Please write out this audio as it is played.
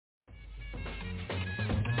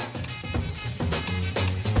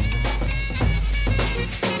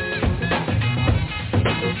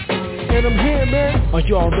man, I'm here, man. Are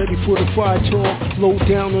y'all ready for the fire talk? Low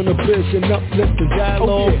down on the biz and uplift the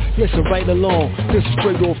dialogue. Listen right along. This is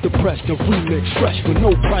straight off the press, the remix, fresh with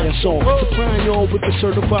no prior song. Supplying y'all with the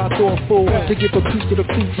certified thoughtful. To give a piece to the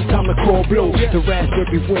feet, it's time to call blow. The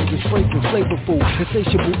raspberry wind is fragrant, flavorful.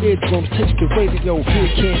 Insatiable eardrums, taste the radio. Here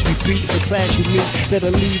can't be beat, the class you meet.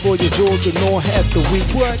 That'll leave all your jaws and all half the week.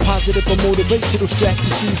 Positive or motivational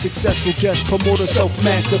strategy. Successful guest promoter,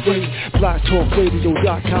 self-mastery.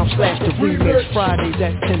 BlogTalkRadio.com/the remix. Fridays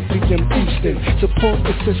at 10 p.m. Eastern. Support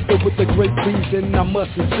the sister with a great reason. I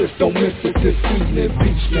must insist, don't miss it this evening.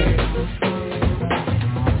 Peace, man.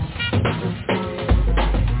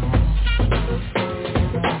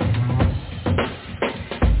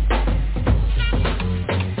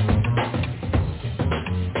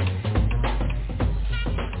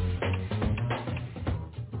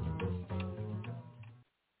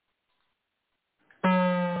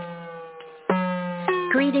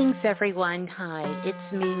 Greetings, everyone. Hi,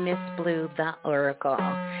 it's me, Miss Blue, the Oracle.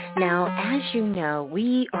 Now, as you know,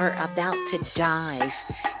 we are about to dive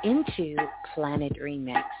into Planet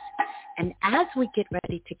Remix. And as we get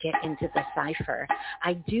ready to get into the cipher,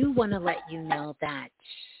 I do want to let you know that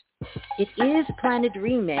it is Planet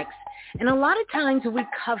Remix, and a lot of times we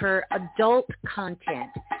cover adult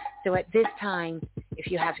content. So at this time,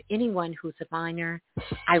 if you have anyone who's a minor,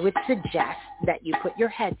 I would suggest that you put your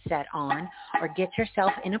headset on or get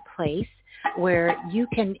yourself in a place where you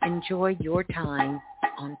can enjoy your time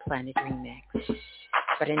on Planet Remix.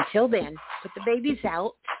 But until then, put the babies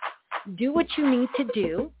out, do what you need to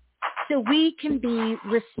do so we can be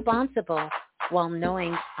responsible while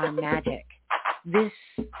knowing our magic. This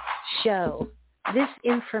show, this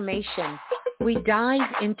information, we dive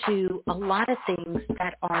into a lot of things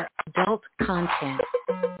that are adult content.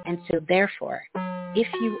 And so therefore, if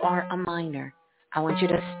you are a minor, I want you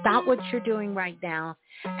to stop what you're doing right now.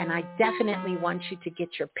 And I definitely want you to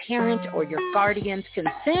get your parent or your guardian's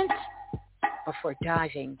consent before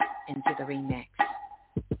diving into the remix.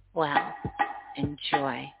 Well,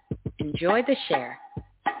 enjoy. Enjoy the share.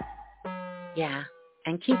 Yeah,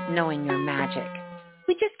 and keep knowing your magic.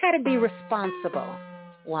 We just got to be responsible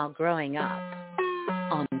while growing up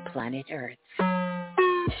on planet Earth. Oh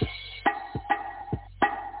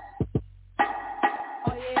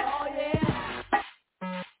yeah, oh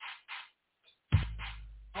yeah.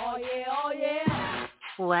 Oh yeah, oh yeah.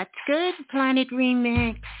 What's good, Planet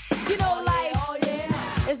Remix? You know, life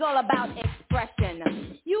is all about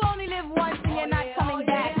expression. You only live once and you're not coming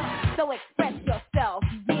back, so express yourself,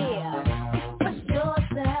 yeah. Express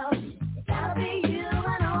yourself. It gotta be you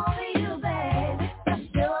and only you, babe. Express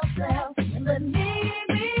yourself and let me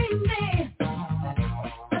be me.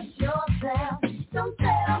 Express yourself. Don't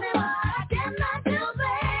tell me what I cannot do,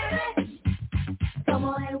 baby. Come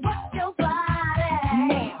on and work your body.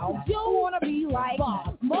 Now, you wanna be like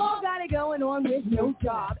Bob. Bob got it going on with no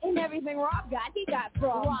job. And everything Rob got, he got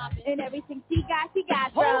from Rob. And everything she got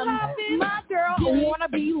from my girl. Wanna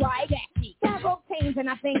be like Jackie. Got both teams and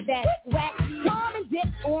I think that's whack. Tom and Dick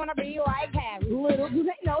wanna be like Harry. Little do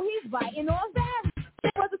they know he's biting on Barry.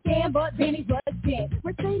 It was a scam, but then he was dead.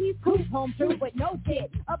 Mercedes coupe, home true, but no kid.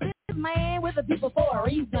 A businessman with a people for a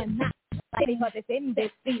reason. Not because it's in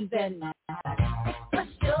this season. Express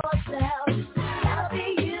yourself. Gotta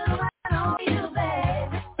be you, I know you,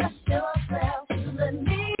 babe. Express yourself. Let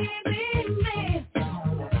me be me.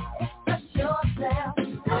 Express yourself.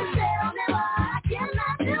 Don't tell me what I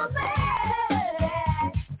cannot do,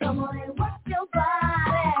 baby. Come on and work your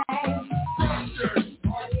body.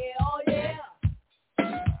 Oh yeah, oh yeah.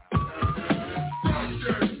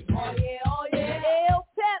 Oh yeah, oh yeah. Hey,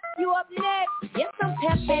 Pep, you up next? Yes, I'm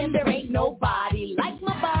Pep and there ain't nobody like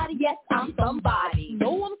my body. Yes, I'm somebody.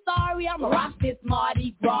 No, I'm sorry, I'm rock this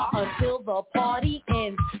Mardi Gras until the party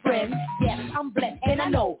ends. Friends, yes, I'm blessed and I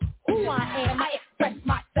know who I am. I express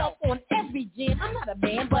myself on every jam. I'm not a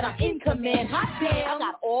man, but I'm in command. Hot damn, I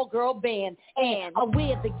got all-girl band and I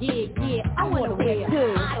wear the gig, yeah, I wanna wear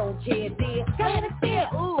too. I don't care, dear. Gotta stare,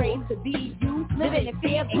 praise to be you, living in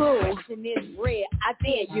fear, expression is rare. I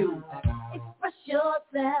dare you. Express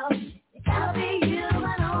yourself. It gotta be you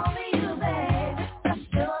and only you, babe. Express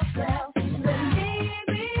yourself. Let me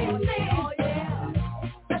be me. Oh yeah.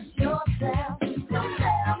 Express yourself. Don't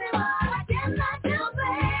tell me what I cannot do,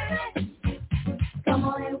 baby. Come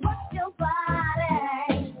on and work your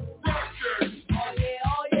body. Oh yeah,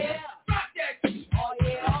 oh yeah. Oh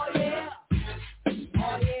yeah, oh yeah.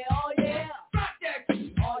 Oh yeah, oh yeah. Oh yeah, oh yeah.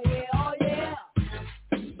 Oh yeah,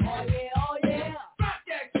 oh yeah.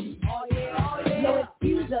 Oh yeah, oh yeah. So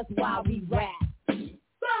excuse us while we rap. Go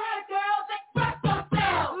ahead, girls, express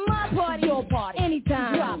yourself. My party, your party,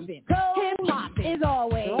 anytime. Dropping, hip hop is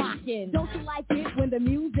always rocking.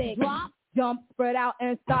 spread out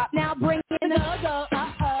and stop. Now bring in the go.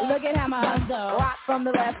 Look at how my rock from the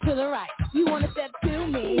left to the right. You want to step to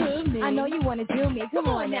me? I know you want to do me. Come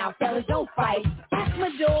on now, fellas, don't fight. At my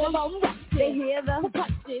door, they hear the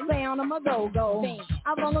sound of my go-go.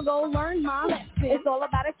 I want to go learn my lesson. It's all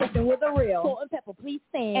about expression with a real salt and pepper, please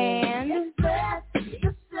stand. And express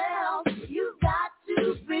yourself. You got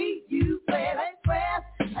to be you. Express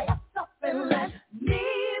yourself and let me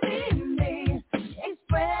be me.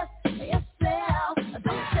 Express yourself.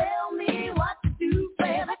 Don't tell me what to do.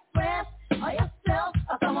 Express yourself.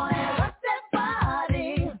 Come on and work that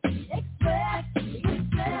body. Express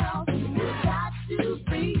yourself. You got to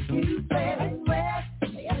be you. Express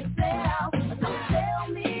yourself. Don't tell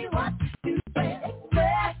me what to do.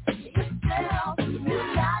 Express yourself. You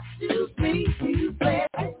got to be you.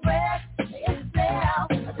 Express yourself.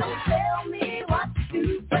 Don't tell me what to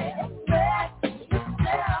do. Express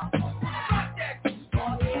yourself.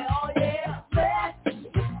 Oh yeah, oh yeah. Express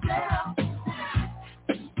yourself.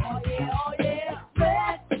 Oh yeah, oh yeah.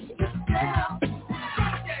 Express yourself.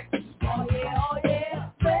 Oh yeah, oh yeah.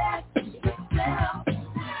 Express yourself.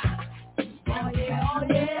 Oh yeah, oh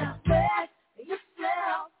yeah. Express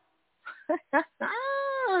yourself.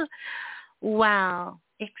 Wow.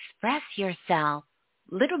 Express yourself.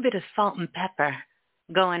 Little bit of salt and pepper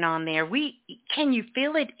going on there. Can you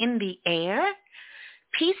feel it in the air?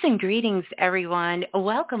 Peace and greetings, everyone.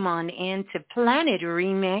 Welcome on into Planet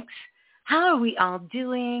Remix. How are we all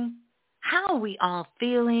doing? How are we all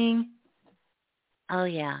feeling? Oh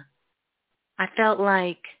yeah. I felt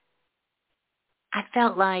like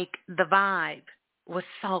the vibe was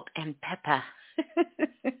salt and pepper.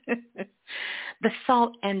 The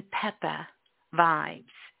salt and pepper vibes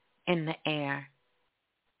in the air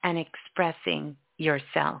and expressing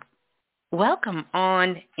yourself. Welcome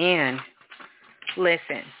on in.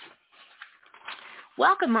 Listen.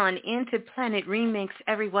 Welcome on into Planet Remix,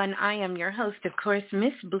 everyone. I am your host, of course,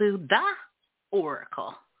 Miss Blue, the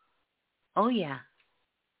Oracle. Oh, yeah.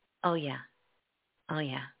 Oh, yeah. Oh,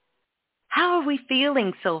 yeah. How are we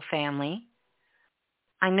feeling, Soul Family?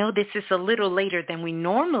 I know this is a little later than we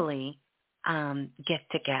normally get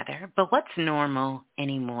together, but what's normal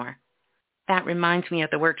anymore? That reminds me of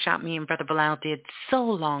the workshop me and Brother Bilal did so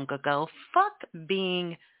long ago. Fuck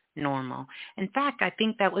being normal. In fact, I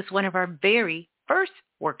think that was one of our very first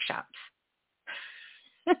workshops.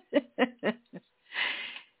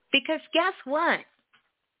 Because guess what?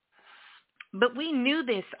 But we knew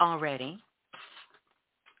this already.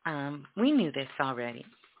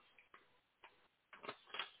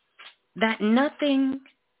 That nothing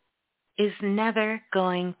is never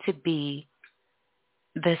going to be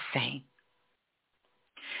the same.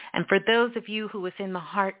 And for those of you who was in the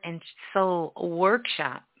Heart and Soul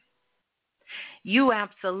workshop, you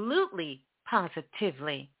absolutely,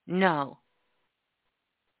 positively know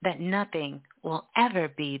that nothing will ever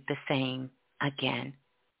be the same again.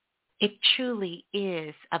 It truly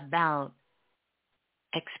is about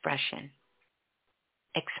expression,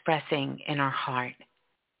 expressing in our heart,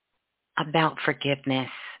 about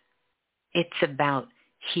forgiveness. It's about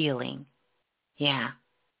healing. Yeah.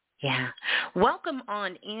 Welcome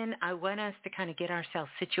on in. I want us to kind of get ourselves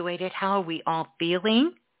situated. How are we all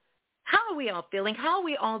feeling? How are we all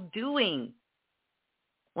doing?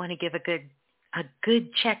 Want to give a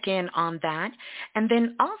good check-in on that. And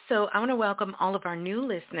then also, I want to welcome all of our new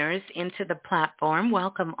listeners into the platform.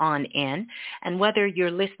 Welcome on in. And whether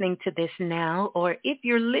you're listening to this now or if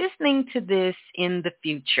you're listening to this in the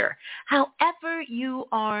future, however you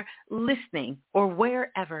are listening or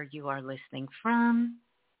wherever you are listening from,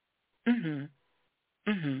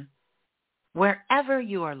 wherever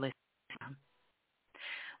you are listening from,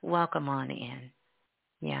 welcome on in.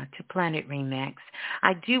 Yeah, to Planet Remix.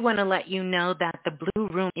 I do want to let you know that the Blue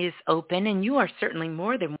Room is open, and you are certainly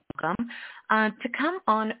more than welcome to come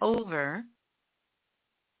on over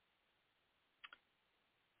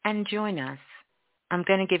and join us. I'm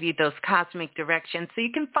going to give you those cosmic directions so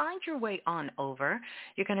you can find your way on over.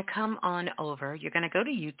 You're going to come on over. You're going to go to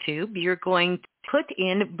YouTube. You're going to put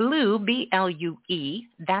in Blue, B-L-U-E,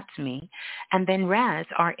 that's me, and then Raz,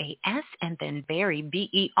 R-A-S, and then Berry,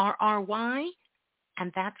 B-E-R-R-Y. And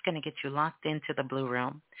that's going to get you locked into the Blue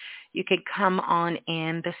Room. You can come on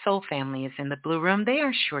in. The Soul Family is in the Blue Room. They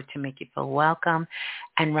are sure to make you feel welcome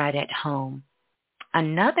and right at home.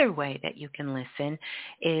 Another way that you can listen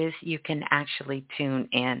is you can actually tune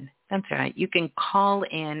in. That's right. You can call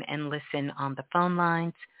in and listen on the phone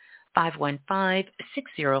lines.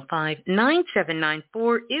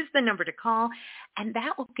 515-605-9794 is the number to call, and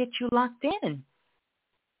that will get you locked in.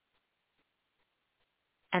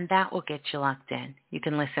 You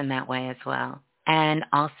can listen that way as well. And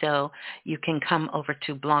also, you can come over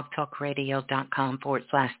to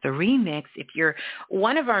blogtalkradio.com/the remix if you're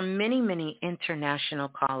one of our many, many international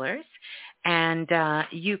callers. And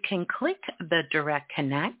you can click the direct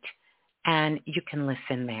connect, and you can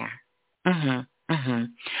listen there.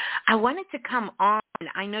 I wanted to come on.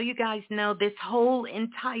 I know you guys know this whole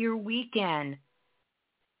entire weekend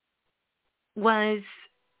was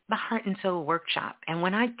the Heart and Soul Workshop. And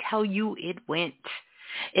when I tell you it went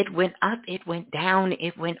up, it went down,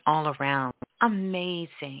 it went all around.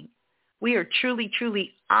 Amazing. We are truly,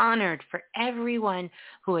 truly honored for everyone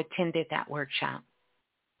who attended that workshop.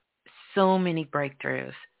 So many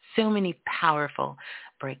breakthroughs, so many powerful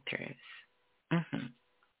breakthroughs.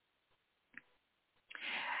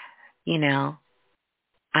 You know,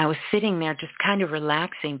 I was sitting there just kind of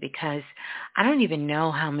relaxing because I don't even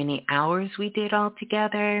know how many hours we did all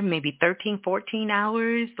together, maybe 13, 14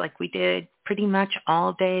 hours, like we did pretty much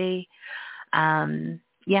all day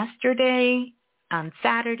yesterday, on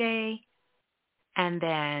Saturday, and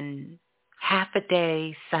then half a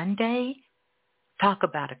day Sunday. Talk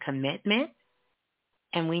about a commitment.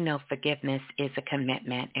 And we know forgiveness is a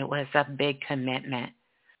commitment. It was a big commitment,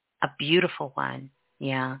 a beautiful one.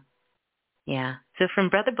 Yeah. So from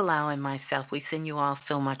Brother Bilal and myself, we send you all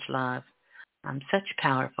so much love. Such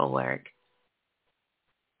powerful work.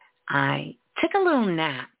 I took a little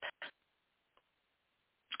nap.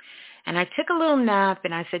 And I took a little nap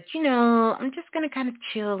and I said, I'm just going to kind of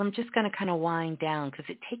chill. I'm just going to kind of wind down because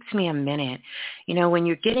it takes me a minute. When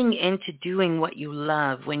you're getting into doing what you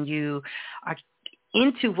love, when you are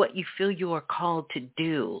into what you feel you are called to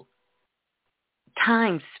do,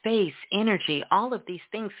 time, space, energy, all of these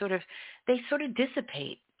things sort of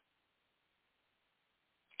dissipate.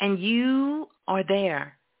 And you are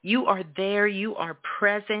there. You are there. You are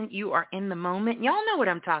present. You are in the moment. Y'all know what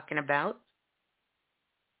I'm talking about.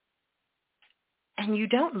 And you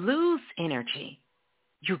don't lose energy.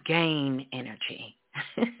 You gain energy.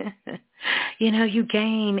 You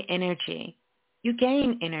gain energy. You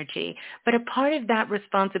gain energy. But a part of that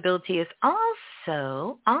responsibility is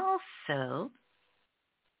also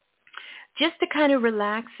just to kind of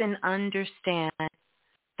relax and understand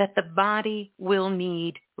that the body will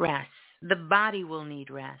need rest. The body will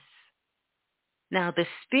need rest. Now, the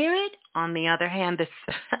spirit, on the other hand,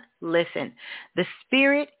 listen, the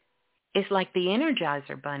spirit is like the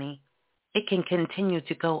Energizer Bunny. It can continue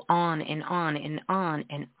to go on and on and on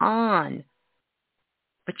and on.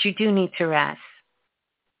 But you do need to rest.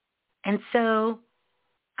 And so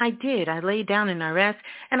I did. I laid down and I rest.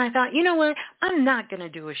 And I thought, you know what? I'm not going to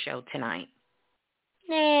do a show tonight.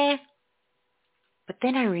 Nah. But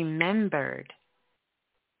then I remembered.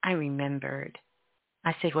 I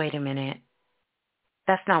said, wait a minute.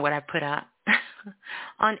 That's not what I put up.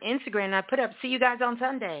 On Instagram, I put up, see you guys on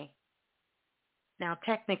Sunday. Now,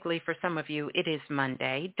 technically, for some of you, it is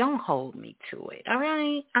Monday. Don't hold me to it, all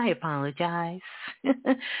right? I apologize.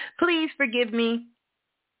 Please forgive me.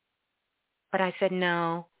 But I said,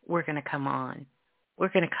 no, we're going to come on. We're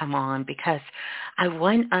going to come on because I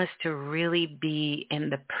want us to really be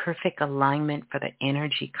in the perfect alignment for the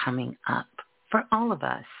energy coming up for all of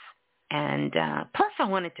us. And plus, I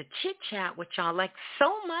wanted to chit-chat with y'all. Like,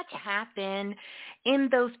 so much happened in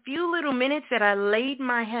those few little minutes that I laid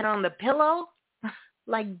my head on the pillow.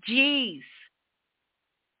 Like, geez.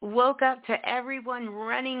 Woke up to everyone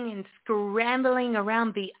running and scrambling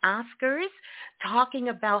around the Oscars, talking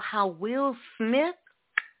about how Will Smith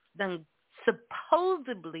done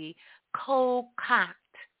supposedly cold-cocked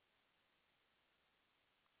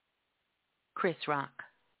Chris Rock.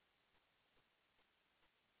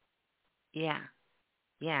 Yeah.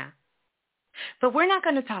 But we're not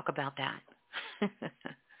going to talk about that.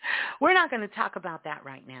 We're not going to talk about that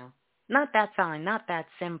right now. Not that sign, not that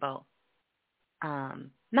symbol.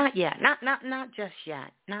 Not yet. Not just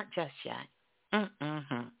yet. Not just yet.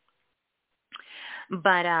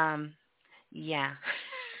 But yeah.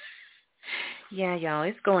 Yeah, y'all,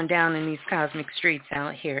 it's going down in these cosmic streets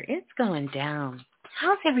out here. It's going down.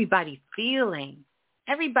 How's everybody feeling?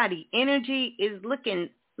 Everybody energy is looking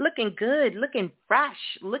good, looking fresh,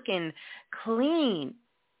 looking clean,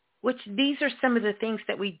 which these are some of the things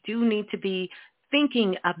that we do need to be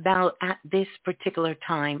thinking about at this particular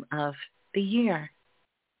time of the year.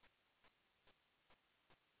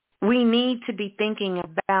 We need to be thinking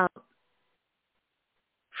about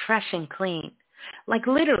fresh and clean. Like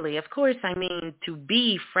literally, of course, I mean to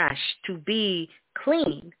be fresh, to be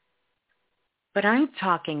clean. But I'm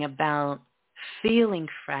talking about feeling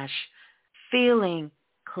fresh, feeling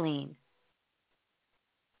clean.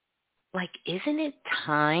 Like, isn't it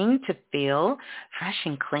time to feel fresh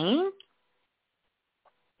and clean?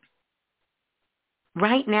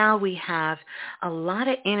 Right now we have a lot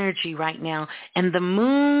of energy right now, and the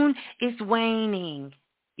moon is waning.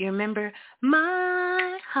 You remember,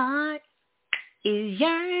 my heart is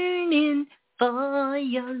yearning for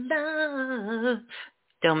your love.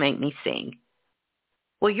 Don't make me sing.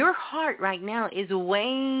 Well, your heart right now is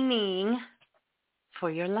waning for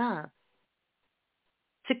your love.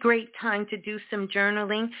 It's a great time to do some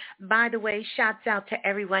journaling. By the way, shouts out to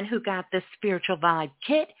everyone who got the Spiritual Vibe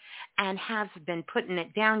Kit and has been putting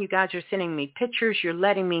it down. You guys are sending me pictures. You're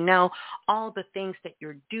letting me know all the things that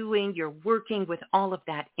you're doing. You're working with all of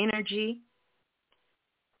that energy.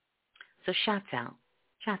 So shouts out.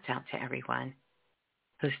 Shouts out to everyone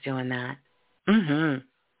who's doing that.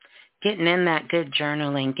 Getting in that good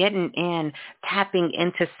journaling, getting in, tapping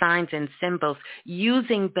into signs and symbols,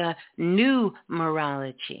 using the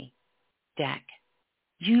numerology deck,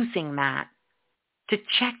 using that to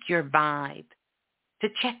check your vibe, to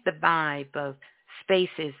check the vibe of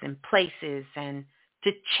spaces and places, and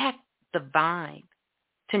to check the vibe,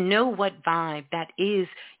 to know what vibe that is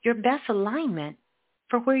your best alignment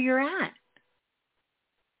for where you're at.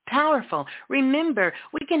 Powerful. Remember,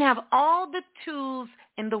 we can have all the tools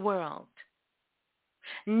in the world.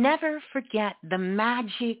 Never forget, the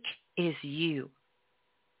magic is you.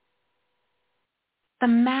 The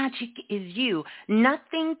magic is you.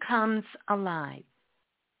 Nothing comes alive.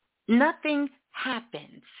 Nothing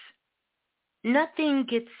happens. Nothing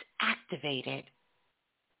gets activated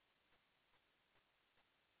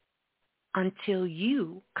until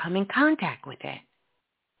you come in contact with it.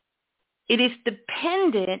 It is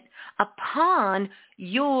dependent upon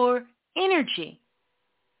your energy.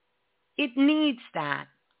 It needs that.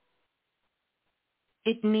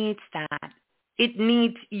 It needs that. It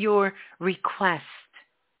needs your request.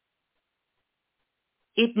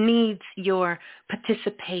 It needs your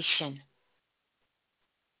participation.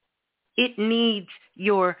 It needs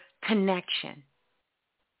your connection.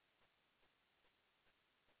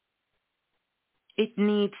 It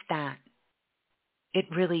needs that. It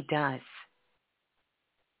really does.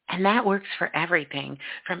 And that works for everything,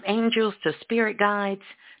 from angels to spirit guides,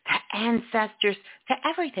 to ancestors, to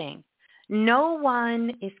everything. No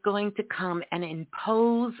one is going to come and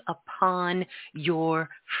impose upon your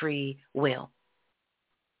free will.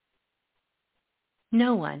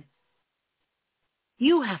 No one.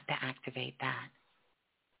 You have to activate that.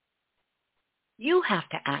 You have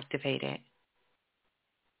to activate it.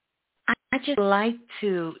 I just like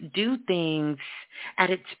to do things at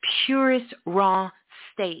its purest, raw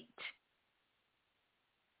state.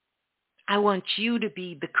 I want you to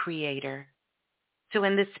be the creator. So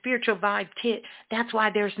in the Spiritual Vibe Kit, that's why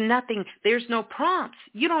there's no prompts.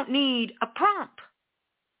 You don't need a prompt.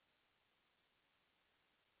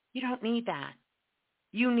 You don't need that.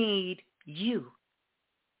 You need you.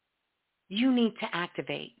 You need to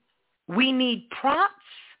activate. We need prompts,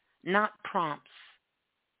 not prompts.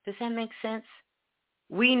 Does that make sense?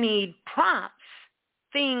 We need prompts,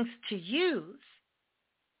 things to use,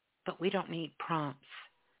 but we don't need prompts.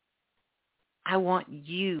 I want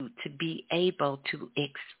you to be able to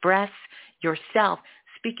express yourself.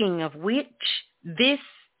 Speaking of which, this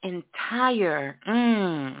entire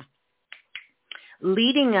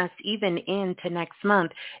leading us even into next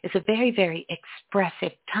month is a very, very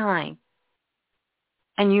expressive time.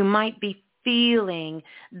 And you might be feeling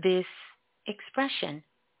this expression.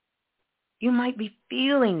 You might be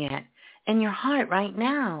feeling it in your heart right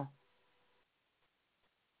now.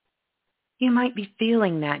 You might be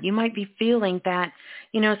feeling that. You might be feeling that,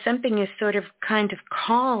 something is sort of kind of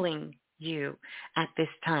calling you at this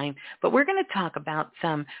time. But we're going to talk about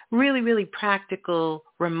some really, really practical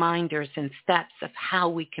reminders and steps of how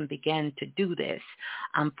we can begin to do this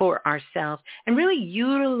for ourselves and really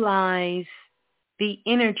utilize the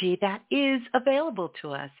energy that is available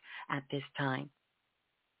to us at this time.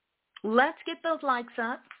 Let's get those likes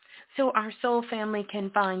up so our soul family can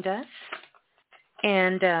find us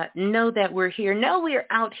and know that we're here. Know we're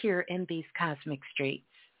out here in these cosmic streets.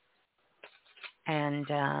 And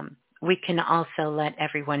we can also let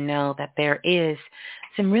everyone know that there is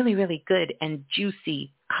some really, really good and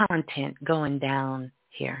juicy content going down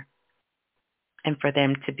here, and for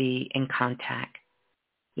them to be in contact.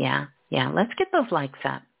 Yeah. Let's get those likes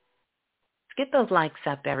up. Let's get those likes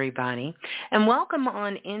up, everybody. And welcome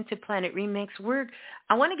on into Planet Remix.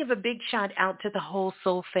 I want to give a big shout out to the whole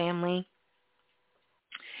soul family.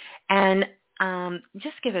 And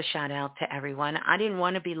just give a shout out to everyone. I didn't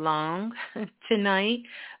want to be long tonight,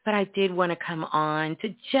 but I did want to come on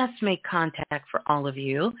to just make contact for all of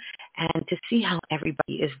you and to see how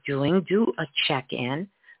everybody is doing. Do a check-in.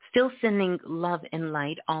 Still sending love and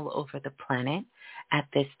light all over the planet at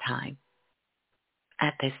this time.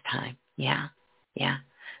 at this time. Yeah.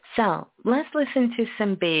 So let's listen to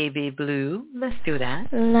some Baby Blue. Let's do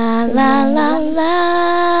that. La la la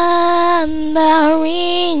la, the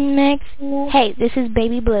remix. Hey, this is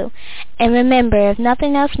Baby Blue. And remember, if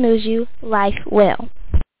nothing else moves you, life will.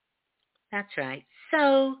 That's right.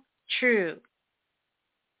 So true.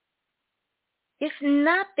 If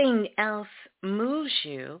nothing else moves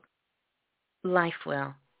you, life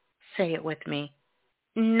will. Say it with me.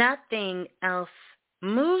 Nothing else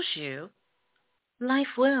moves you,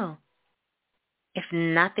 life will. If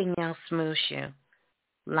nothing else moves you,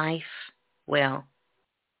 life will.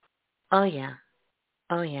 Oh yeah.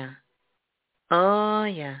 Oh yeah. Oh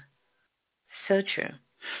yeah. So true.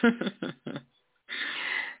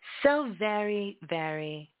 So very,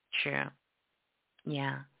 very true.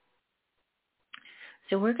 Yeah.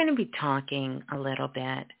 So we're going to be talking a little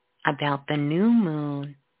bit about the new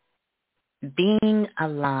moon being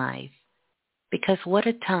alive, because what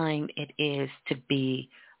a time it is to be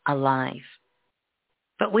alive.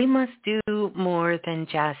 But we must do more than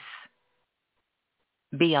just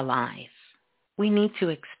be alive. We need to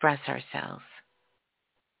express ourselves.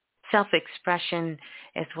 Self-expression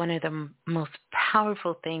is one of the most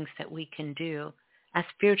powerful things that we can do as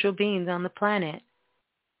spiritual beings on the planet,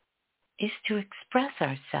 is to express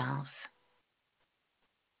ourselves.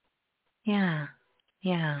 Yeah.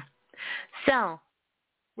 So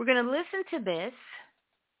we're going to listen to this,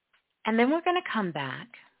 and then we're going to come back,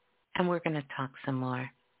 and we're going to talk some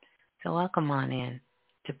more. So welcome on in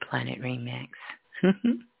to Planet Remix.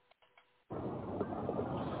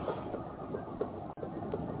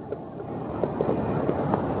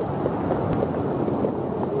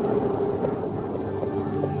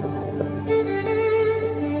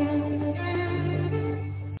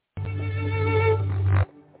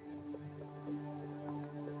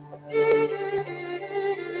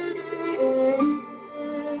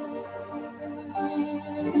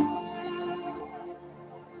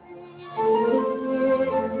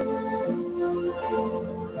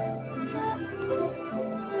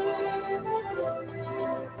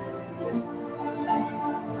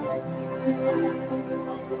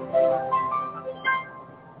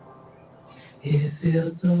 It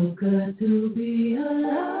feels so good to be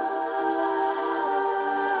alive.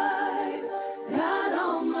 Got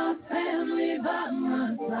all my family by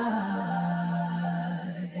my side.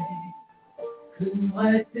 Couldn't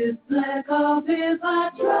wipe this black off if I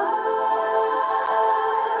tried.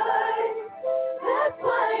 That's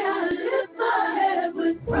why I lift my head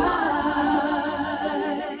with pride.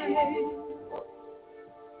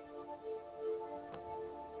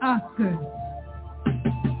 Oscar,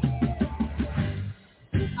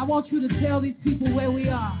 I want you to tell these people where we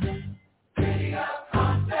are.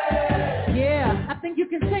 Yeah, I think you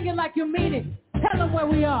can sing it like you mean it. Tell them where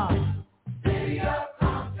we are. Yeah.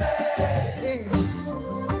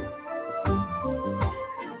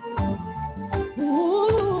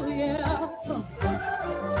 Ooh, yeah.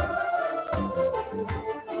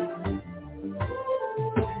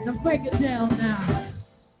 Now break it down now.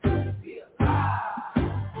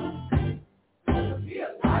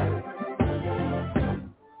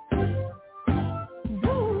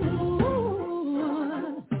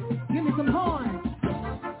 Give me some horns.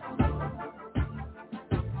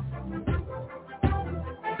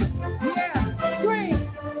 Yeah, scream.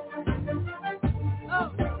 Oh,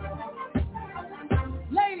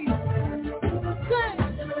 ladies, sing.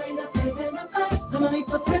 Underneath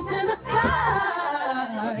the fence in the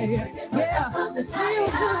sky. Yeah, it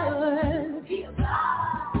feels good.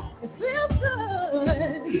 It feels good.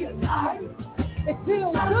 It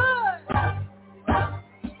feels good.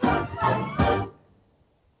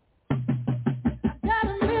 Got a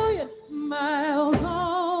million miles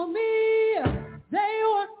on me. They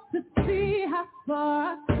want to see how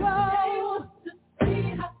far I go.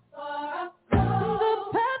 The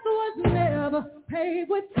path was never paved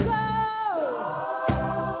with gold.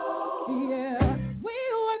 Yeah, we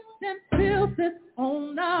worked and built this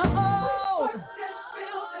on our own.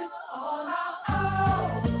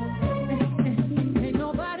 Ain't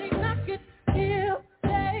nobody knocking if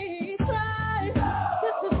they try.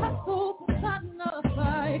 This is hustle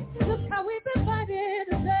personified. Look how we've been fighting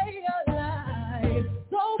to stay alive.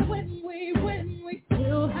 So when we win, we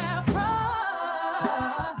still have pride.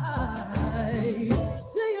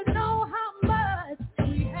 Do you know how much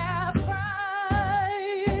we have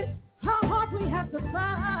pride? How hard we have to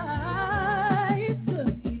fight.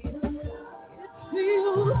 It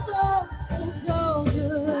feels so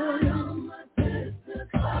good.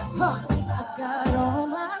 I got all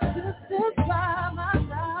my sisters by my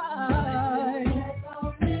side.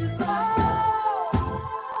 Oh,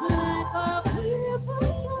 like a people.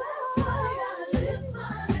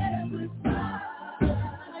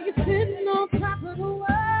 of the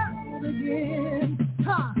world again.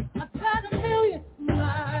 Huh, I've got a million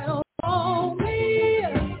miles on me.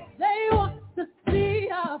 They want to see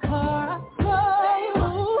how far I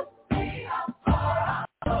go.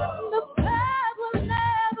 The path will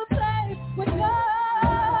never pave with love.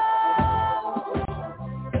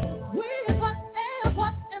 We put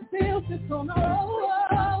airport and filters on the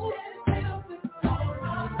road.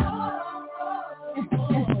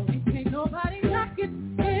 Ain't nobody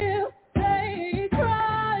knocking if they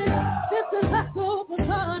try. This is how super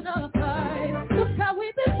fun of fight. Look how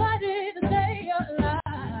we've been fighting to stay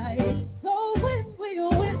alive. So when we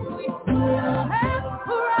will have a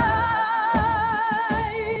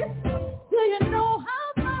right. Do you know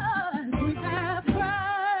how much we have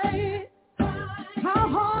tried? How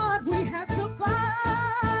hard we have to fight?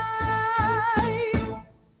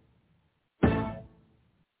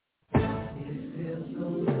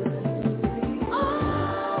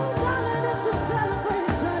 Oh, darling, it's a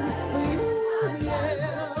celebration for you,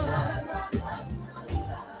 yeah.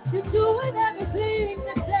 You're doing everything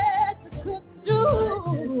that dad could do.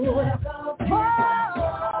 Oh,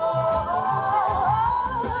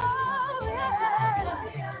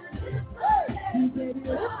 yeah. Baby,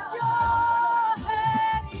 lift your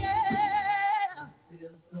head, yeah.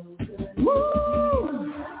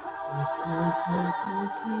 Woo.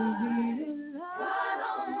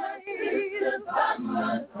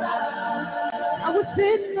 I was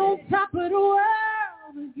sitting on top of the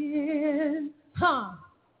world again. Huh.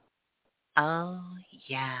 Oh,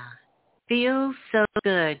 yeah. Feels so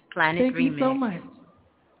good, Planet Thank Remix. you so much.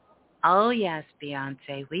 Oh, yes,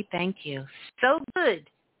 Beyonce, we thank you. So good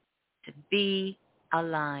to be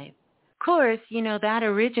alive. Of course, you know, that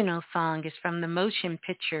original song is from the motion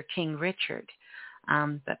picture King Richard,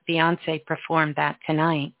 but Beyonce performed that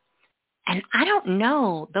tonight. And I don't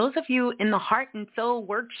know, those of you in the Heart and Soul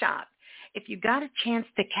workshop, if you got a chance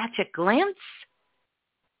to catch a glimpse,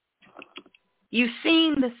 you've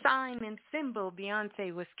seen the sign and symbol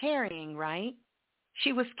Beyonce was carrying, right?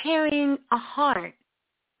 She was carrying a heart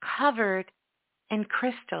covered in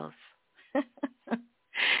crystals.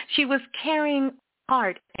 She was carrying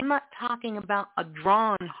heart. I'm not talking about a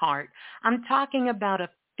drawn heart. I'm talking about a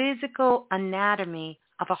physical anatomy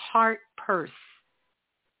of a heart purse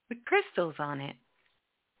with crystals on it.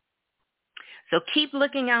 So keep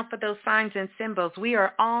looking out for those signs and symbols. We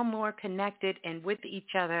are all more connected and with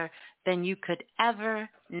each other than you could ever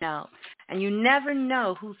know. And you never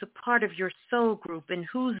know who's a part of your soul group and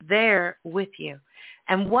who's there with you.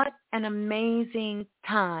 And what an amazing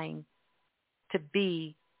time to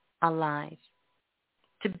be alive.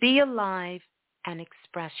 To be alive and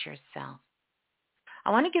express yourself. I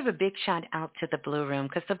want to give a big shout out to the Blue Room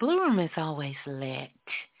because the Blue Room is always lit.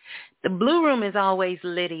 The Blue Room is always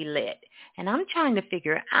litty lit. And I'm trying to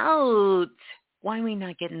figure out why we're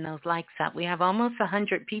not getting those likes up. We have almost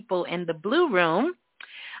 100 people in the Blue Room,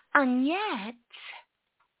 and yet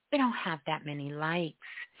we don't have that many likes.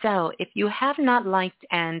 So if you have not liked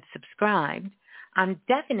and subscribed, I'm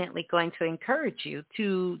definitely going to encourage you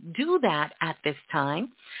to do that at this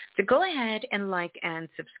time. So go ahead and like and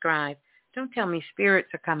subscribe. Don't tell me spirits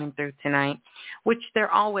are coming through tonight, which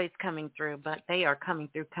they're always coming through, but they are coming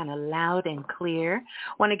through kind of loud and clear.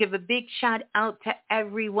 Want to give a big shout out to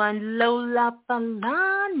everyone. Lola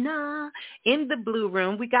Falana in the Blue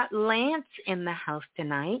Room. We got Lance in the house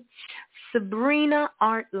tonight. Sabrina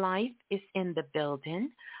Art Life is in the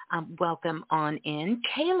building. Welcome on in.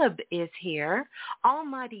 Caleb is here.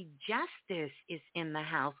 Almighty Justice is in the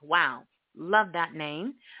house. Wow. Love that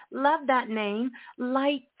name. Love that name.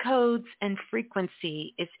 Light Codes and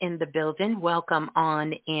Frequency is in the building. Welcome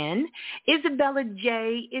on in. Isabella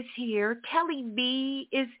J is here. Kelly B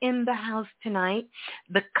is in the house tonight.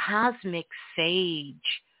 The Cosmic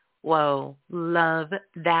Sage. Whoa, love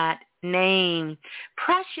that name.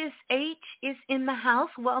 Precious H is in the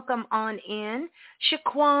house. Welcome on in.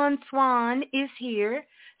 Shaquan Swan is here.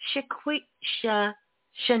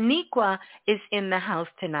 Shaniqua is in the house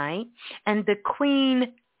tonight, and the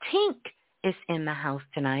Queen Tink is in the house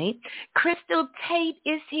tonight. Crystal Tate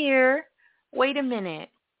is here. Wait a minute.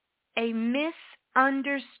 A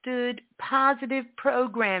misunderstood positive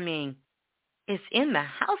programming is in the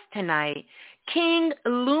house tonight. King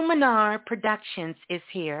Luminar Productions is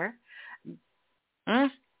here.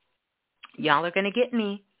 Y'all are going to get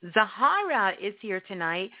me. Zahara is here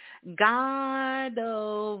tonight. Godovant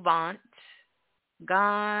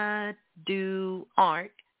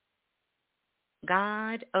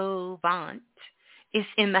is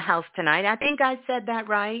in the house tonight. I think I said that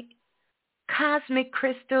right. Cosmic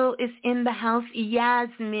Crystal is in the house.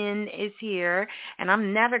 Yasmin is here. And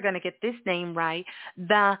I'm never going to get this name right.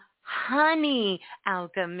 The Honey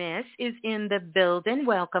Alchemist is in the building.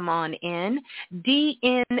 Welcome on in.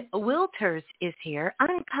 D.N. Wilters is here.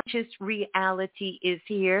 Unconscious Reality is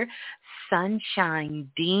here. Sunshine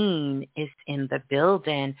Dean is in the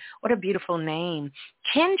building. What a beautiful name.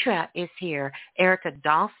 Kendra is here. Erica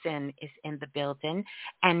Dawson is in the building.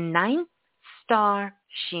 And Ninth Star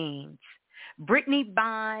Sheens. Brittany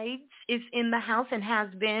Bides is in the house and has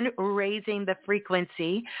been raising the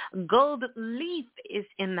frequency. Gold Leaf is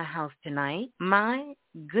in the house tonight. My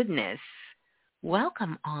goodness.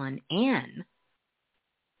 Welcome on in.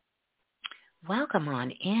 Welcome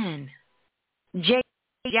on in. Jay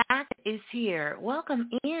Jack is here.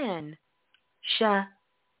 Welcome in.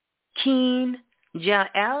 Shakeen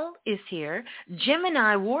Jael is here.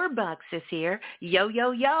 Gemini Warbucks is here. Yo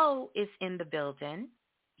Yo Yo is in the building.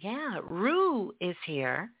 Yeah, Rue is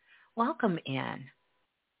here. Welcome in.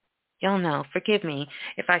 Y'all know, forgive me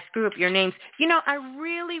if I screw up your names. You know, I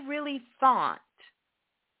really thought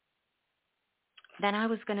that I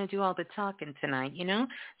was going to do all the talking tonight, you know,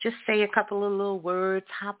 just say a couple of little words,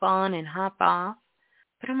 hop on and hop off.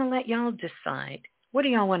 But I'm going to let y'all decide. What do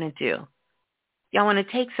y'all want to do? Y'all want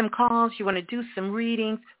to take some calls? You want to do some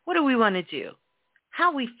readings? What do we want to do? How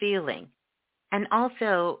are we feeling? And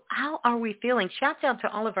also, how are we feeling? Shouts out to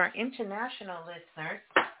all of our international listeners.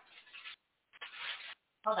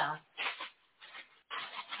 Hold on.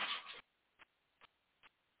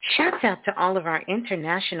 Shouts out to all of our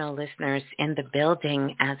international listeners in the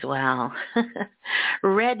building as well.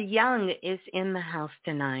 Red Young is in the house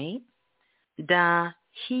tonight.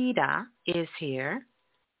 Dahida is here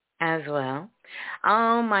as well.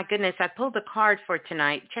 Oh, my goodness. I pulled a card for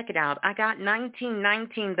tonight. Check it out. I got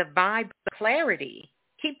 1919, the vibe of clarity.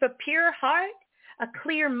 Keep a pure heart, a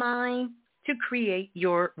clear mind to create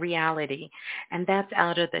your reality. And that's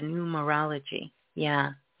out of the numerology.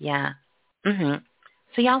 Yeah. So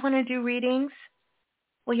y'all want to do readings?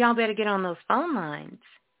 Well, y'all better get on those phone lines.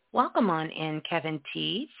 Welcome on in, Kevin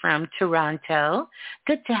T. from Toronto.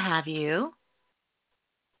 Good to have you.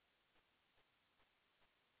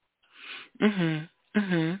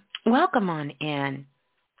 Welcome on in.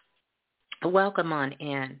 Welcome on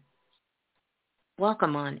in.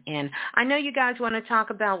 Welcome on in. I know you guys want to talk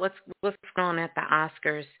about what's going on at the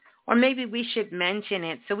Oscars, or maybe we should mention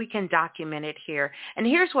it so we can document it here. And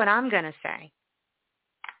here's what I'm going to say.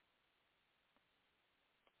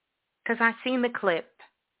 Because I seen the clip.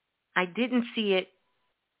 I didn't see it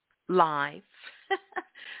live.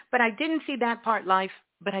 But I didn't see that part live,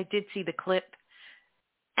 but I did see the clip.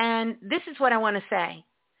 And this is what I want to say.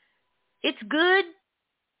 It's good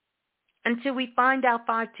until we find out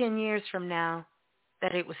 5-10 years from now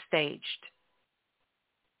that it was staged.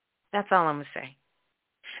 That's all I'm going to say.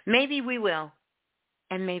 Maybe we will,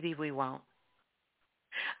 and maybe we won't.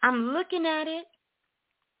 I'm looking at it.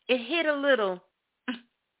 It hit a little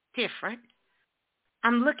different.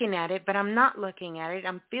 I'm looking at it, but I'm not looking at it.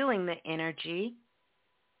 I'm feeling the energy.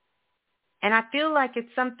 And I feel like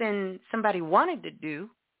it's something somebody wanted to do.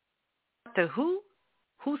 To who?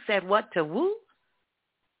 Who said what to who?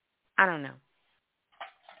 I don't know.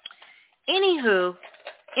 Anywho,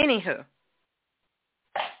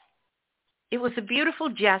 it was a beautiful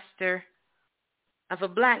gesture of a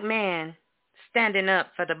black man standing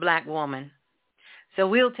up for the black woman. So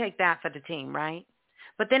we'll take that for the team, right?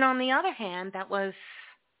 But then on the other hand,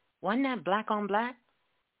 wasn't that black on black?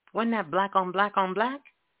 Wasn't that black on black on black?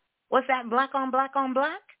 Was that black on black on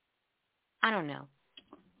black? I don't know.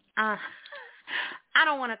 I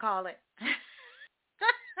don't want to call it.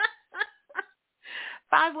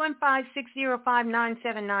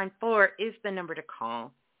 515-605-9794 is the number to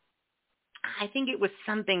call. I think it was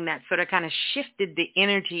something that sort of kind of shifted the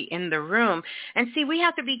energy in the room. And see, we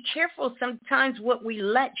have to be careful sometimes what we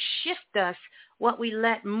let shift us, what we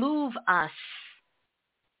let move us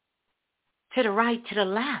to the right, to the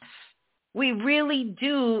left. We really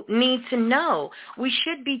do need to know. We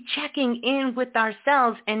should be checking in with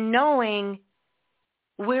ourselves and knowing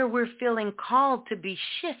where we're feeling called to be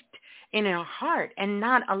shift in our heart and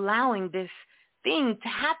not allowing this thing to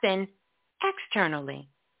happen externally.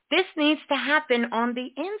 This needs to happen on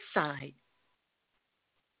the inside.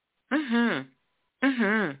 I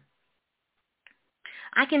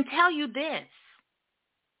can tell you this,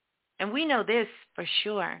 and we know this for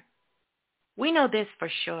sure. We know this for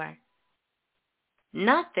sure.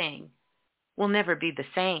 Nothing will never be the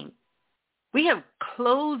same. We have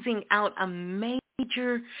closing out a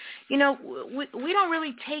major, we don't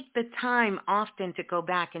really take the time often to go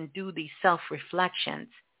back and do these self-reflections.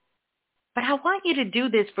 But I want you to do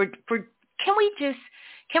this for can we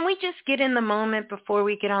just get in the moment before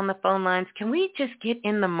we get on the phone lines? Can we just get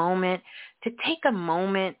in the moment to take a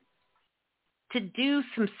moment to do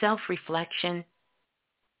some self-reflection,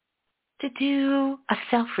 to do a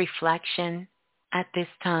self-reflection at this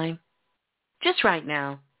time, just right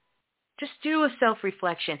now. Just do a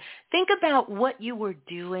self-reflection. Think about what you were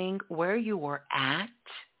doing, where you were at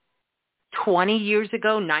 20 years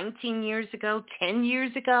ago, 19 years ago, 10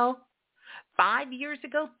 years ago, 5 years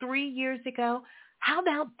ago, 3 years ago. How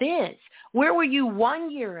about this? Where were you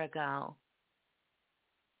 1 year ago?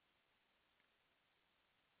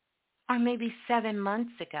 Or maybe 7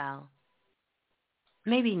 months ago?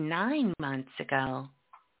 Maybe 9 months ago?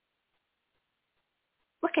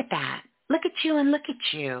 Look at that. Look at you and look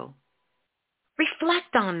at you.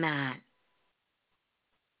 Reflect on that.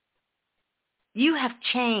 You have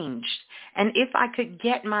changed. And if I could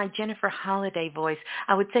get my Jennifer Holliday voice,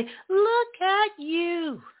 I would say, look at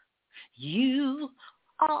you. You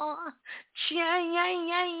are changing.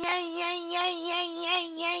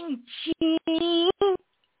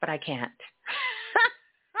 But I can't.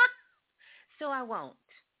 So I won't.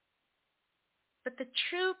 But the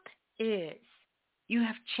truth is, you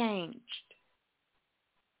have changed.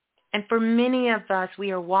 And for many of us,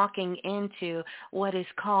 we are walking into what is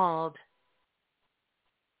called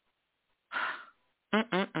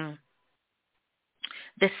the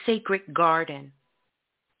sacred garden.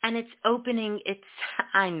 And it's opening,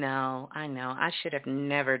 I know, I should have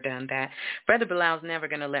never done that. Brother Bilal's never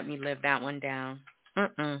going to let me live that one down.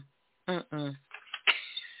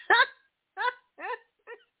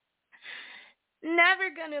 Never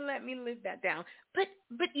going to let me live that down. But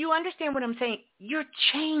you understand what I'm saying? You're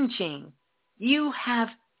changing. You have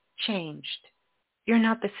changed. You're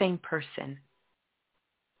not the same person.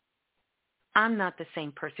 I'm not the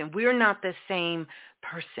same person. We're not the same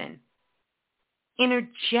person.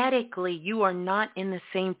 Energetically, you are not in the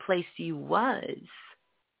same place you was.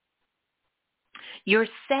 Your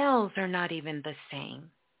cells are not even the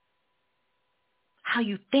same. How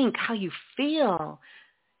you think, how you feel,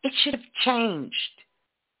 it should have changed.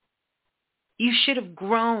 You should have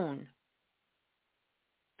grown.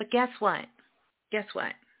 But guess what? Guess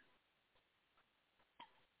what?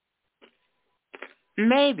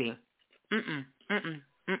 Maybe.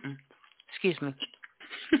 Excuse me.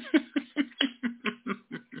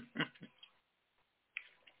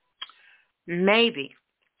 Maybe.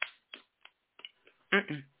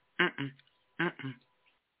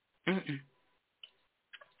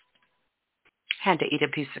 Had to eat a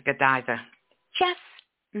piece of Godiva. Just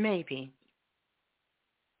maybe.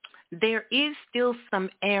 There is still some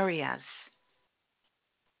areas.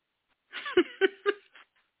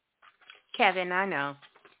 Kevin, I know.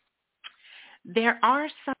 There are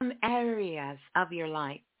some areas of your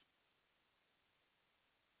life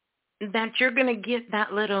that you're going to get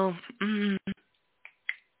that little,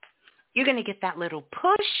 you're going to get that little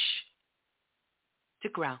push to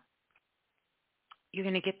grow. You're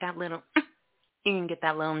going to get that little, you're going to get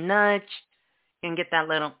that little nudge. You're going to get that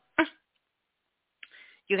little,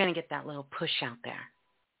 you're going to get that little push out there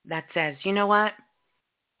that says, you know what?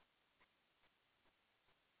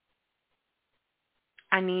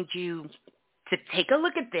 I need you to take a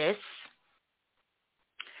look at this.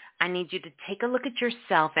 I need you to take a look at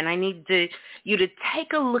yourself, and I need you to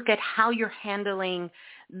take a look at how you're handling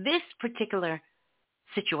this particular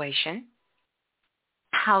situation,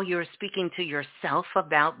 how you're speaking to yourself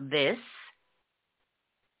about this,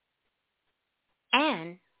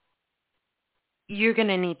 and you're going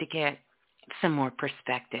to need to get some more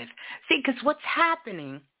perspective. See, because what's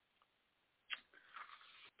happening,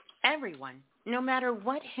 everyone, no matter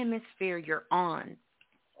what hemisphere you're on,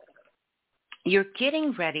 you're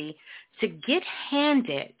getting ready to get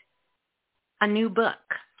handed a new book.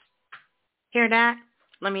 Hear that?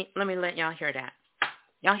 Let me let y'all hear that.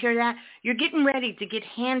 Y'all hear that? You're getting ready to get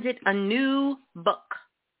handed a new book.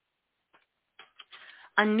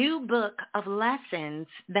 A new book of lessons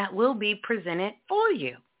that will be presented for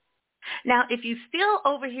you. Now, if you still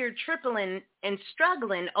over here tripling and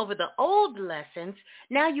struggling over the old lessons,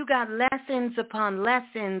 now you got lessons upon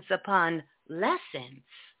lessons upon lessons.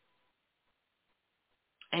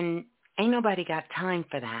 And ain't nobody got time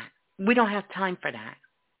for that. We don't have time for that.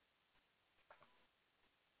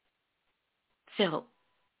 So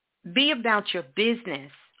be about your business,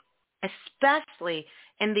 especially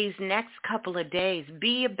in these next couple of days.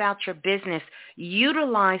 Be about your business.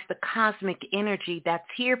 Utilize the cosmic energy that's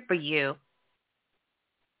here for you.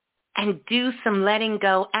 And do some letting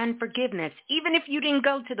go and forgiveness, even if you didn't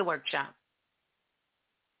go to the workshop.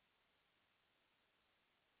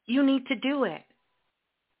 You need to do it.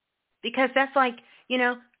 Because that's like,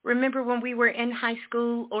 remember when we were in high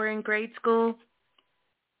school or in grade school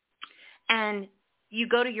and you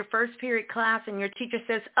go to your first period class and your teacher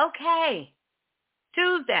says, okay,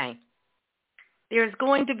 Tuesday, there's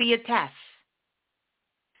going to be a test.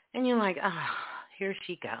 And you're like, oh, here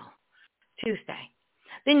she go. Tuesday.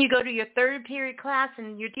 Then you go to your third period class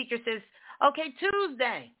and your teacher says, okay,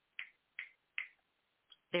 Tuesday,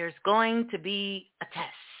 there's going to be a test.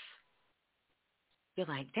 You're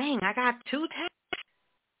like, dang, I got 2 tests.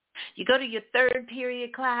 You go to your third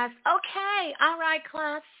period class. Okay, all right,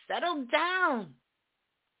 class, settle down.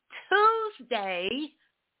 Tuesday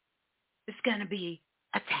is going to be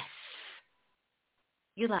a test.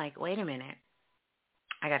 You're like, wait a minute.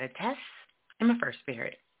 I got a test in my first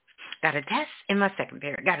period. Got a test in my second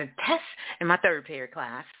period. Got a test in my third period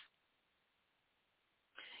class.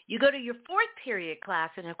 You go to your fourth period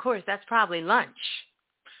class, and of course, that's probably lunch.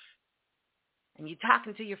 And you're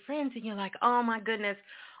talking to your friends, and you're like, oh my goodness,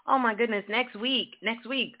 next week,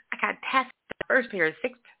 I got tests in the first period,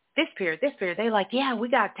 this period. They're like, yeah, we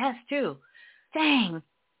got tests too. Dang,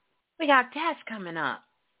 we got tests coming up.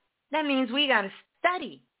 That means we got to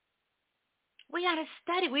study. We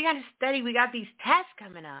got these tests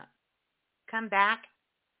coming up. Come back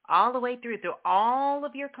all the way through all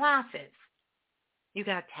of your classes. You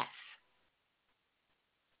got tests.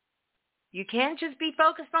 You can't just be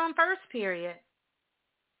focused on first period.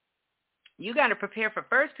 You got to prepare for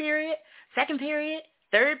first period, second period,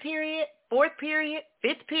 third period, fourth period,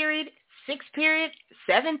 fifth period, sixth period,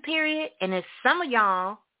 seventh period. And if some of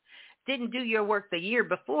y'all didn't do your work the year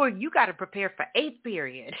before, you got to prepare for eighth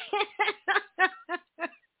period.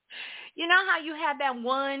 You know how you have that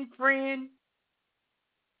one friend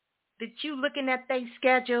that you looking at their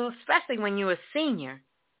schedule, especially when you're a senior,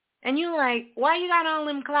 and you like, why you got all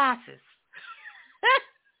them classes?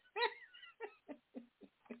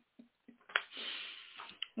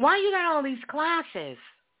 Why you got all these classes?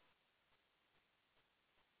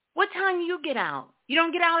 What time do you get out? You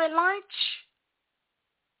don't get out at lunch?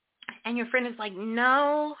 And your friend is like,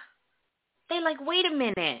 no. They like, wait a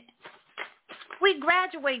minute. We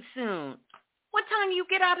graduate soon. What time do you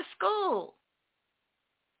get out of school?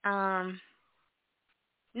 Not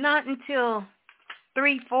until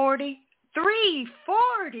 3:40.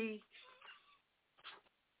 3:40?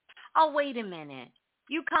 Oh, wait a minute.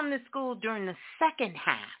 You come to school during the second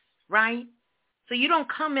half, right? So you don't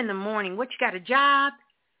come in the morning. What, you got a job?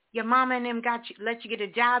 Your mama and them let you get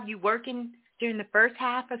a job. You working during the first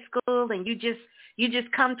half of school, and you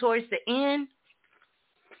just come towards the end?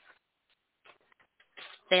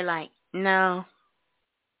 They're like, no.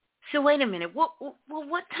 So wait a minute.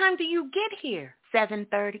 What time do you get here?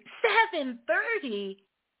 7:30. 7:30?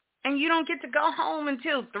 And you don't get to go home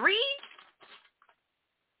until 3?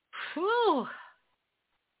 Whew.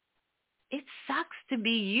 It sucks to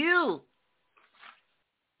be you.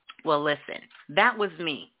 Well, listen, that was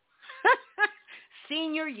me.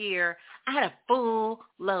 Senior year, I had a full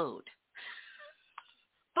load.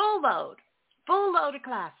 Full load of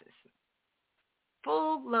classes.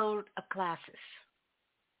 Full load of classes.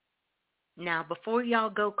 Now, before y'all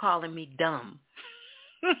go calling me dumb,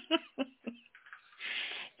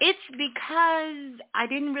 it's because I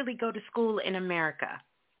didn't really go to school in America.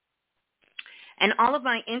 And all of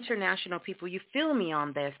my international people, you feel me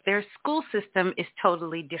on this, their school system is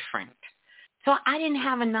totally different. So I didn't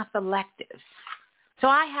have enough electives. So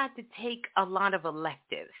I had to take a lot of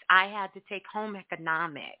electives. I had to take home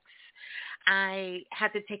economics. I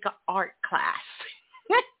had to take an art class.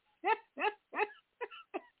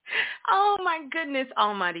 Oh, my goodness,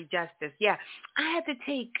 almighty justice. Yeah, I had to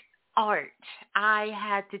take art. I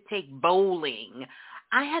had to take bowling.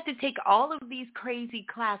 I had to take all of these crazy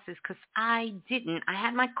classes because I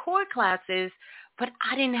had my core classes, but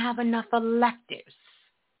I didn't have enough electives.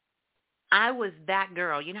 I was that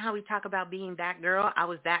girl. You know how we talk about being that girl? I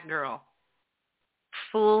was that girl.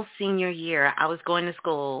 Full senior year, I was going to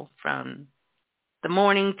school from the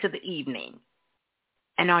morning to the evening.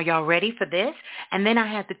 And are y'all ready for this? And then I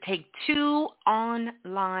had to take 2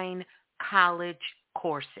 online college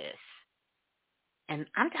courses. And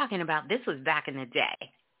I'm talking about, this was back in the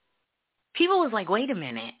day. People was like, wait a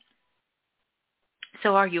minute.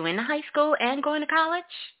 So are you in high school and going to college?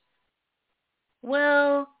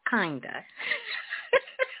 Well, kinda.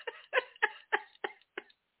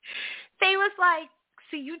 They was like,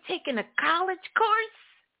 so you taking a college course?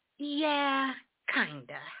 Yeah,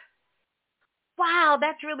 kinda. Wow,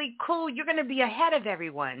 that's really cool. You're going to be ahead of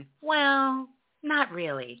everyone. Well, not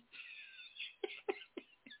really.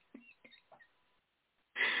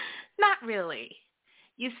 Not really.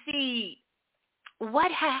 You see,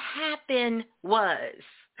 what had happened was,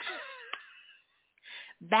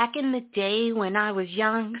 back in the day when I was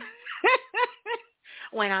young,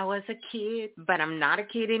 when I was a kid, but I'm not a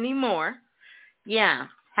kid anymore. Yeah,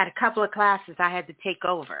 had a couple of classes I had to take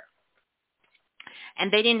over.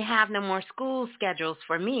 And they didn't have no more school schedules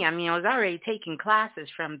for me. I mean, I was already taking classes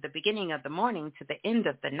from the beginning of the morning to the end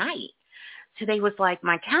of the night. So they was like,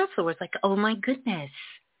 my counselor was like, oh my goodness,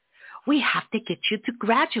 we have to get you to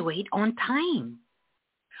graduate on time.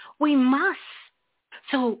 We must.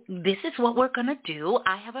 So this is what we're going to do.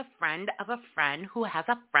 I have a friend of a friend who has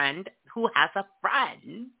a friend who has a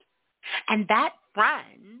friend. And that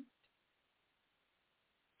friend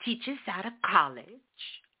teaches out of college.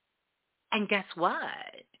 And guess what?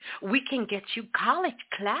 We can get you college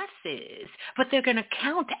classes, but they're going to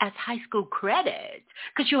count as high school credits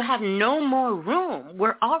because you have no more room.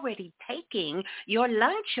 We're already taking your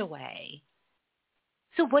lunch away.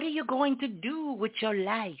 So what are you going to do with your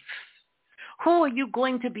life? Who are you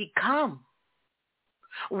going to become?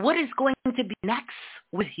 What is going to be next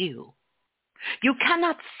with you? You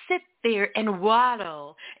cannot sit there and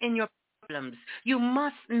wallow in your problems. You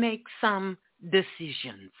must make some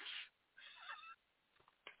decisions.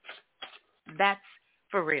 That's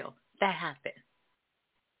for real. That happened.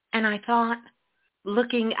 And I thought,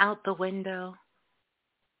 looking out the window,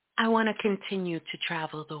 I want to continue to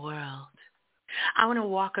travel the world. I want to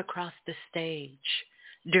walk across the stage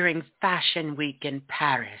during Fashion Week in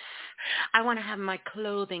Paris. I want to have my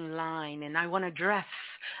clothing line, and I want to dress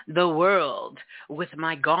the world with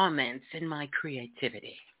my garments and my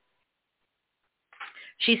creativity.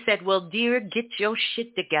 She said, well, dear, get your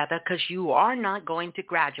shit together because you are not going to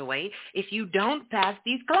graduate if you don't pass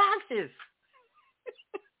these classes.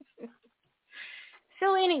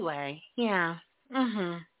 So anyway, yeah.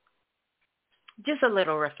 Just a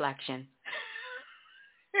little reflection.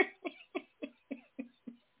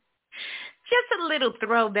 Just a little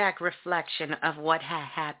throwback reflection of what had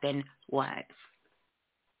happened was.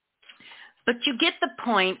 But you get the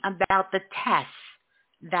point about the test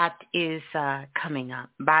that is coming up.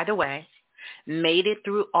 By the way, made it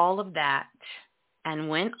through all of that and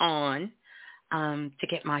went on to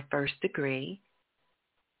get my first degree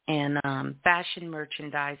in fashion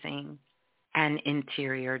merchandising and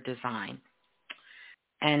interior design.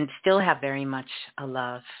 And still have very much a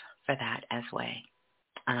love for that as well.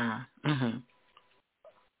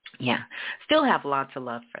 Yeah, still have lots of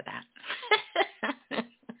love for that.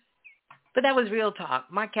 But that was real talk.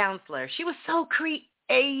 My counselor, she was so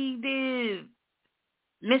creative.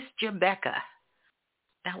 Miss Jebecca.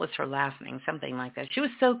 That was her last name, something like that. She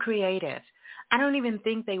was so creative. I don't even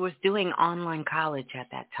think they was doing online college at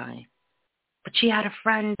that time. But she had a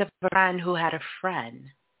friend of a friend who had a friend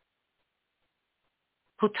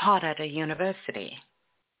who taught at a university.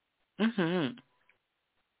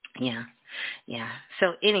 Yeah.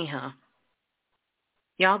 So anyhow,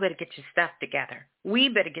 y'all better get your stuff together. We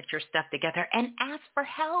better get your stuff together and ask for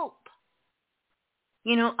help.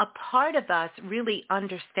 You know, a part of us really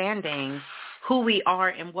understanding who we are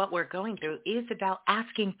and what we're going through is about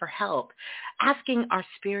asking for help, asking our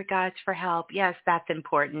spirit guides for help. Yes, that's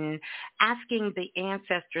important. Asking the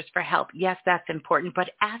ancestors for help. Yes, that's important. But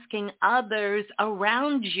asking others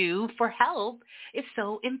around you for help is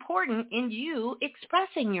so important in you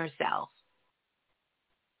expressing yourself.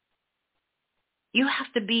 You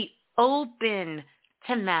have to be open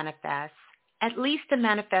to manifest, at least to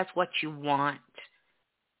manifest what you want.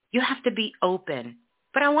 You have to be open.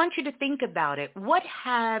 But I want you to think about it. What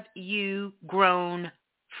have you grown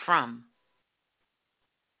from?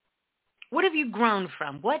 What have you grown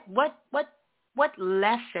from? What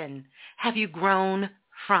lesson have you grown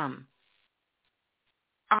from?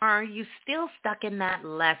 Are you still stuck in that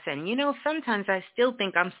lesson? You know, sometimes I still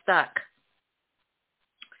think I'm stuck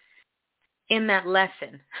in that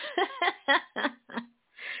lesson.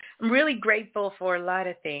 I'm really grateful for a lot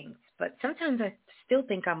of things, but sometimes I still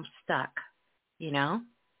think I'm stuck, you know,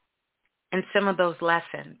 in some of those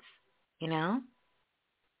lessons, you know.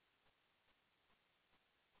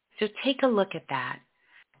 So take a look at that.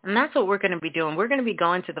 And that's what we're going to be doing. We're going to be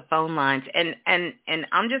going to the phone lines. And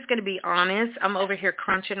I'm just going to be honest. I'm over here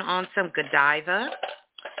crunching on some Godiva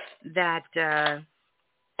that,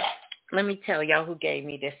 let me tell y'all who gave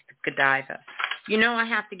me this Godiva. You know I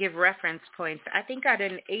have to give reference points. I think I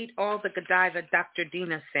didn't ate all the Godiva Dr.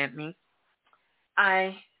 Dina sent me.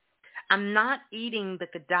 I'm not eating the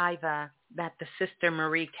Godiva that the Sister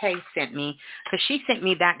Marie K sent me because she sent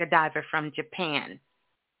me that Godiva from Japan.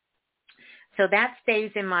 So that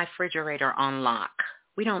stays in my refrigerator on lock.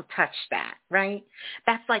 We don't touch that, right?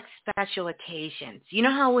 That's like special occasions. You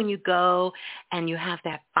know how when you go and you have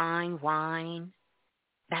that fine wine,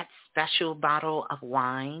 that special bottle of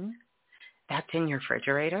wine that's in your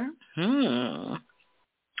refrigerator?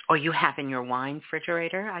 Or you have in your wine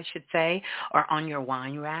refrigerator, I should say, or on your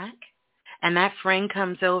wine rack. and that friend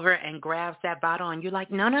comes over and grabs that bottle, and you're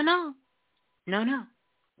like, no, no, no, no, no.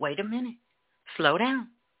 Wait a minute. Slow down.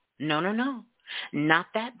 No, no, no. Not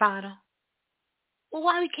that bottle. Well,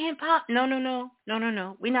 why we can't pop? No, no, no, no, no,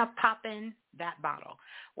 no. We're not popping that bottle.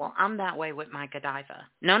 Well, I'm that way with my Godiva.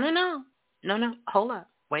 No, no, no, no, no. Hold up.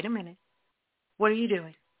 Wait a minute. What are you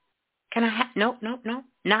doing? Can I have? Nope, nope, nope.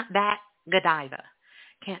 Not that Godiva.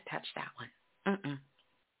 Can't touch that one. Mm-mm.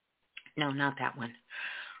 No, not that one.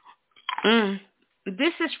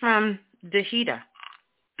 This is from Dahida.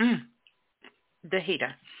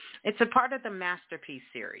 Dahida. It's a part of the Masterpiece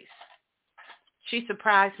series. She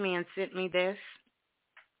surprised me and sent me this.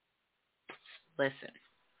 Listen.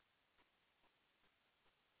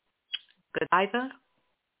 Godiva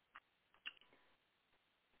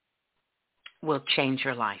will change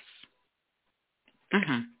your life.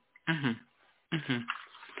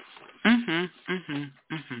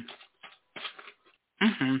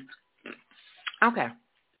 Okay.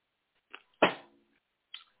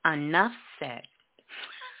 Enough said.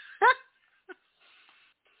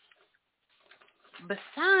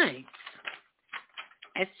 Besides,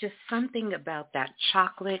 it's just something about that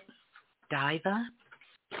chocolate Diva.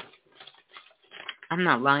 I'm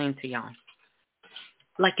not lying to y'all.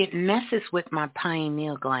 Like it messes with my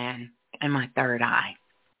pineal gland and my third eye.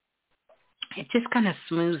 It just kind of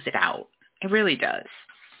smooths it out. It really does.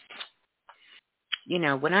 You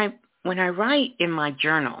know, when I write in my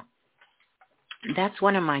journal, that's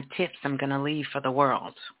one of my tips I'm going to leave for the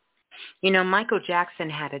world. You know, Michael Jackson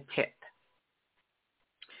had a tip.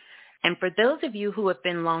 And for those of you who have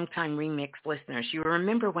been longtime Remix listeners, you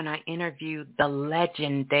remember when I interviewed the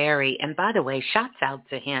legendary, and by the way, shouts out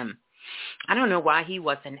to him. I don't know why he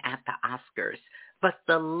wasn't at the Oscars, but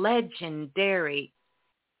the legendary,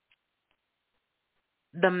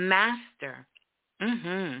 the master,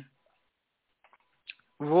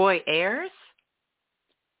 Roy Ayers,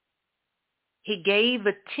 he gave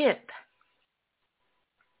a tip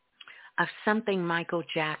of something Michael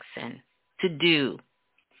Jackson to do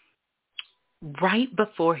right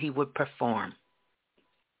before he would perform.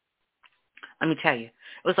 Let me tell you, it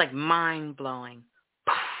was like mind-blowing.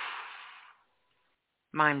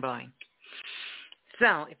 Mind-blowing.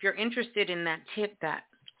 So if you're interested in that tip that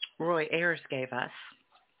Roy Ayers gave us,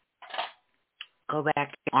 go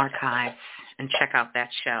back to the archives and check out that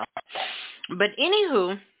show. But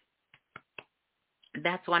anywho,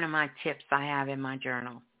 that's one of my tips I have in my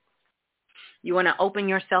journal. You want to open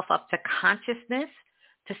yourself up to consciousness,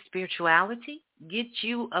 to spirituality, get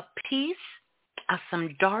you a piece of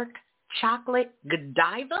some dark chocolate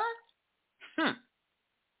Godiva?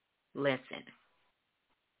 Listen.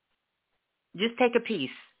 Just take a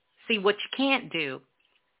piece. See, what you can't do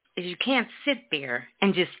is you can't sit there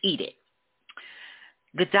and just eat it.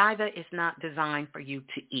 Godiva is not designed for you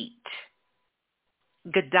to eat.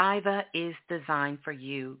 Godiva is designed for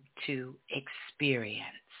you to experience.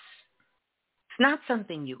 It's not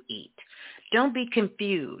something you eat. Don't be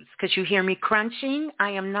confused because you hear me crunching.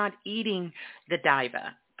 I am not eating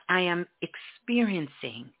Godiva. I am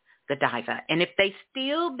experiencing Godiva. And if they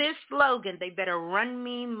steal this slogan, they better run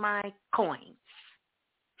me my coins.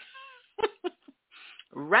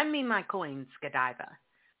 Run me my coins, Godiva.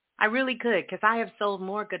 I really could because I have sold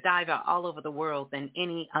more Godiva all over the world than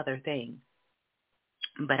any other thing.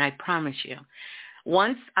 But I promise you,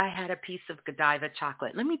 once I had a piece of Godiva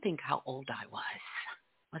chocolate, let me think how old I was.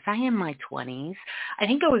 Was I in my 20s? I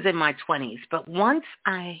think I was in my 20s. But once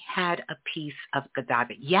I had a piece of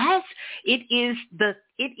Godiva, yes, it is the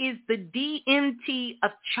DMT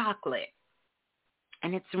of chocolate.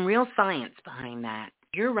 And it's some real science behind that.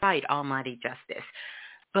 You're right, Almighty Justice.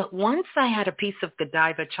 But once I had a piece of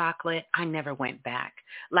Godiva chocolate, I never went back.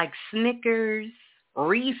 Like Snickers,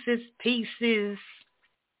 Reese's Pieces.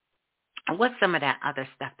 What's some of that other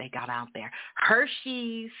stuff they got out there?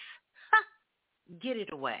 Hershey's. Get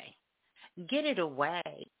it away. Get it away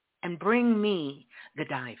and bring me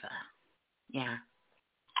Godiva. Yeah.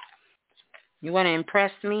 You want to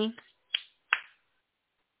impress me?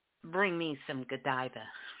 Bring me some Godiva.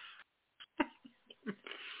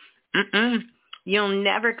 You'll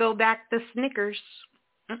never go back to Snickers.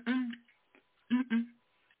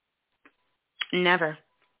 Never.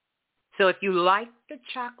 So if you like the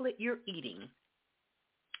chocolate you're eating,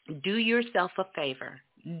 do yourself a favor.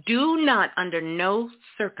 Do not, under no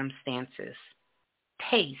circumstances,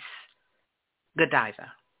 taste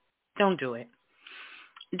Godiva. Don't do it.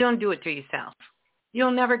 Don't do it to yourself.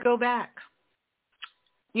 You'll never go back.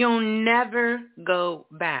 You'll never go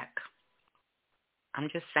back. I'm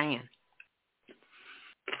just saying.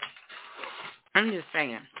 I'm just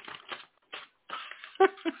saying.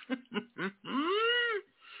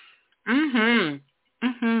 Mhm.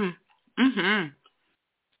 Mhm. Mhm.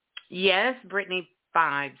 Yes, Brittany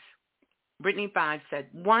Fives. Brittany Fives said,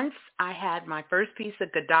 once I had my first piece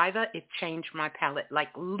of Godiva, it changed my palate. Like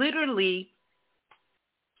literally,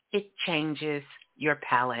 it changes your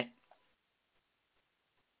palate.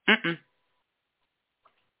 Mm-mm.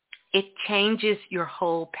 It changes your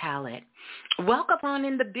whole palate. Welcome on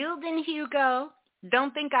in the building, Hugo.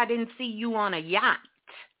 Don't think I didn't see you on a yacht.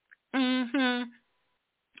 Mm-hmm.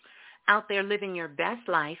 Out there living your best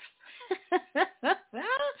life.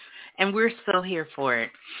 And we're still here for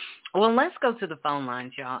it. Well, let's go to the phone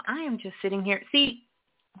lines, y'all. I am just sitting here. See,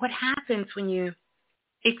 what happens when you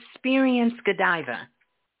experience Godiva,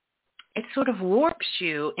 it sort of warps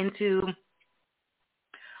you into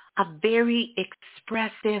a very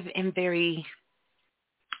expressive and very,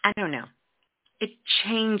 I don't know, it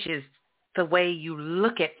changes the way you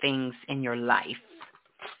look at things in your life.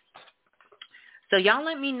 So y'all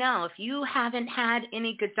let me know. If you haven't had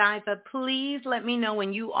any Godiva, please let me know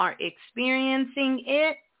when you are experiencing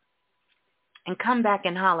it and come back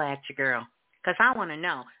and holla at your girl because I want to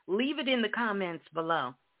know. Leave it in the comments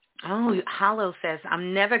below. Oh, Hollow says,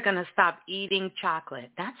 I'm never going to stop eating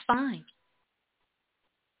chocolate. That's fine.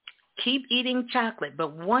 Keep eating chocolate,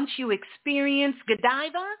 but once you experience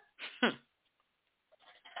Godiva,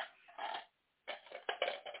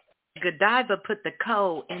 Godiva put the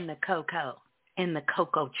co in the cocoa, in the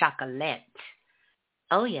cocoa chocolate.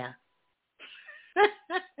 Oh, yeah.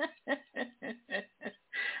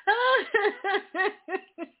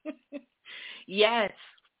 Yes.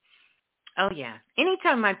 Oh, yeah.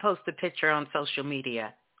 Anytime I post a picture on social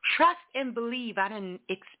media, trust and believe I didn't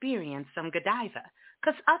experience some Godiva.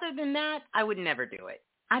 Because other than that, I would never do it.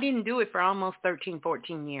 I didn't do it for almost 13,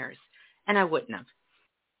 14 years, and I wouldn't have.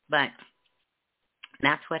 But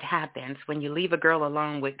that's what happens when you leave a girl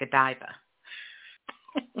alone with Godiva.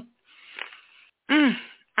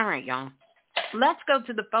 All right, y'all. Let's go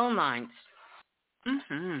to the phone lines.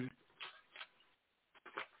 Mm-hmm.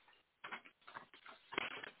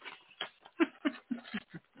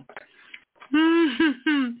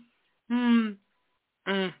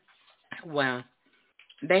 Well,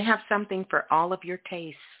 they have something for all of your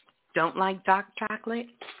tastes. Don't like dark chocolate?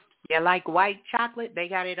 You like white chocolate? They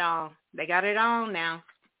got it all. They got it all now.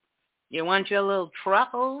 You want your little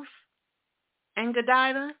truffles and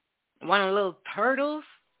Godiva? Want a little turtles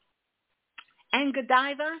and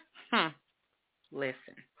Godiva?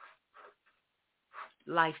 Listen.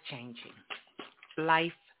 Life-changing.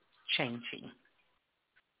 Life-changing.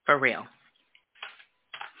 For real.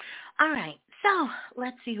 All right. So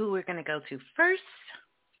let's see who we're going to go to first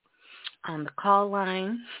on the call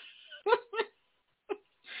line.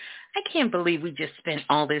 I can't believe we just spent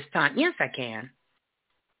all this time. Yes, I can.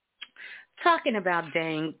 Talking about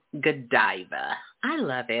dang Godiva. I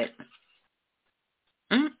love it.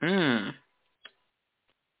 It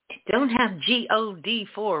don't have G-O-D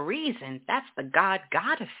for a reason. That's the God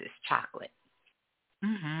Goddesses chocolate.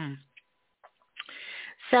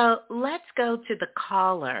 So let's go to the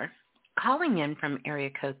caller calling in from area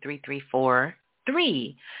code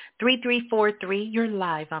 3343. 3343, you're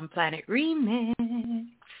live on Planet Remix.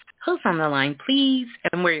 Who's on the line, please,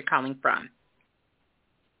 and where you're calling from?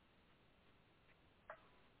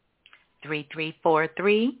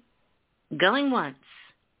 3343. Going once.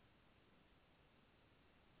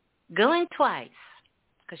 Going twice,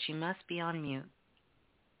 because she must be on mute.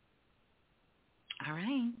 All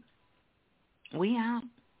right. We out.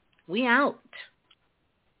 We out.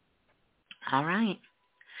 All right.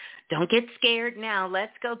 Don't get scared now.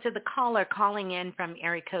 Let's go to the caller calling in from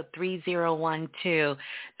area code 3012.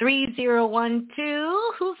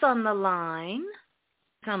 3012, who's on the line?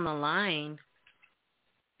 Who's on the line?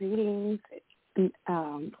 Greetings. My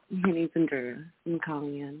name's Andrea. I'm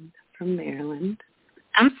calling in from Maryland.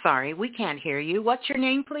 I'm sorry, we can't hear you. What's your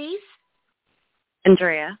name, please?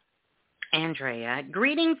 Andrea. Andrea.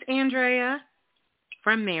 Greetings, Andrea,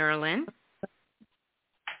 from Maryland.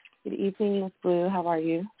 Good evening, Miss Blue. How are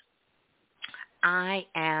you? I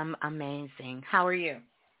am amazing. How are you?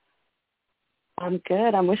 I'm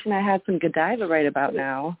good. I'm wishing I had some Godiva right about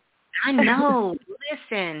now. I know.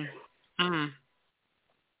 Listen. I'm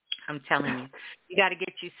telling you. You got to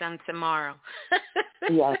get you some tomorrow.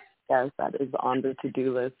 Yes, that is on the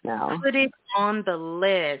to-do list now. Put it on the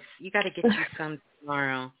list. You got to get you some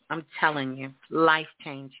tomorrow. I'm telling you.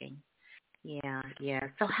 Life-changing. Yeah.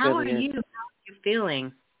 So how are you? How are you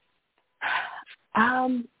feeling?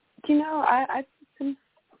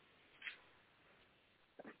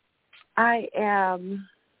 I am,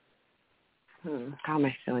 how am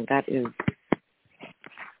I feeling?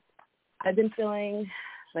 I've been feeling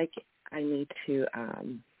like I need to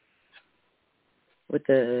with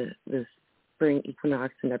the spring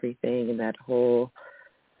equinox and everything, and that whole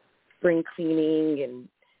spring cleaning and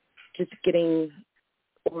just getting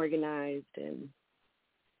organized and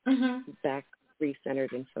back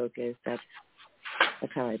recentered and focused. That's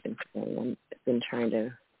how I've been feeling. I've been trying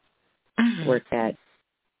to work at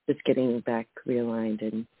just getting back realigned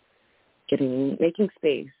and making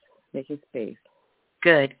space.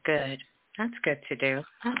 Good. That's good to do.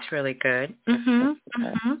 That's really good.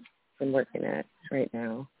 Been working at right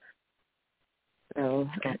now. So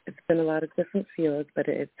it's been a lot of different fields, but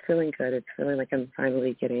it's feeling good. It's feeling like I'm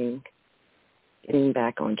finally getting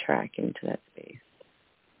back on track into that space.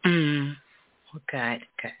 Well, good.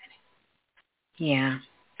 Yeah.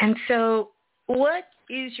 And so what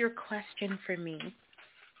is your question for me?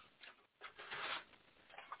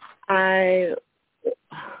 I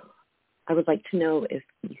would like to know if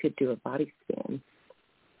you could do a body scan.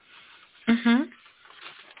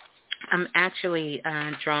 I'm actually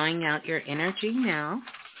drawing out your energy now.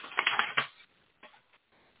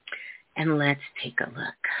 And let's take a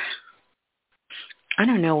look. I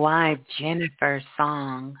don't know why Jennifer's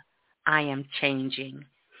song, I Am Changing.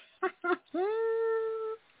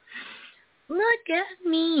 Look at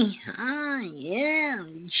me. I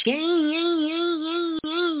am changing.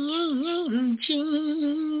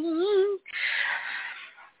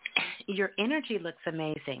 Your energy looks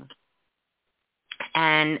amazing.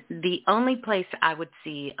 And the only place I would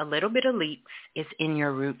see a little bit of leaks is in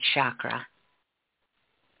your root chakra.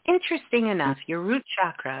 Interesting enough, your root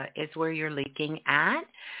chakra is where you're leaking at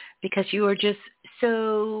because you are just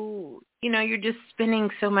so, you're just spending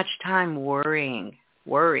so much time worrying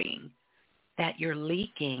that you're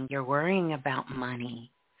leaking. You're worrying about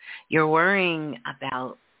money. You're worrying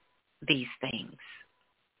about these things.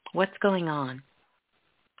 What's going on?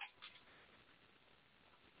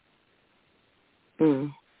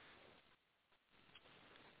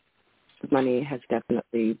 Money has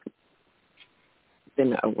definitely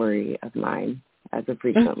been a worry of mine as of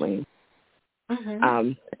recently.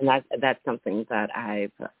 And that's something that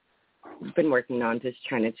I've been working on, just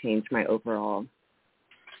trying to change my overall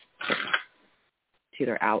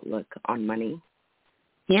outlook on money.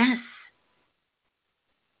 Yes.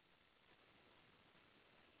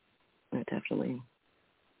 Definitely.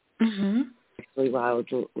 Mm-hmm. Actually, while I was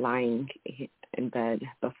lying in bed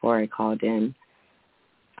before I called in,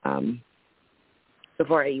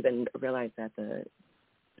 before I even realized that the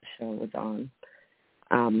show was on,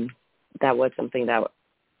 that was something that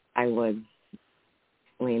I was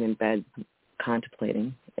laying in bed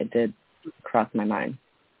contemplating. It did cross my mind.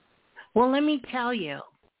 Well, let me tell you,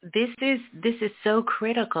 this is so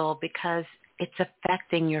critical because it's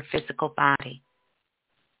affecting your physical body.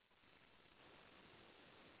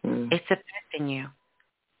 It's affecting you.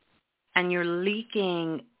 And you're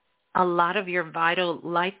leaking a lot of your vital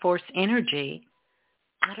life force energy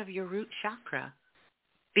out of your root chakra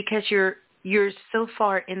because you're so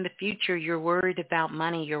far in the future. You're worried about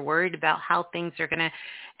money. You're worried about how things are going to,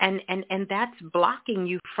 and that's blocking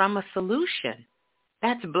you from a solution.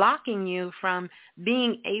 That's blocking you from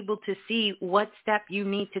being able to see what step you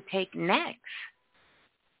need to take next.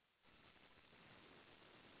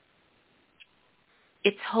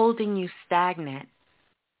 It's holding you stagnant.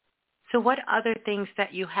 So what other things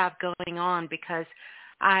that you have going on? Because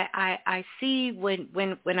I see when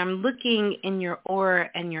I'm looking in your aura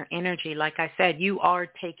and your energy, like I said, you are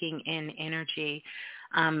taking in energy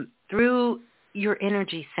through your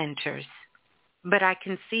energy centers. But I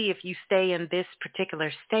can see if you stay in this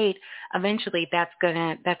particular state, eventually that's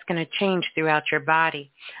gonna change throughout your body.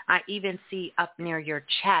 I even see up near your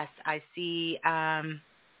chest. I see.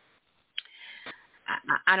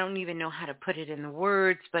 I don't even know how to put it in the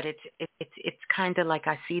words, but it's kind of like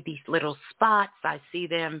I see these little spots. I see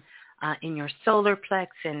them in your solar plex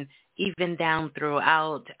and even down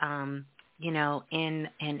throughout,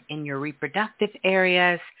 in your reproductive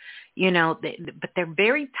areas, but they're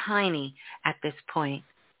very tiny at this point.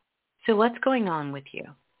 So what's going on with you?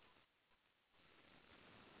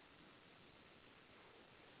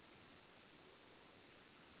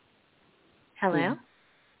 Hello?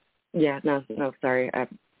 Yeah, no, sorry.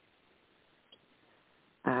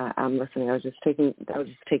 I'm listening. I was just taking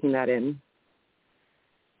that in.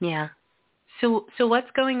 Yeah. So what's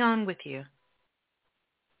going on with you?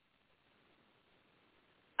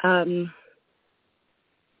 Money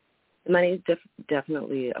is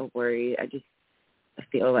definitely a worry. I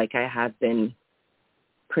feel like I have been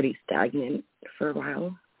pretty stagnant for a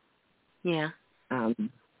while. Yeah.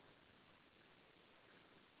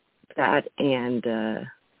 That and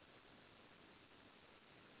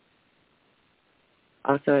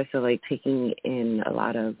also I feel like taking in a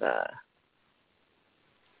lot of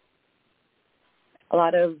a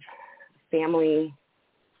lot of family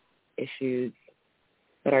issues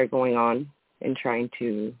that are going on and trying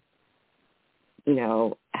to,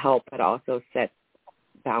 help, but also set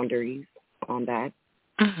boundaries on that.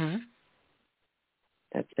 Mm-hmm.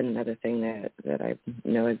 That's been another thing that I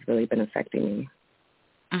know has really been affecting me.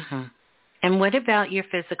 Mm-hmm. And what about your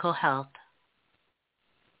physical health?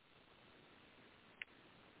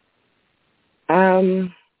 I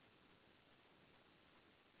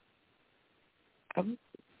would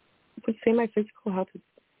say my physical health is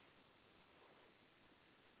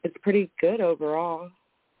it's pretty good overall.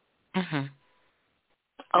 Mm-hmm.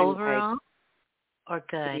 Overall or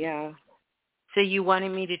good? Yeah. So you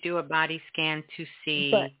wanted me to do a body scan to see.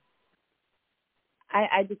 But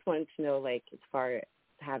I just wanted to know, like, as far as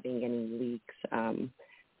having any leaks, I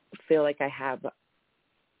feel like I have,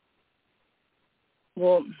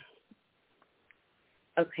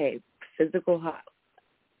 physical health,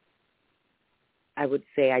 I would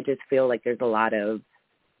say I just feel like there's a lot of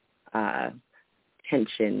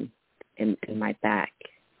tension in my back.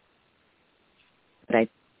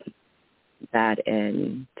 That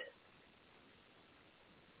and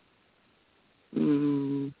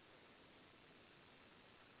in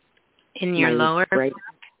your lower right,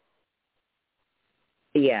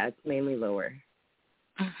 yeah, it's mainly lower.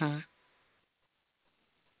 Mm-hmm.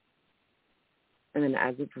 And then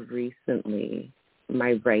as of recently,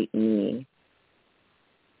 my right knee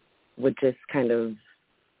would just kind of,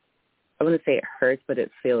 I wouldn't say it hurts, but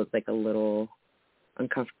it feels like a little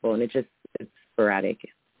uncomfortable, and it's sporadic.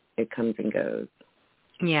 It comes and goes.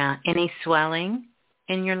 Yeah. Any swelling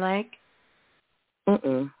in your leg?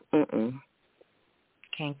 Mm-mm.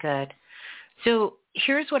 Okay, good. So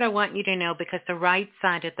here's what I want you to know, because the right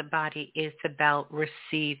side of the body is about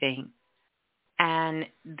receiving. And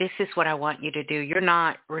this is what I want you to do. You're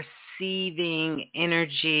not receiving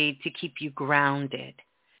energy to keep you grounded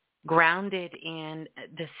in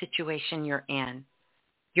the situation you're in.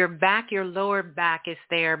 Your back, your lower back is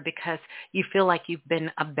there because you feel like you've been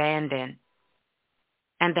abandoned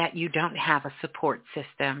and that you don't have a support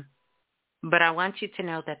system. But I want you to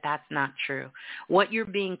know that that's not true. What you're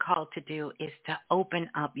being called to do is to open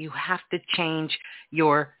up. You have to change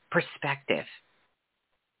your perspective.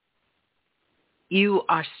 You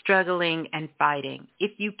are struggling and fighting.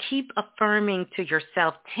 If you keep affirming to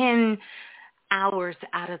yourself 10 hours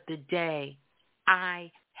out of the day,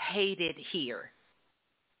 I hate it here,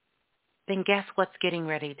 then guess what's getting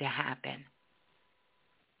ready to happen?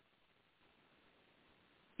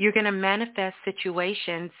 You're going to manifest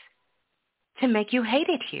situations to make you hate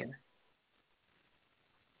it here.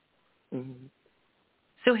 Mm-hmm.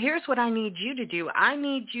 So here's what I need you to do. I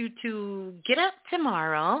need you to get up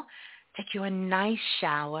tomorrow, take you a nice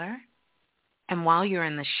shower, and while you're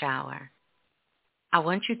in the shower, I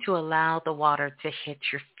want you to allow the water to hit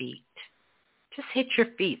your feet. Just hit your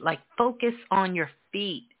feet, like focus on your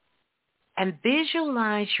feet. And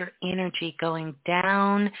visualize your energy going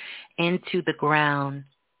down into the ground,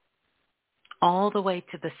 all the way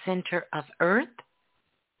to the center of earth,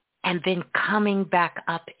 and then coming back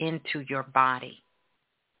up into your body.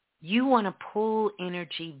 You want to pull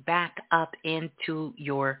energy back up into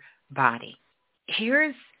your body.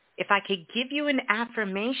 Here's, if I could give you an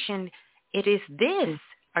affirmation, it is this.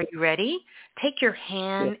 Are you ready? Take your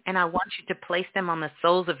hand, and I want you to place them on the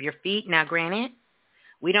soles of your feet. Now, granted,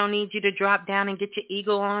 we don't need you to drop down and get your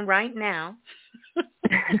ego on right now.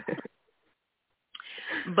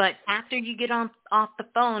 But after you get off the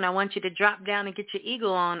phone, I want you to drop down and get your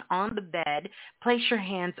ego on the bed. Place your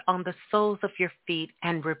hands on the soles of your feet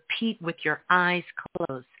and repeat with your eyes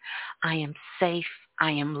closed. I am safe,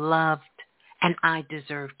 I am loved, and I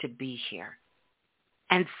deserve to be here.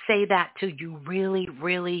 And say that till you really,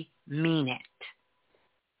 really mean it.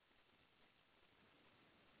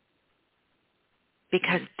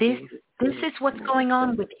 Because this is what's going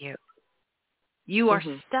on with you. You are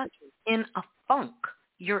stuck in a funk.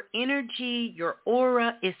 Your energy, your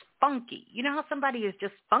aura is funky. You know how somebody is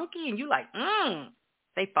just funky and you like,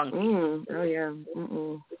 they funky. Oh, yeah.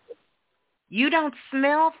 Mm-mm. You don't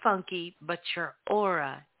smell funky, but your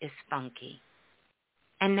aura is funky.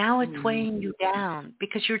 And now it's weighing you down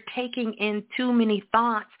because you're taking in too many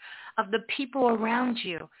thoughts of the people around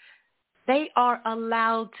you. They are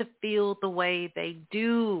allowed to feel the way they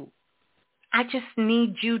do. I just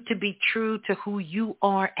need you to be true to who you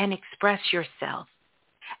are and express yourself.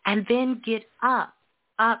 And then get up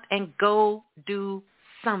and go do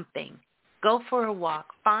something. Go for a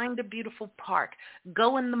walk. Find a beautiful park.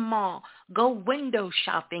 Go in the mall. Go window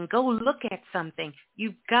shopping. Go look at something.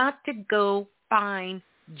 You've got to go find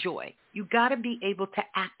joy. You got to be able to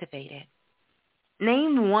activate it.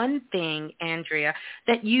 Name one thing, Andrea,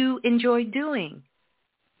 that you enjoy doing.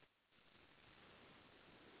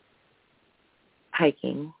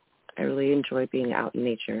 Hiking. I really enjoy being out in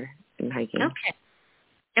nature and hiking. Okay.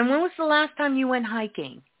 And when was the last time you went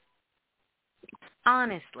hiking?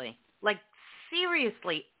 Honestly. Like,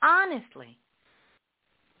 seriously, honestly.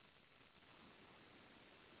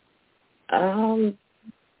 Honestly,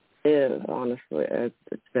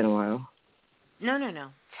 it's been a while. No.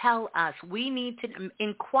 Tell us. We need to,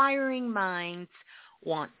 inquiring minds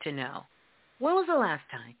want to know. When was the last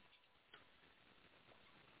time?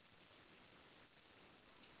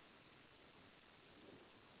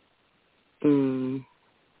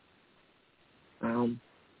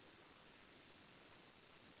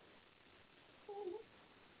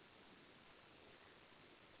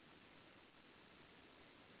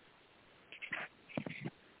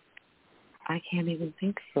 I can't even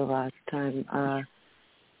think of the last time.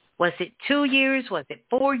 Was it 2 years? Was it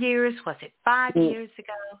 4 years? Was it 5 years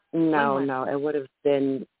ago? No. It would have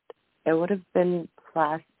been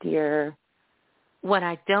last year. What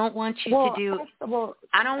I don't want you to do, here's what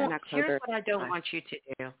I don't want you to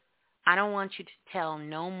do. I don't want you to tell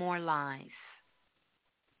no more lies.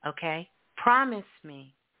 Okay? Promise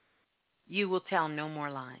me you will tell no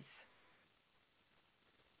more lies.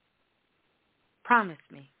 Promise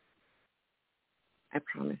me. I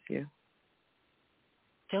promise you.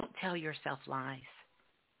 Don't tell yourself lies.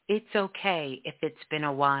 It's okay if it's been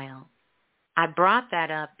a while. I brought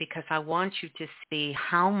that up because I want you to see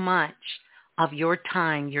how much of your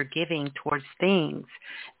time you're giving towards things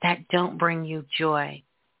that don't bring you joy.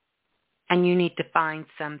 And you need to find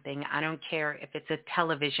something. I don't care if it's a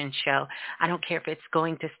television show. I don't care if it's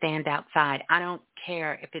going to stand outside. I don't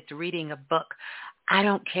care if it's reading a book. I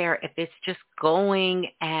don't care if it's just going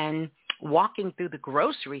and walking through the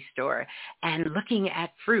grocery store and looking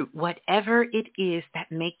at fruit. Whatever it is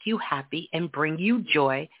that make you happy and bring you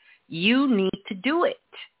joy, you need to do it.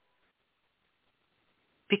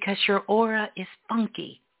 Because your aura is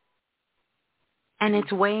funky. And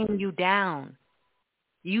it's weighing you down.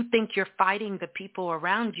 You think you're fighting the people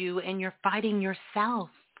around you, and you're fighting yourself.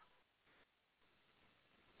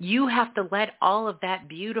 You have to let all of that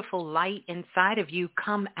beautiful light inside of you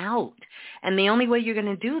come out. And the only way you're going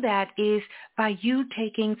to do that is by you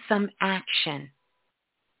taking some action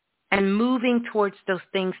and moving towards those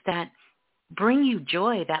things that bring you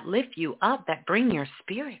joy, that lift you up, that bring your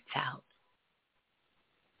spirits out.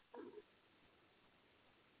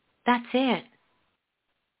 That's it.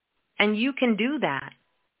 And you can do that.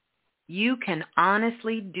 You can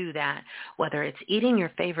honestly do that, whether it's eating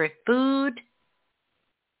your favorite food,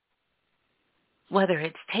 whether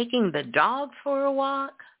it's taking the dog for a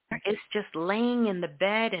walk, or it's just laying in the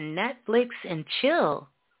bed and Netflix and chill,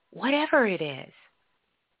 whatever it is.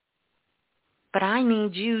 But I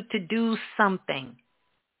need you to do something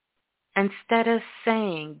instead of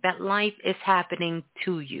saying that life is happening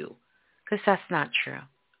to you, because that's not true.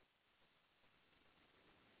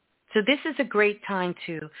 So this is a great time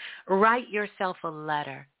to write yourself a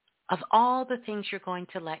letter of all the things you're going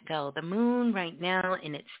to let go. The moon right now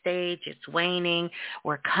in its stage, it's waning.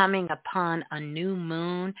 We're coming upon a new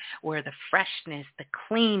moon where the freshness, the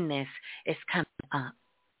cleanness is coming up.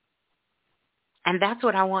 And that's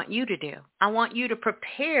what I want you to do. I want you to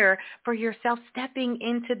prepare for yourself stepping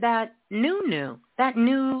into that new, that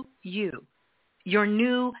new you, your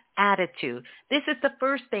new attitude. This is the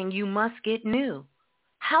first thing you must get new.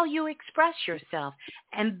 How you express yourself.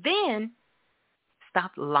 And then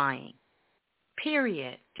stop lying.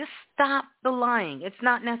 Period. Just stop the lying. It's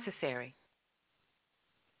not necessary.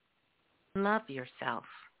 Love yourself.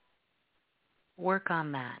 Work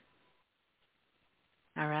on that.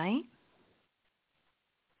 All right?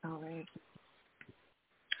 All right.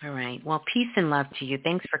 All right. Well, peace and love to you.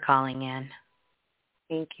 Thanks for calling in.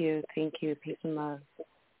 Thank you. Peace and love.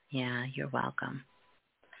 Yeah, you're welcome.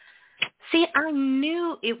 See, I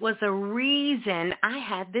knew it was a reason I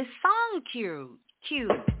had this song queued.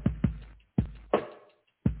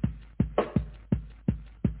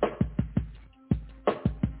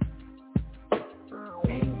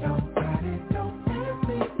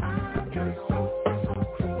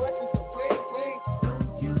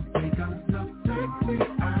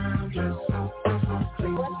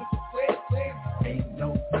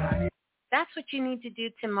 That's what you need to do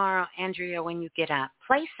tomorrow, Andrea, when you get up.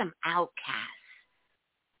 Play some Outkast.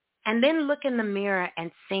 And then look in the mirror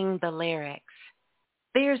and sing the lyrics.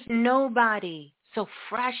 There's nobody so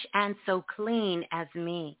fresh and so clean as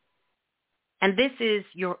me. And this is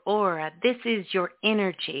your aura. This is your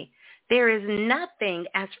energy. There is nothing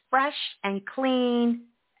as fresh and clean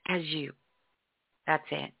as you. That's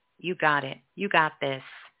it. You got it. You got this.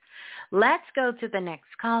 Let's go to the next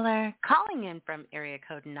caller. Calling in from area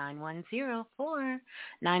code 9104.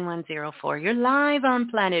 9104. You're live on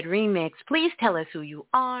Planet Remix. Please tell us who you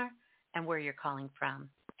are and where you're calling from.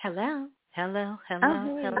 Hello. Hello.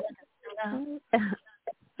 Hello. Hello. Hello.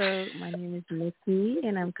 So my name is Nikki,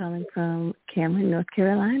 and I'm calling from Cameron, North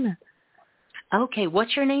Carolina. Okay.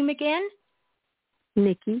 What's your name again?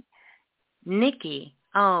 Nikki. Nikki.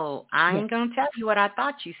 Oh, I ain't going to tell you what I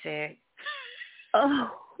thought you said.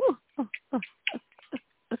 Oh.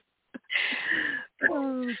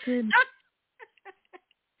 Oh, goodness.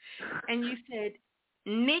 And you said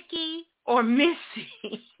Nikki or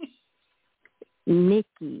Missy?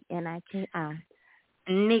 Nikki, N-I-K-I.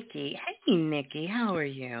 Nikki. Hey, Nikki. How are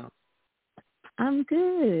you? I'm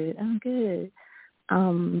good. It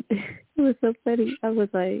was so funny. I was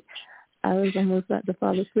almost about to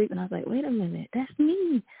fall asleep, and I was like, wait a minute, that's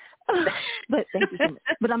me. But thank you so much.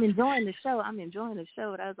 But I'm enjoying the show.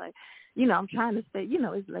 But I was like, I'm trying to stay.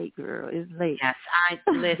 It's late, girl. It's late. Yes,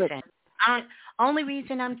 listen. Only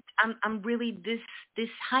reason I'm really this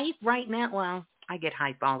hype right now. Well, I get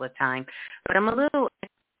hype all the time, but I'm a little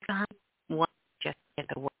hype just at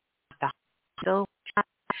the work, so,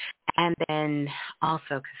 and then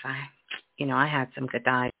also because I had some good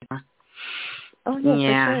diet. Oh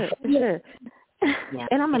yeah, for sure. Yeah,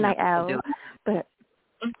 and I'm a night owl, but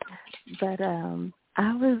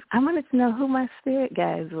I wanted to know who my spirit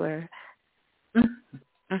guides were.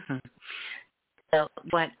 Mm-hmm. So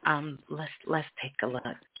what? Let's take a look.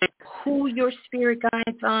 Who your spirit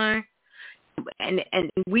guides are, and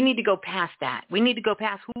we need to go past that. We need to go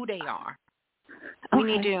past who they are. We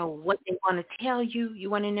need to know what they want to tell you. You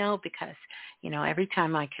want to know because every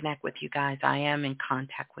time I connect with you guys, I am in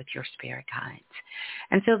contact with your spirit guides,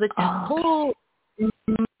 and so the whole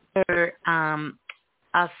number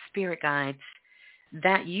of spirit guides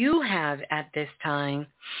that you have at this time,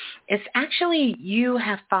 it's actually you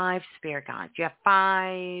have 5 spirit guides. You have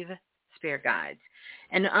 5 spirit guides.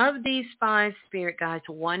 And of these 5 spirit guides,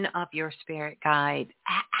 one of your spirit guides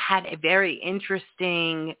had a very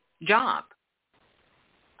interesting job.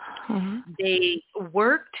 They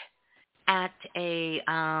worked at a,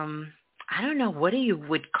 I don't know, what you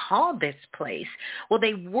would call this place. Well,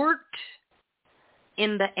 they worked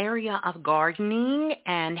in the area of gardening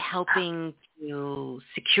and helping to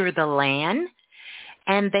secure the land,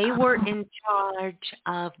 and they were in charge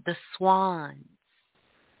of the swans,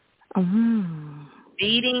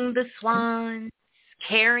 feeding the swans,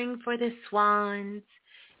 caring for the swans,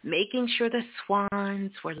 making sure the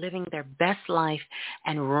swans were living their best life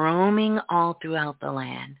and roaming all throughout the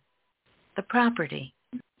land, the property.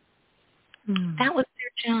 That was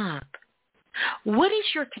their job. What is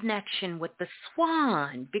your connection with the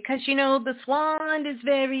swan? Because, the swan is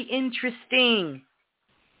very interesting.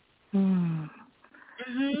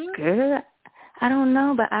 Good. I don't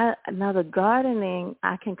know, but now the gardening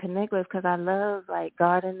I can connect with because I love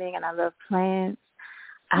gardening and I love plants.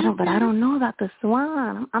 I don't know about the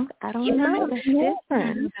swan. I don't know. That's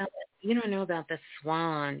different. You don't know about the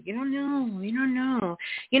swan. You don't know.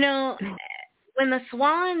 When the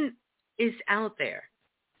swan is out there,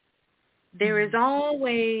 there is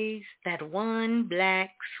always that one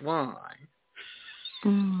black swan.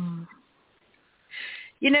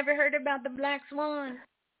 You never heard about the black swan?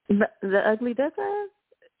 The ugly duckling?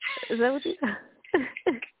 Is that what you...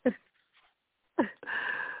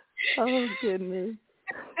 Oh, goodness.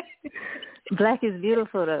 Black is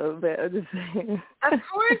beautiful, though, but I'm just saying. Of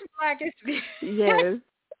course black is beautiful. Yes.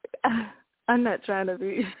 I'm not trying to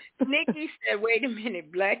be. Nikki said, wait a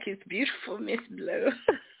minute, black is beautiful, Miss Blue.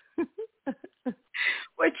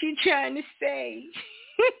 What you trying to say?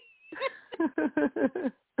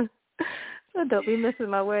 Don't be missing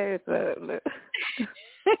my words up.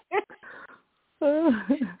 Oh,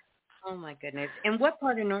 my goodness. And what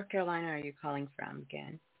part of North Carolina are you calling from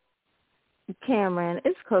again? Cameron.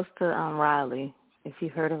 It's close to Raleigh, if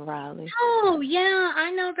you've heard of Raleigh. Oh, yeah.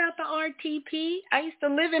 I know about the RTP. I used to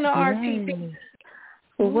live in the RTP.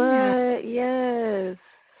 What? Yes.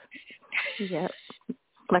 Yep.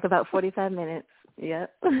 Like about 45 minutes.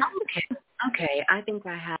 Yep. Okay. I think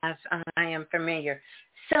I am familiar.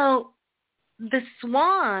 So the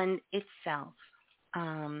swan itself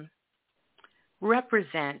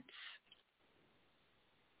represents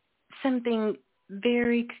something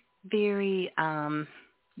very, very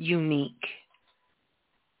unique.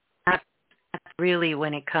 That's really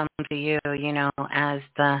when it comes to you, as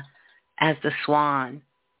the swan,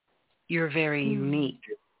 you're very unique.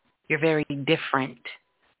 You're very different,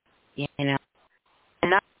 And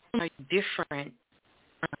not only are you different,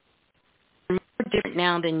 you're more different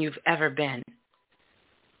now than you've ever been.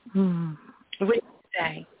 What do you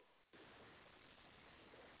say?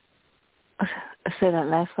 Say that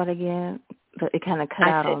last part again. It kind of cut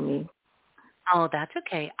out on me. Oh, that's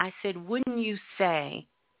okay. I said, wouldn't you say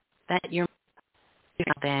that you're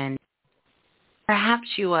than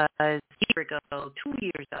perhaps you was a year ago, 2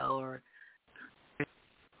 years ago, or?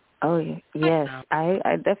 Oh, yes.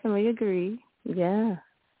 I definitely agree. Yeah.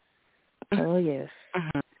 Oh, yes.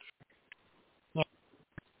 Mm-hmm.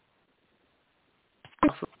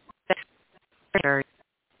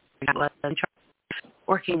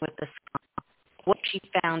 Working with this, what she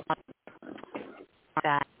found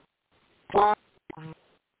that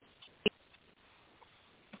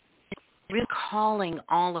really calling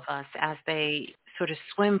all of us as they sort of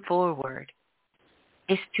swim forward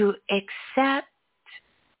is to accept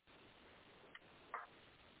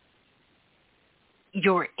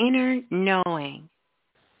your inner knowing,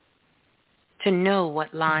 to know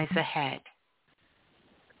what lies ahead.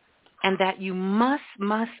 And that you must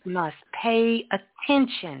pay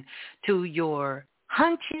attention to your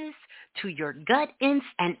hunches, to your gut and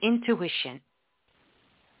intuition.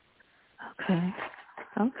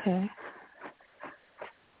 Okay.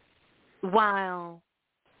 While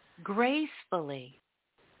gracefully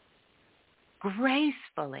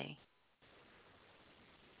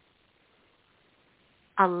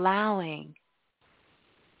allowing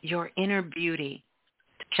your inner beauty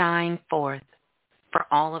to shine forth for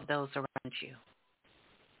all of those around you.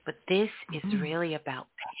 But this is really about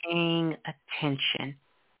paying attention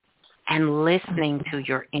and listening to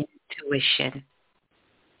your intuition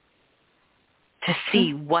to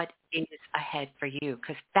see what is ahead for you,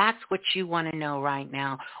 because that's what you want to know right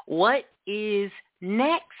now. What is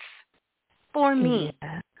next for me?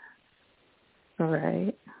 Yeah.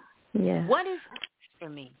 Right. Yeah. What is next for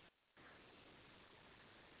me?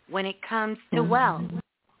 When it comes to wealth,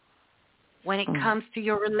 when it comes to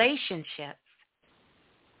your relationships,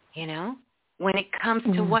 when it comes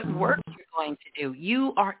to what work you're going to do,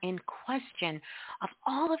 you are in question of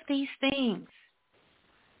all of these things.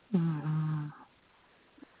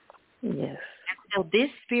 Yes. And so this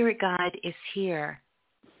spirit guide is here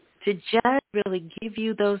to just really give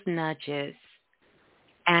you those nudges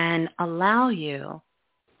and allow you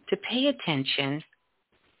to pay attention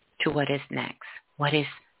to what is next. What is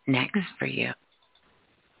next for you?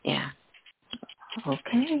 Yeah.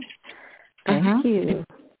 Okay. Thank you.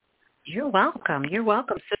 You're welcome.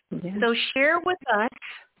 So share with us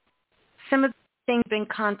some of the things you've been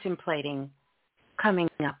contemplating coming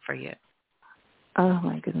up for you. Oh,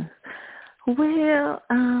 my goodness. Well,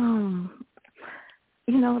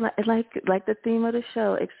 like the theme of the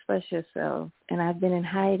show, express yourself. And I've been in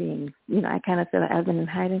hiding. I kind of feel like I've been in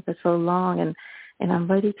hiding for so long, and I'm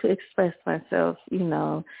ready to express myself,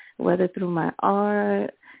 whether through my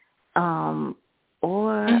art,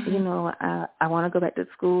 or, I want to go back to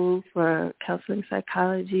school for counseling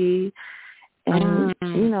psychology. And,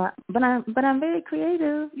 but I'm very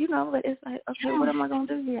creative, but it's like, okay, what am I going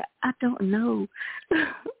to do here? I don't know.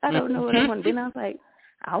 I don't know what I want. Then I was like,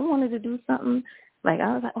 I wanted to do something. Like,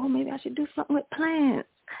 I was like, oh, maybe I should do something with plants.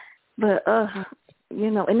 But, and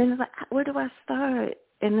then it's like, where do I start?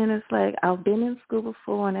 And then it's like, I've been in school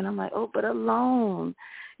before, and then I'm like, oh, but alone,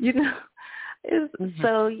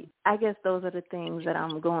 So I guess those are the things that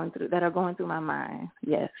I'm going through, that are going through my mind.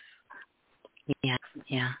 Yes.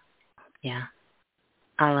 Yeah.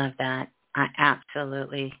 I love that. I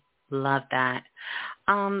absolutely love that.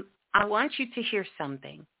 I want you to hear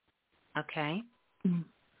something, okay?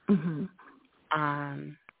 Mm-hmm.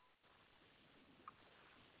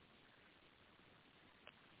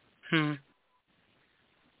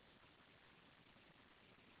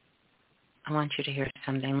 I want you to hear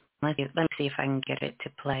something. Let me see if I can get it to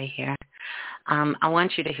play here. I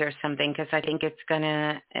want you to hear something because I think it's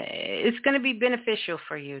gonna be beneficial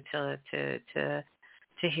for you to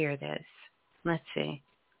hear this. Let's see.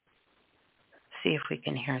 See if we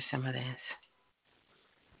can hear some of this.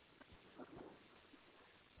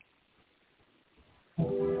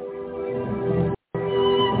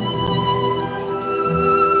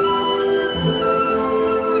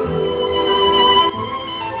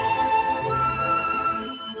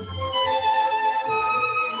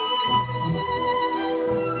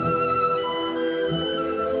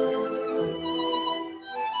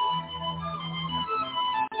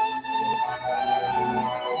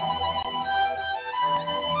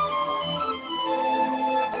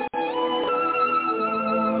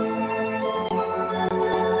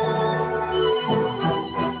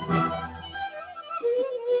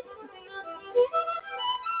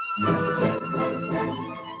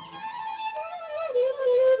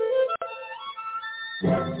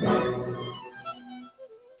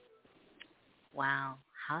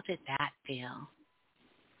 did that feel?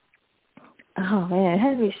 Oh, man, it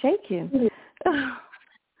had me shaking.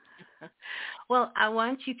 Well, I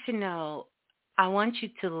want you to know, I want you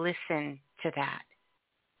to listen to that.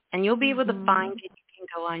 And you'll be able to find it. You can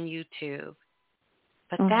go on YouTube.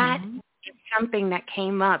 But that is something that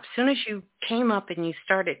came up. As soon as you came up and you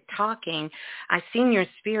started talking, I seen your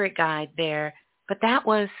spirit guide there. But that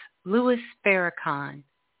was Louis Farrakhan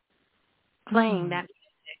playing that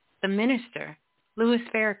music, the minister, Louis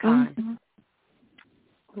Farrakhan.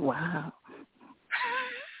 Wow.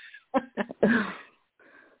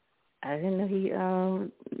 I didn't know he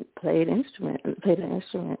played an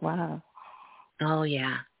instrument. Wow. Oh,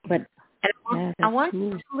 yeah. But I want you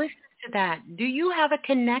to listen to that. Do you have a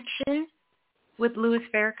connection with Louis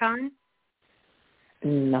Farrakhan?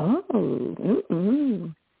 No.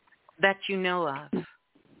 Mm-mm. That you know of?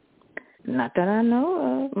 Not that I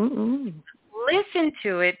know of. Listen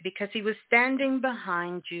to it because he was standing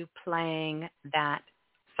behind you playing that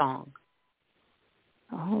song.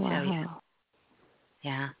 Oh, wow. So,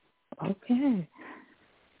 yeah. Okay.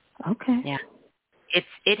 Yeah.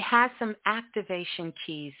 It has some activation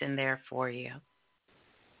keys in there for you.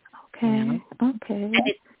 Okay. You know? Okay. And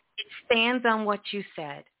it stands on what you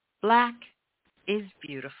said. Black is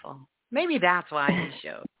beautiful. Maybe that's why he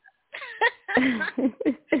showed. Maybe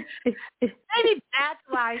that's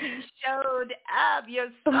why he showed up. Your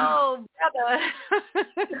soul, brother.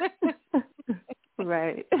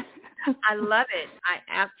 Right. I love it. I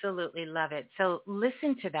absolutely love it. So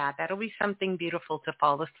listen to that. That'll be something beautiful to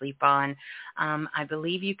fall asleep on. I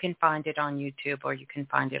believe you can find it on YouTube or you can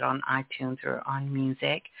find it on iTunes or on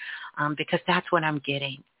music because that's what I'm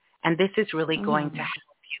getting. And this is really going to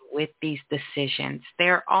help you with these decisions.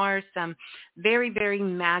 There are some very, very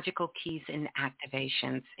magical keys and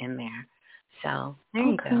activations in there. So there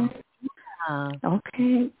you go.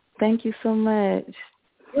 Okay. Thank you so much.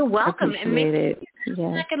 You're welcome. I appreciate and maybe it.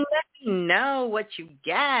 I can let me know what you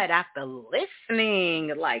get after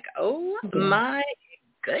listening. Like, oh my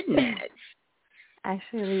goodness. I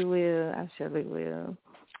surely will.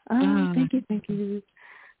 Oh, thank you.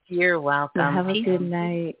 You're welcome. Well, have a good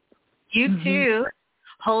night. You too.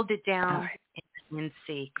 Hold it down and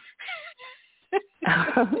see.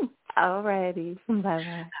 All righty.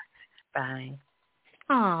 Bye-bye. Bye.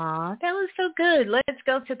 Aw, that was so good. Let's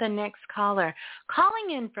go to the next caller.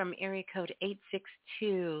 Calling in from area code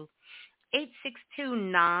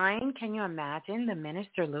 862-9. Can you imagine the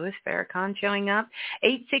minister Louis Farrakhan showing up?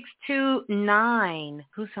 862-9.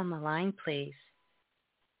 Who's on the line, please?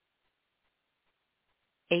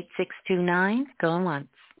 862-9. Going once.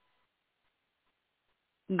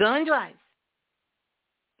 Going twice.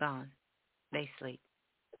 Gone. They sleep.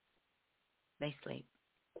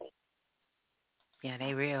 Yeah,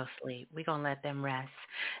 they real sleep. We're going to let them rest.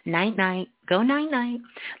 Night-night. Go night-night.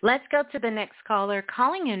 Let's go to the next caller.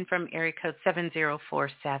 Calling in from area code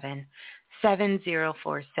 7047.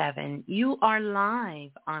 7047. You are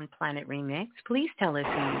live on Planet Remix. Please tell us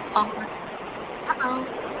who you are.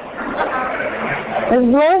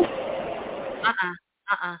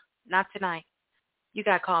 Not tonight. You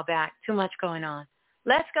got to call back. Too much going on.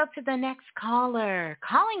 Let's go to the next caller.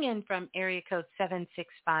 Calling in from area code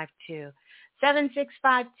 7652.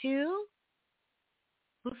 7652.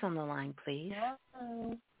 Who's on the line, please?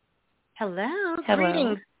 Hello.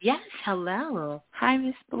 Greetings. Yes, hello. Hi,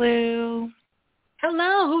 Miss Blue.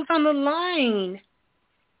 Hello. Who's on the line?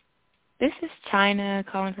 This is China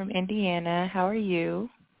calling from Indiana. How are you?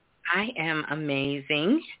 I am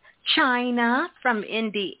amazing. China from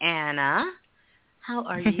Indiana. How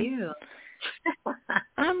are you?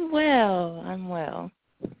 I'm well.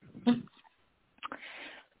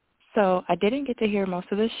 So I didn't get to hear most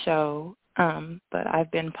of the show, but I've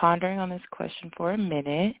been pondering on this question for a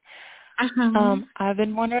minute. I've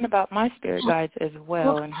been wondering about my spirit guides as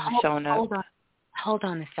well and who's shown up. Hold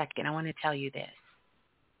on a second. I want to tell you this.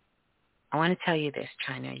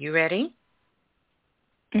 China. You ready?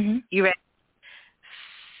 Mm-hmm. You ready?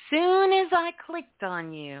 Soon as I clicked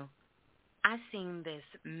on you, I seen this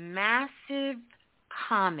massive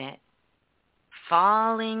comet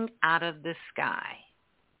falling out of the sky,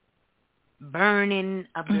 burning,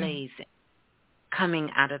 ablazing, coming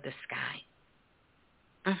out of the sky.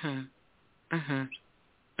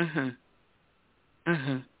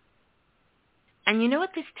 And you know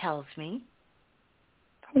what this tells me?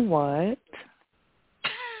 What?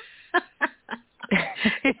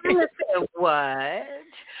 What?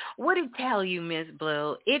 What did it tell you, Miss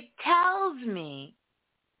Blue? It tells me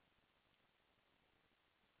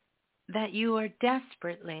that you are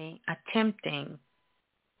desperately attempting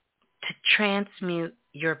to transmute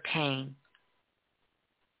your pain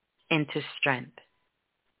into strength.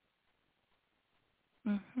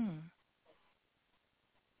 Mhm.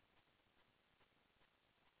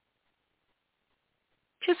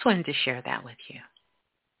 Just wanted to share that with you.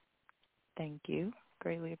 Thank you.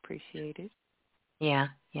 Greatly appreciated. Yeah,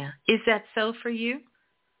 yeah. Is that so for you?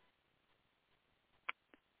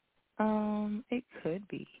 It could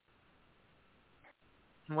be.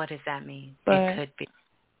 What does that mean? But It could be.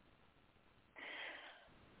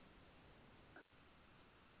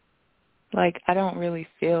 like, I don't really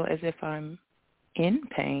feel as if I'm in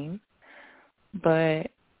pain, but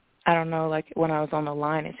I don't know, like when I was on the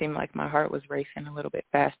line, it seemed like my heart was racing a little bit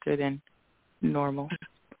faster than normal.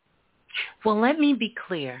 Well, let me be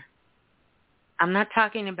clear. I'm not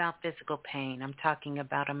talking about physical pain. I'm talking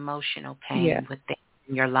about emotional pain with things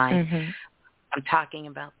in your life. Mhm. I'm talking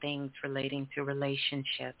about things relating to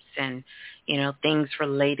relationships and, things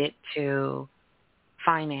related to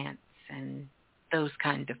finance and those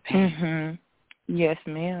kind of pain. Mhm. Yes,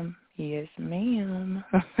 ma'am. Yes, ma'am.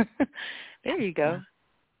 There you go.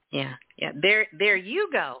 Yeah. There you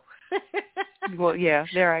go. Well, yeah,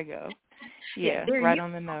 there I go. Yeah, there right you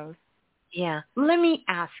on the nose. Yeah. Let me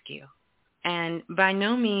ask you, and by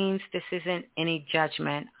no means this isn't any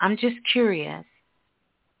judgment. I'm just curious.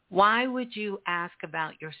 Why would you ask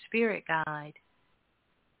about your spirit guide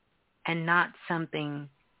and not something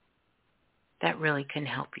that really can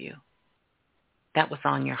help you, that was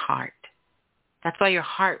on your heart? That's why your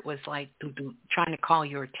heart was like trying to call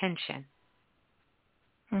your attention.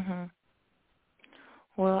 Mhm.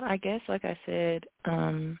 Well, I guess, like I said,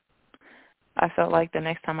 I felt like the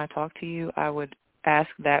next time I talk to you, I would ask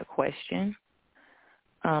that question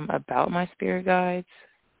about my spirit guides,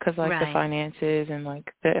 because like the Right. finances and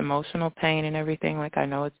like the emotional pain and everything, like I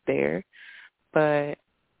know it's there, but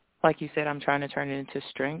like you said, I'm trying to turn it into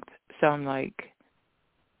strength. So I'm like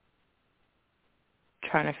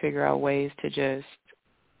trying to figure out ways to just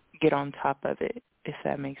get on top of it, if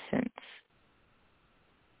that makes sense.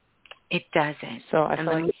 It doesn't. So I And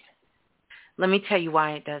feel like let me tell you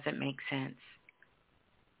why it doesn't make sense.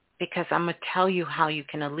 Because I'm going to tell you how you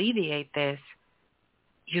can alleviate this.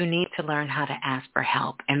 You need to learn how to ask for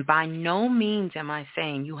help. And by no means am I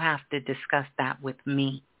saying you have to discuss that with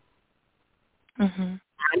me. Mhm.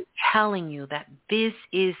 I'm telling you that this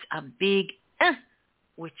is a big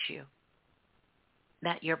with you.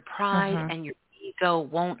 That your pride and your ego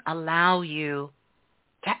won't allow you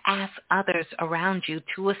to ask others around you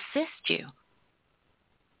to assist you.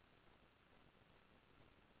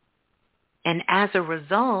 And as a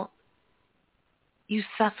result, you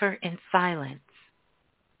suffer in silence.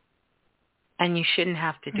 And you shouldn't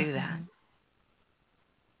have to do that.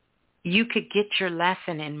 You could get your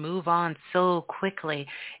lesson and move on so quickly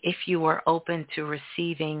if you were open to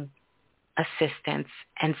receiving assistance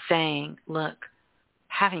and saying, look,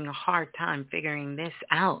 having a hard time figuring this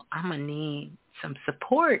out. I'm going to need some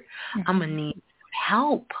support. I'm going to need some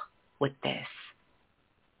help with this.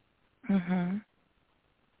 Mhm.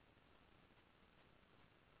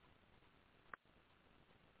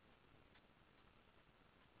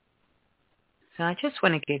 So I just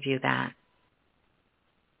want to give you that.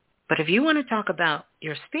 But if you want to talk about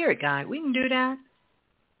your spirit guide, we can do that.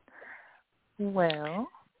 Well,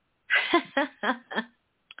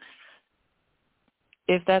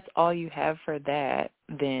 if that's all you have for that,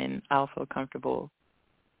 then I'll feel comfortable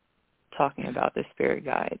talking about the spirit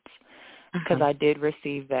guides, because I did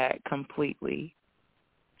receive that completely.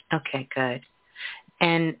 Okay, good.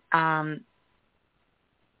 And I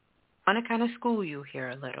want to kind of school you here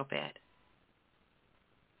a little bit.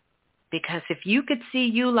 Because if you could see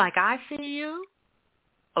you like I see you,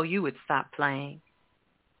 you would stop playing.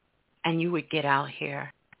 And you would get out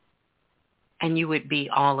here. And you would be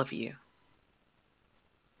all of you.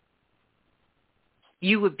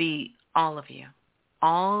 You would be all of you.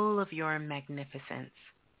 All of your magnificence.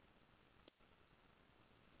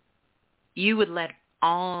 You would let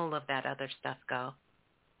all of that other stuff go.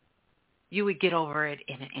 You would get over it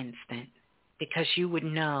in an instant. Because you would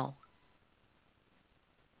know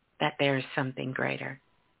that there is something greater.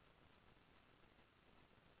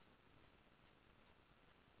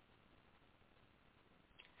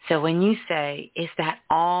 So when you say, is that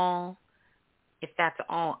all, if that's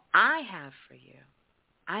all I have for you,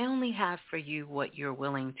 I only have for you what you're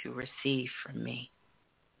willing to receive from me.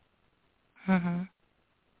 Mhm.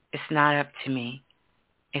 It's not up to me.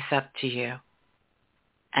 It's up to you.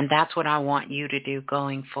 And that's what I want you to do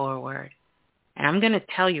going forward. And I'm going to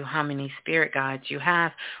tell you how many spirit guides you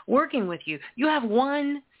have working with you. You have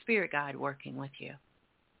one spirit guide working with you.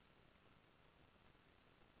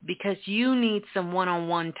 Because you need some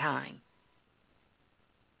one-on-one time.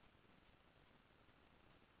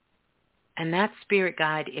 And that spirit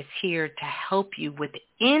guide is here to help you with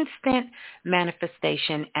instant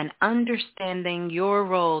manifestation and understanding your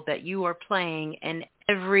role that you are playing in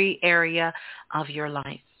every area of your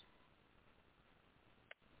life.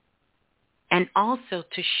 And also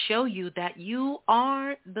to show you that you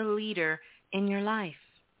are the leader in your life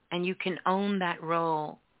and you can own that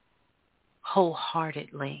role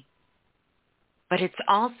wholeheartedly. But it's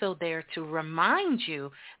also there to remind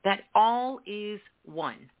you that all is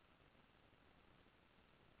one.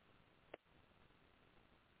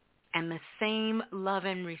 And the same love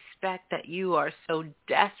and respect that you are so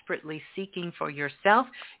desperately seeking for yourself,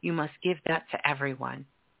 you must give that to everyone.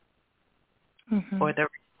 Mm-hmm. Or the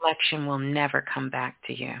reflection will never come back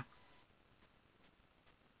to you.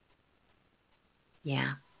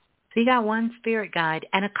 Yeah. So you got one spirit guide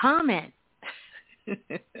and a comment.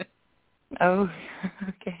 Oh,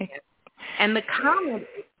 okay. And the comment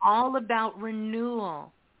is all about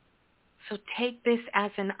renewal. So take this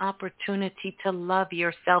as an opportunity to love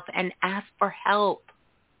yourself and ask for help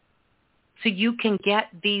so you can get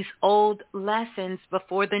these old lessons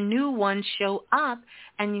before the new ones show up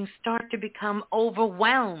and you start to become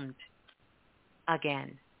overwhelmed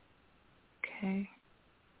again. Okay.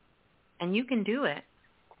 And you can do it.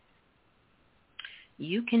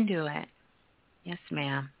 You can do it. Yes,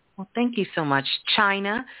 ma'am. Well, thank you so much,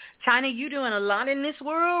 China. China, you're doing a lot in this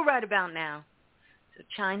world right about now. So,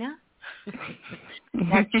 China,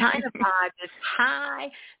 that China vibe is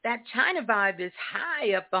high. That China vibe is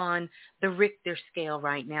high up on the Richter scale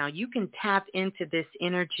right now. You can tap into this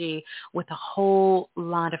energy with a whole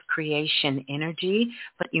lot of creation energy,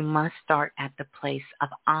 but you must start at the place of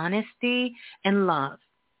honesty and love.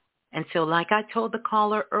 And so like I told the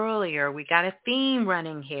caller earlier, we got a theme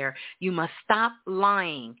running here. You must stop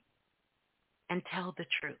lying and tell the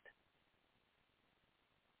truth.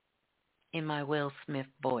 In my Will Smith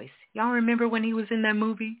voice. Y'all remember when he was in that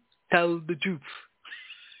movie? Tell the truth.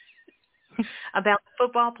 About the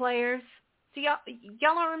football players? So y'all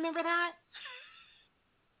don't remember that?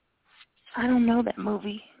 I don't know that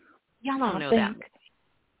movie. Y'all don't know that movie.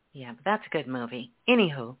 Yeah, but that's a good movie.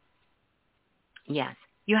 Anywho, yes,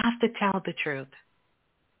 you have to tell the truth.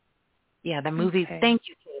 Yeah, the movie, Okay. Thank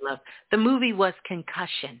you, Caleb. The movie was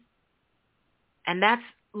Concussion. And that's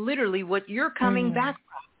literally what you're coming back from.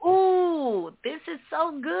 Ooh, this is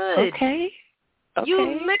so good. Okay. You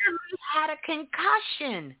literally had a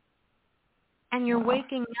concussion. And you're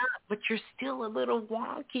waking up, but you're still a little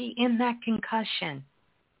wonky in that concussion.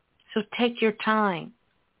 So take your time.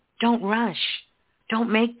 Don't rush. Don't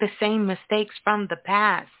make the same mistakes from the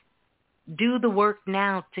past. Do the work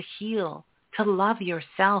now to heal, to love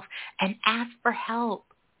yourself, and ask for help.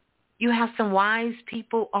 You have some wise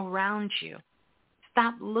people around you.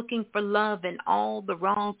 Stop looking for love in all the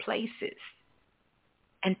wrong places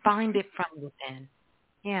and find it from within.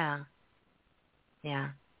 Yeah,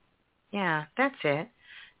 that's it.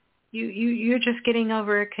 You're just getting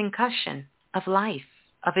over a concussion of life,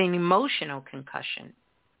 of an emotional concussion.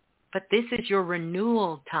 But this is your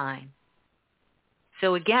renewal time.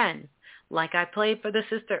 So again, like I played for the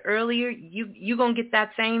sister earlier, you're going to get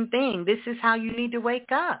that same thing. This is how you need to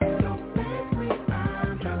wake up.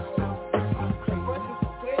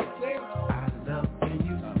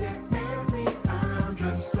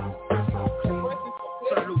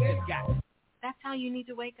 That's how you need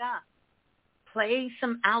to wake up. Play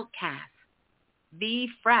some Outcast. Be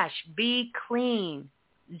fresh. Be clean.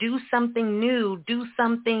 Do something new. Do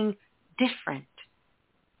something different.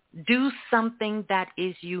 Do something that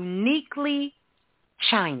is uniquely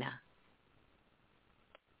China.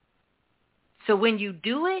 So when you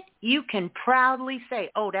do it, you can proudly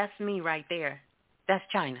say, oh, that's me right there. That's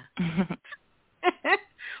China.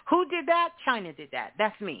 Who did that? China did that.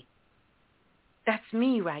 That's me. That's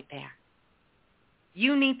me right there.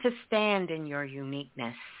 You need to stand in your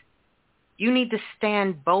uniqueness. You need to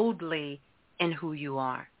stand boldly in who you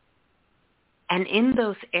are. And in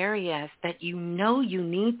those areas that you know you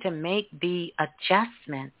need to make the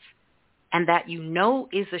adjustments and that you know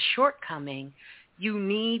is a shortcoming, you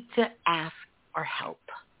need to ask for help.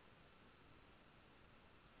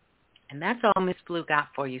 And that's all Miss Blue got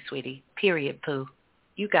for you, sweetie. Period, Pooh.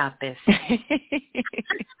 You got this.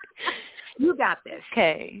 You got this.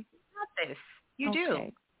 Okay. You got this. You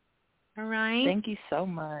do. All right. Thank you so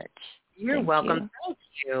much. You're welcome. Thank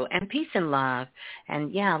you. And peace and love.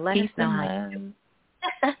 And yeah, let us know how you do.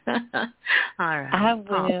 All right. I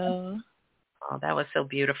will. Oh, that was so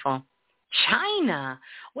beautiful. China.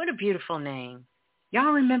 What a beautiful name.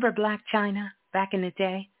 Y'all remember Black China back in the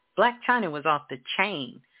day? Black China was off the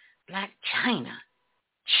chain. Black China.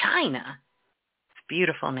 China. It's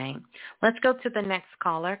Beautiful name. Let's go to the next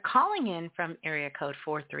caller, calling in from area code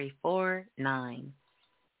 4349.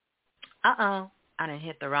 Uh-oh, I done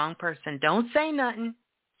hit the wrong person. Don't say nothing.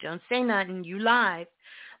 Don't say nothing. You live.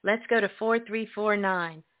 Let's go to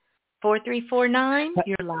 4349. 4349,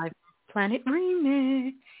 you're live. Planet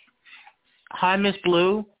Remix. Hi, Miss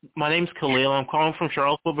Blue. My name's Khalil. I'm calling from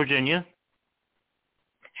Charlottesville, Virginia.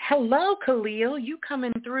 Hello, Khalil. You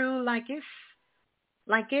coming through like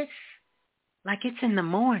it's in the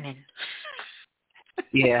morning.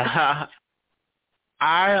 Yeah.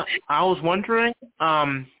 I was wondering,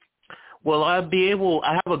 will I be able?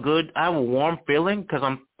 I have a warm feeling because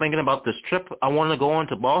I'm thinking about this trip. I want to go on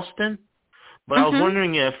to Boston, but I was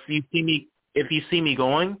wondering if you see me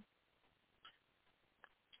going.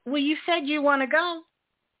 Well, you said you want to go.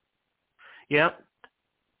 Yep.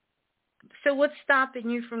 So what's stopping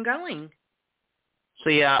you from going? So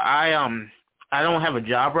yeah, I don't have a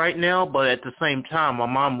job right now, but at the same time, my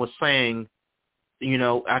mom was saying,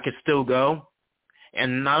 I could still go,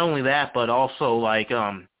 and not only that, but also like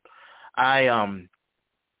I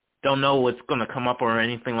don't know what's gonna come up or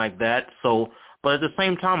anything like that. So, but at the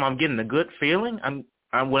same time, I'm getting a good feeling.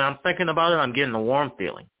 When I'm thinking about it, I'm getting a warm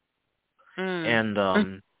feeling. And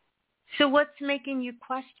so what's making you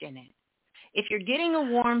question it? If you're getting a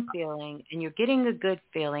warm feeling and you're getting a good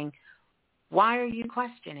feeling, why are you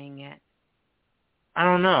questioning it? I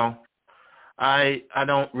don't know. I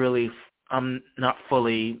don't really. I'm not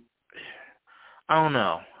fully. I don't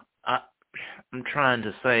know. I'm trying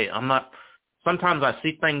to say I'm not. Sometimes I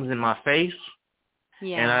see things in my face,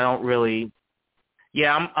 and I don't really.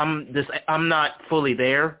 Yeah, I'm not fully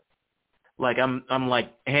there. Like I'm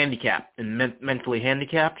like handicapped and mentally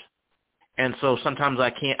handicapped, and so sometimes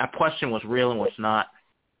I question what's real and what's not.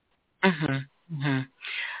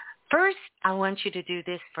 First, I want you to do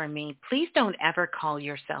this for me. Please don't ever call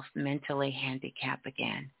yourself mentally handicapped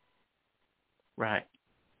again. Right.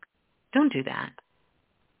 Don't do that.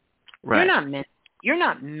 Right. You're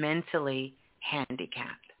not mentally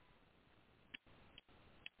handicapped.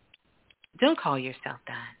 Don't call yourself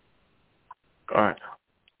that. All right.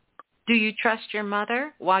 Do you trust your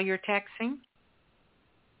mother while you're texting?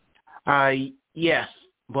 Yes,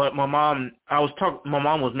 but my mom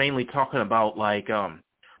was mainly talking about like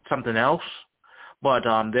something else, but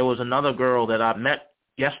there was another girl that I met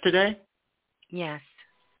yesterday. Yes.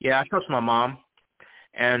 Yeah, I trust my mom,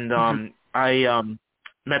 and I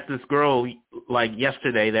met this girl like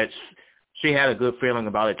yesterday that she had a good feeling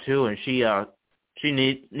about it too, and she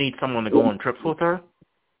needs someone to go on trips with her.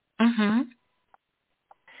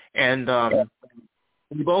 And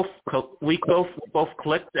we both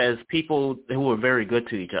clicked as people who were very good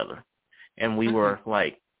to each other, and we were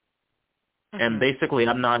like, and basically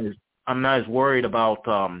I'm not as worried about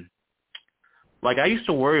like I used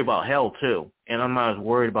to worry about hell too, and I'm not as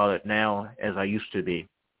worried about it now as I used to be.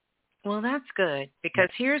 Well, that's good, because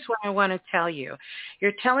here's what I want to tell you.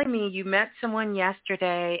 You're telling me you met someone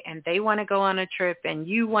yesterday and they want to go on a trip and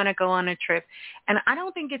you want to go on a trip, and I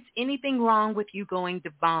don't think it's anything wrong with you going to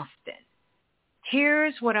Boston.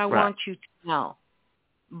 Here's what I want you to know.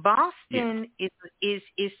 Boston is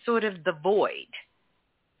sort of the void.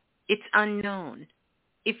 It's unknown.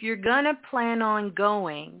 If you're going to plan on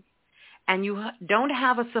going and you don't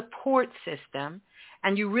have a support system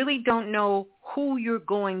and you really don't know who you're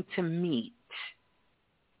going to meet,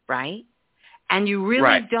 right? And you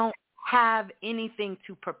really don't have anything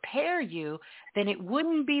to prepare you, then it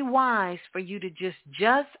wouldn't be wise for you to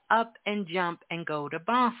just up and jump and go to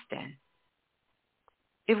Boston.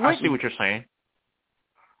 I see what you're saying.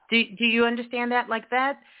 Do you understand that? Like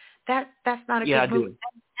that's not a good move. Do.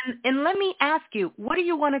 And let me ask you, what do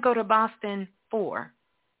you want to go to Boston for?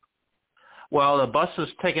 Well, the bus is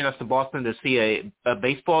taking us to Boston to see a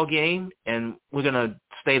baseball game, and we're going to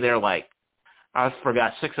stay there like, I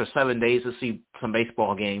forgot, 6 or 7 days to see some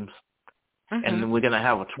baseball games. And then we're going to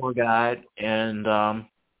have a tour guide, and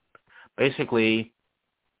basically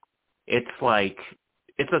it's like,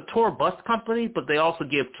 it's a tour bus company, but they also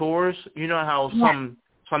give tours. You know how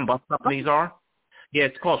some bus companies are? Yeah,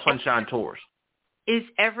 it's called Sunshine Tours. Is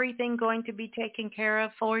everything going to be taken care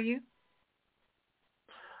of for you?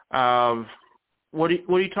 What are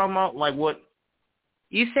you talking about? Like what?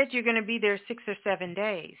 You said you're going to be there 6 or 7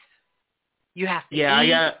 days. You have to eat.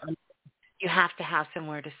 You have to have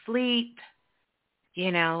somewhere to sleep.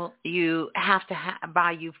 You know, you have to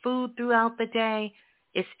buy you food throughout the day.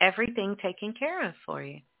 Is everything taken care of for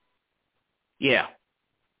you? Yeah.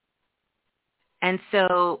 And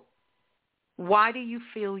so why do you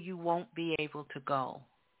feel you won't be able to go?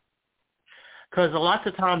 Because a lot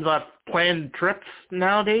of times I've planned trips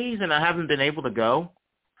nowadays and I haven't been able to go.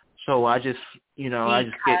 So I just, I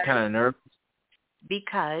just get kind of nervous.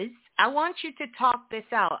 Because I want you to talk this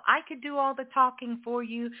out. I could do all the talking for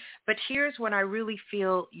you, but here's what I really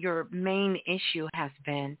feel your main issue has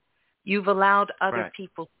been. You've allowed other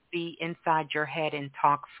people to be inside your head and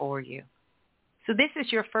talk for you. So this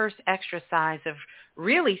is your first exercise of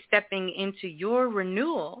really stepping into your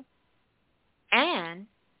renewal and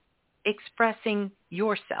expressing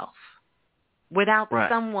yourself without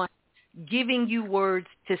someone giving you words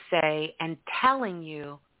to say and telling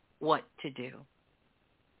you what to do.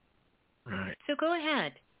 Right. So go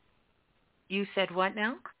ahead. You said what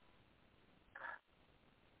now?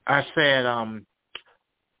 I said, man,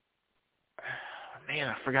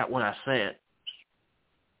 I forgot what I said.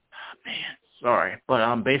 Man, sorry,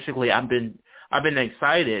 but basically, I've been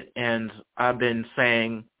excited, and I've been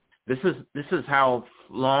saying this is how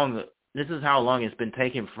long it's been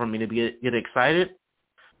taking for me to get excited,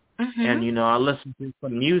 and I listen to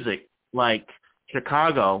some music like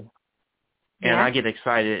Chicago, and I get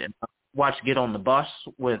excited and watch Get on the Bus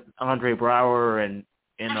with Andre Braugher and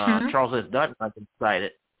Charles S. Dutton. I get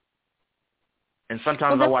excited, and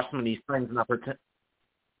sometimes I watch some of these things and I pretend.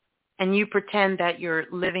 And you pretend that you're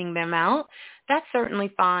living them out. That's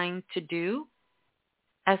certainly fine to do,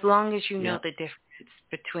 as long as you know the difference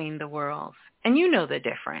between the worlds, and you know the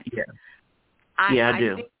difference. Yeah, I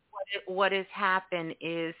do. I think what has happened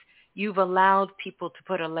is you've allowed people to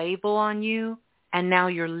put a label on you, and now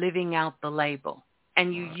you're living out the label.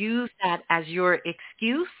 And you use that as your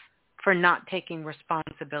excuse for not taking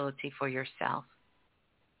responsibility for yourself.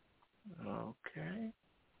 Okay.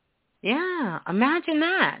 Yeah, imagine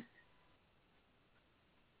that.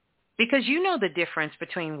 Because you know the difference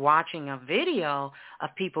between watching a video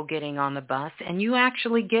of people getting on the bus and you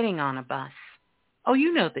actually getting on a bus. Oh,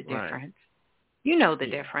 you know the difference. Right. You know the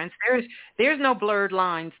difference. There's no blurred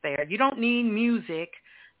lines there. You don't need music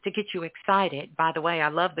to get you excited. By the way, I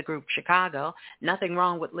love the group Chicago. Nothing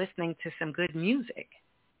wrong with listening to some good music.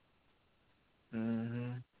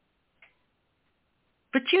 Mm-hmm.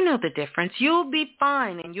 But you know the difference. You'll be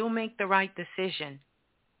fine and you'll make the right decision.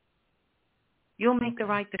 You'll make the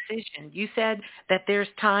right decision. You said that there's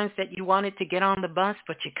times that you wanted to get on the bus,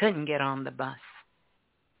 but you couldn't get on the bus.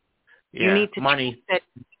 Yeah, you need to money.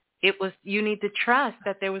 You need to trust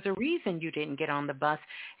that there was a reason you didn't get on the bus,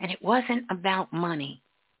 and it wasn't about money.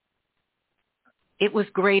 It was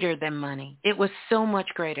greater than money. It was so much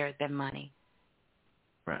greater than money.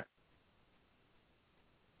 Right.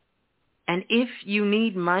 And if you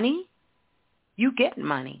need money, you get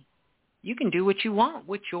money. You can do what you want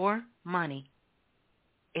with your money.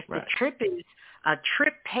 If the trip is a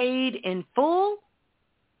trip paid in full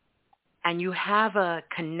and you have a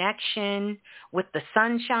connection with the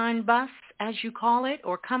Sunshine Bus, as you call it,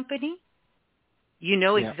 or company, you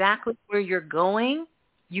know exactly where you're going.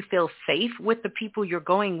 You feel safe with the people you're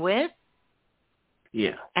going with.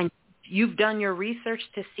 Yeah. And you've done your research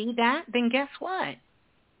to see that, then guess what?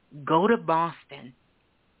 Go to Boston.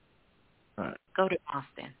 Right. Go to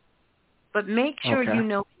Boston. But make sure you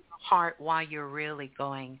know in your heart why you're really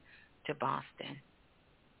going to Boston.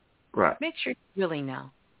 Right. Make sure you really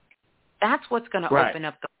know. That's what's going to open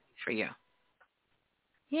up the way for you.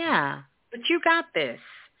 Yeah. But you got this.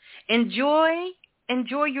 Enjoy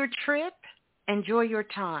your trip. Enjoy your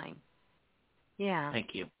time. Yeah.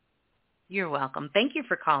 Thank you. You're welcome. Thank you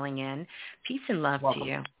for calling in. Peace and love to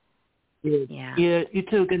you. Yeah. Yeah, you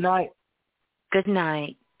too. Good night. Good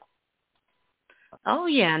night. Oh,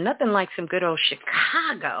 yeah, nothing like some good old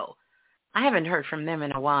Chicago. I haven't heard from them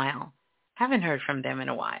in a while.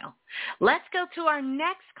 Let's go to our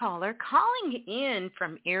next caller calling in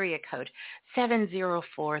from area code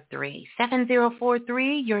 7043.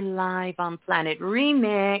 7043, you're live on Planet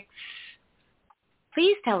Remix.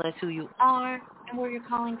 Please tell us who you are and where you're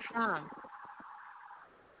calling from.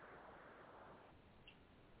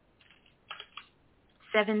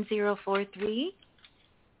 7043.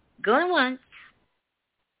 Going once.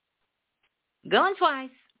 Going twice.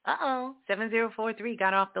 7043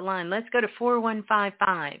 got off the line. Let's go to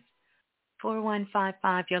 4155.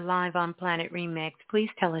 4155, you're live on Planet Remix. Please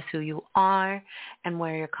tell us who you are and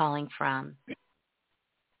where you're calling from.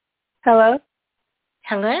 Hello?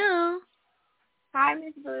 Hello. Hi,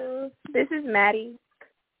 Miss Blue. This is Maddie.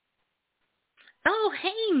 Oh,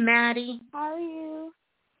 hey, Maddie. How are you?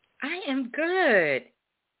 I am good.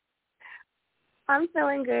 I'm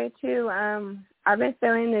feeling good, too. I've been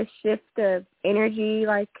feeling this shift of energy,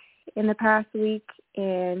 like, in the past week,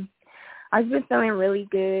 and I've been feeling really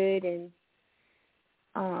good, and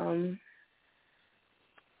I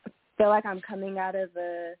feel like I'm coming out of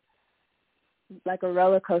a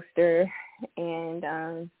roller coaster,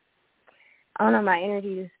 and I don't know, my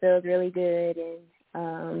energy just feels really good,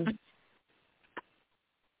 and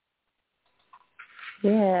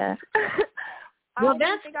yeah. Well,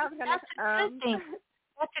 that's a good thing.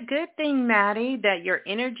 That's a good thing, Maddie, that your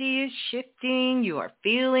energy is shifting. You are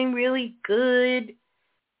feeling really good.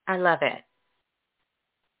 I love it.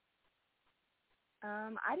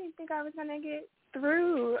 I didn't think I was going to get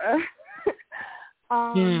through.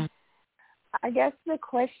 I guess the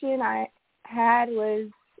question I had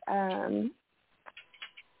was, I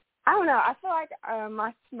don't know. I feel like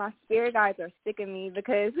my spirit guides are sick of me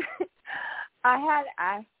because I had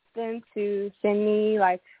asked them to send me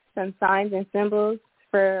like some signs and symbols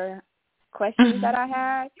for questions that I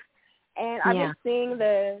had, and I've been seeing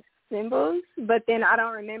the symbols, but then I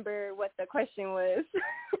don't remember what the question was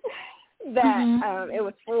that it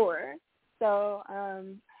was for. So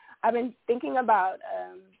I've been thinking about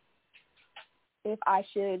if I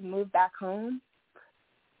should move back home,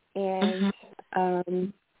 and I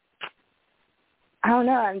don't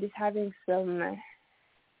know. I'm just having some.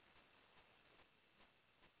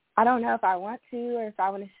 I don't know if I want to or if I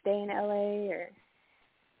want to stay in LA or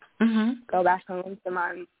go back home to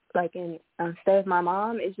my stay with my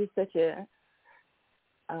mom. It's just such a.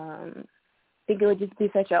 I think it would just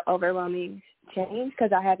be such an overwhelming change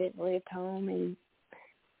because I haven't lived home in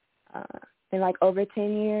like over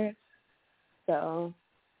 10 years. So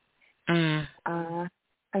I'm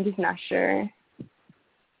just not sure.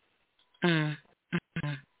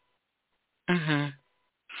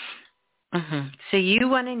 So you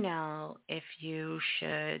want to know if you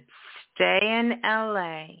should stay in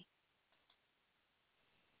LA,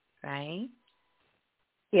 right?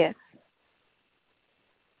 Yes.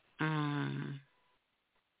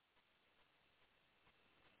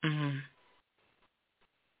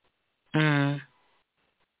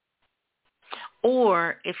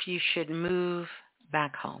 Or if you should move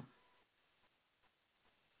back home.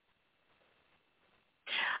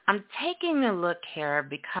 I'm taking a look here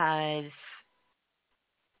because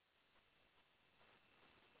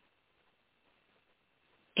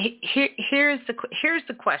here's the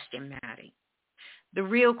question, Maddie. The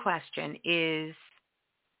real question is,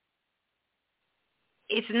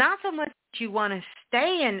 it's not so much that you want to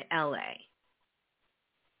stay in LA,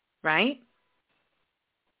 right?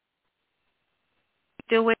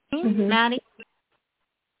 Still with me, Maddie?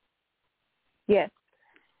 Yes.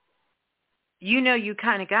 You know you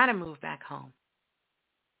kind of got to move back home.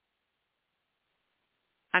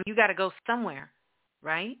 I mean, you got to go somewhere,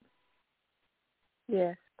 right?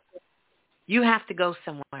 Yes. You have to go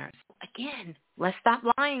somewhere. Again, let's stop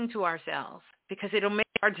lying to ourselves because it'll make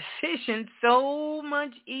our decision so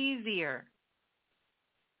much easier.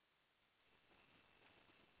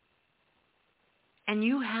 And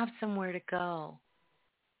you have somewhere to go.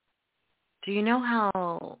 Do you know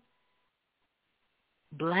how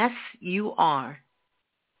blessed you are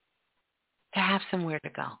to have somewhere to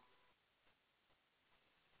go?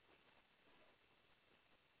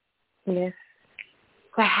 Yes.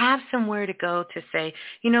 To have somewhere to go to say,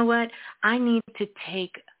 you know what, I need to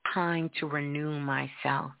take time to renew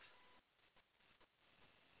myself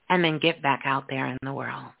and then get back out there in the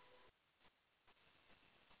world.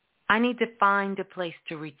 I need to find a place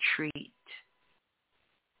to retreat,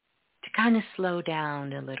 to kind of slow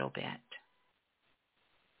down a little bit,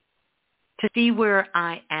 to see where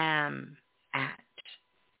I am at,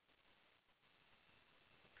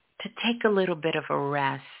 to take a little bit of a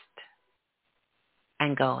rest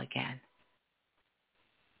and go again.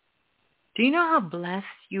 Do you know how blessed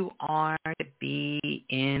you are to be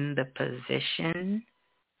in the position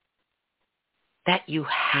that you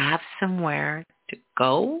have somewhere to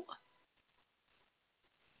go?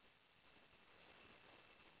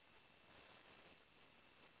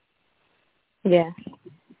 Yeah.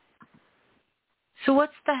 So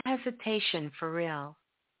what's the hesitation for real?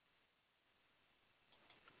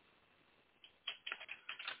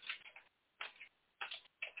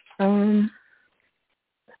 I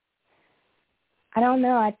don't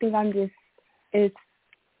know. I think it's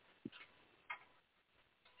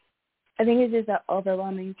just an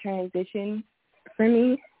overwhelming transition for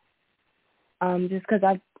me. Just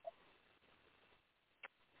because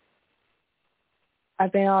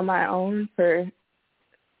I've been on my own for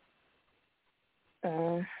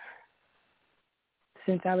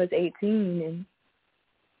since I was 18,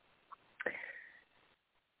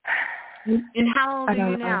 and how old are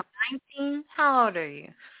you now? 19? How old are you?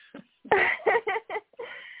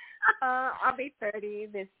 I'll be 30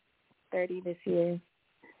 this year.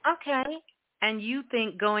 Okay. And you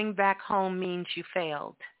think going back home means you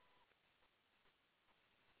failed?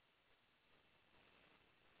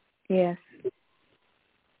 Yes.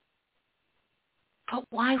 But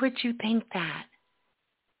why would you think that?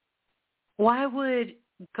 Why would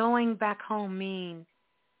going back home mean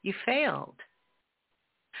you failed?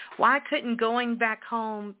 Why couldn't going back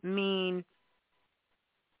home mean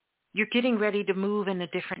you're getting ready to move in a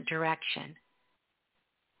different direction?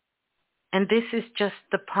 And this is just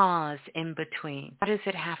the pause in between. Why does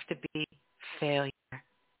it have to be failure?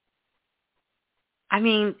 I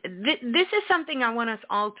mean, this is something I want us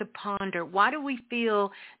all to ponder. Why do we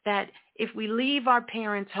feel that if we leave our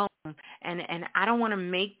parents' home, and I don't want to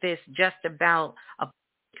make this just about a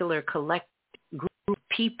particular collective group of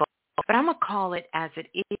people, but I'm going to call it as it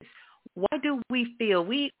is. Why do we feel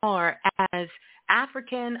we are, as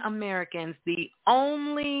African Americans, the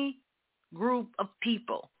only group of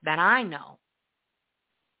people that I know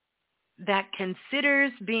that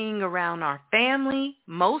considers being around our family,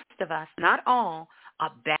 most of us, not all, a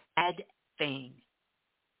bad thing?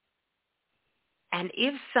 And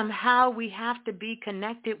if somehow we have to be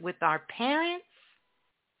connected with our parents,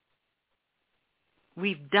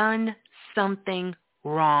 we've done something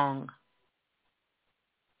wrong.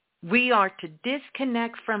 We are to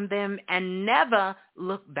disconnect from them and never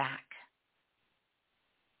look back.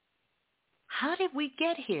 How did we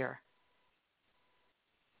get here?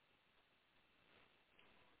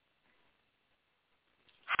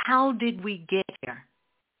 How did we get here?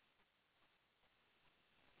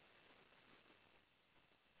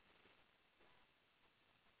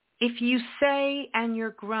 If you say, and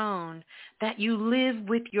you're grown, that you live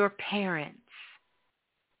with your parents,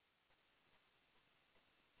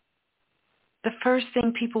 the first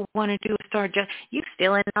thing people want to do is start just, you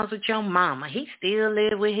still in the house with your mama. He still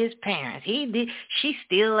live with his parents. She's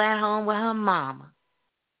still at home with her mama.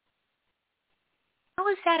 How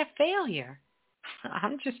is that a failure?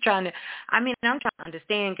 I'm trying to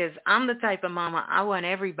understand, because I'm the type of mama, I want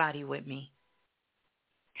everybody with me.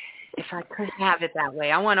 If I could have it that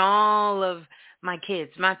way. I want all of my kids,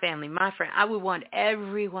 my family, my friends. I would want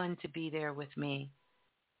everyone to be there with me.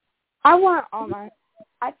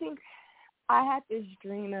 I think I had this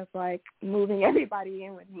dream of, like, moving everybody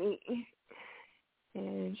in with me.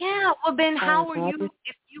 And yeah, well then how are you,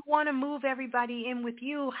 if you want to move everybody in with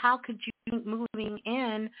you, how could you think moving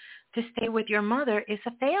in to stay with your mother is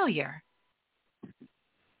a failure?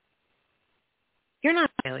 You're not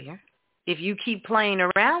a failure. If you keep playing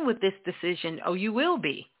around with this decision, you will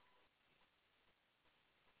be.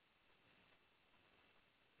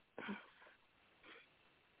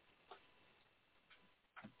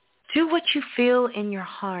 Do what you feel in your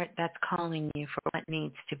heart that's calling you for what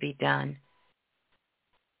needs to be done.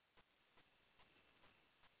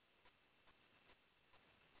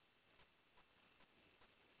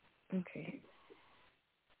 Okay.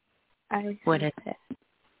 What is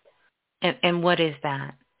it? And what is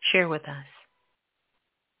that? Share with us.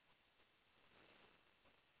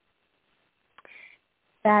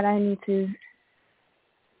 That I need to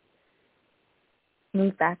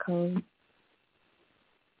move back home.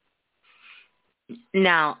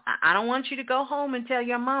 Now, I don't want you to go home and tell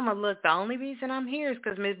your mama, look, the only reason I'm here is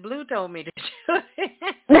because Miss Blue told me to do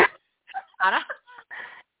it. I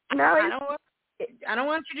don't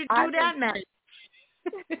want you to do that, man.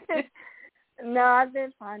 No, I've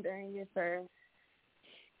been pondering it for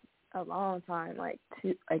a long time, like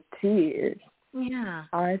 2 years. Yeah.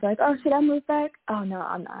 I was like, oh, should I move back? Oh, no,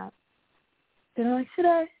 I'm not. Then I'm like, should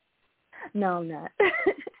I? No, I'm not.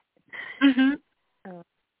 Mhm.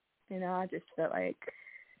 I just felt like,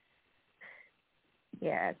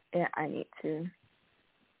 yeah, I need to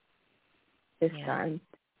this time.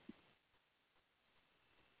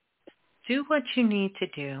 Do what you need to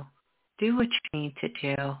do. Do what you need to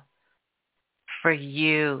do for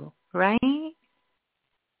you, right?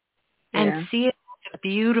 And see it as a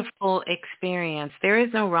beautiful experience. There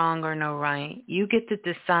is no wrong or no right. You get to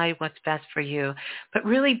decide what's best for you. But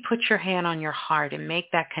really put your hand on your heart and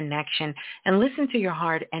make that connection and listen to your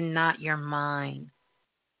heart and not your mind.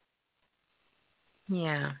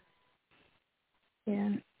 Yeah. Yeah.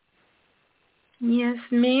 Yes,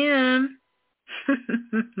 ma'am.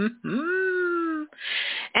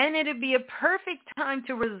 And it'd be a perfect time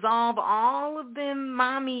to resolve all of them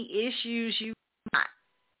mommy issues you got.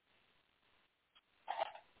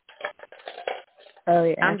 Oh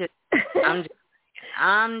yeah.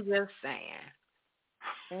 I'm just saying.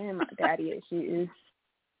 And my daddy issues.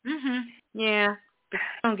 Mhm. Yeah. But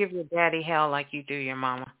don't give your daddy hell like you do your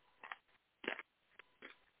mama.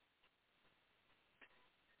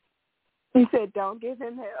 You said don't give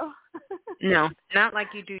him hell. No, not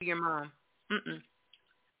like you do your mom. Mm-mm.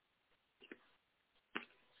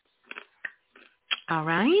 All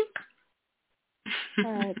right.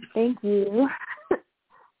 Thank you.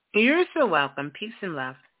 You're so welcome. Peace and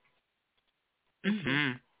love.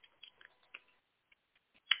 Mhm.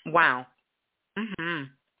 Wow. Mhm.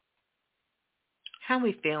 How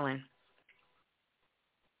we feeling?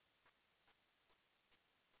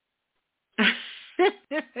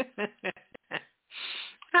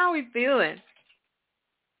 How we feeling?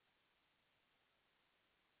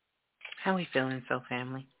 How we feeling, so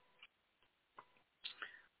family?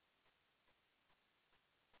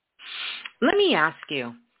 Let me ask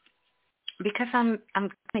you, because I'm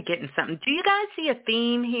kind of getting something. Do you guys see a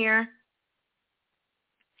theme here?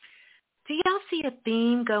 Do y'all see a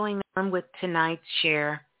theme going on with tonight's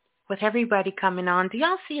share? With everybody coming on, do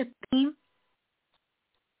y'all see a theme?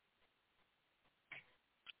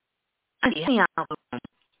 Y'all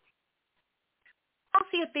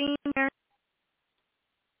see a theme here?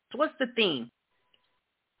 What's the theme?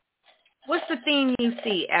 What's the theme you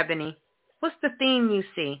see, Ebony? What's the theme you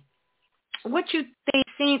see? What you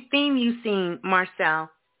theme you seen,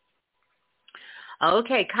 Marcel?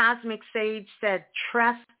 Okay, Cosmic Sage said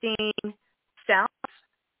trusting self.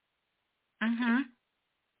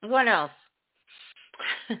 What else?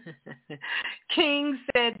 King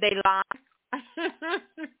said they lie.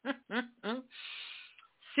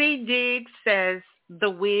 C. Diggs says the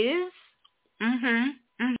whiz.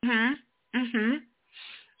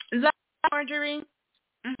 Love Marjorie.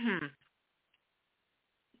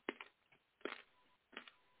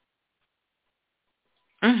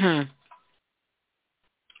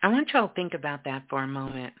 I want y'all to think about that for a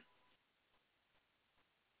moment.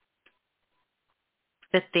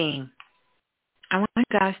 The theme. I want you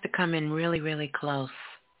guys to come in really, really close.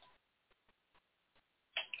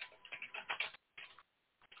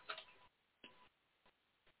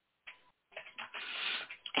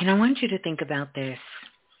 And I want you to think about this.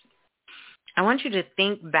 I want you to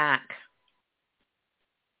think back.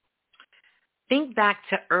 Think back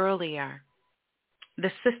to earlier,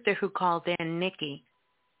 the sister who called in, Nikki.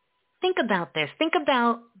 Think about this. Think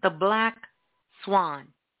about the black swan.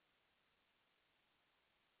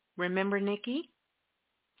 Remember Nikki?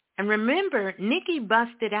 And remember, Nikki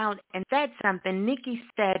busted out and said something. Nikki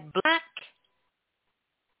said, black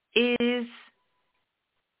is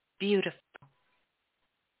beautiful.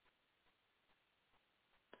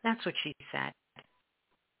 That's what she said.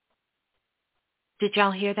 Did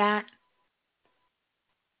y'all hear that?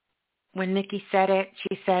 When Nikki said it,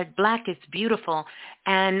 she said, black is beautiful.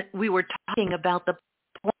 And we were talking about the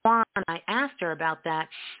swan. I asked her about that.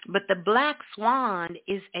 But the black swan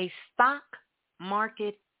is a stock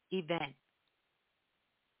market event.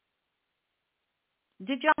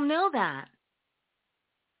 Did y'all know that?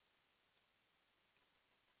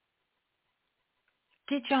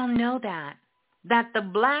 Did y'all know that? That the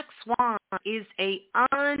black swan is a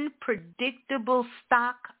unpredictable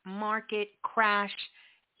stock market crash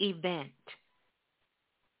event.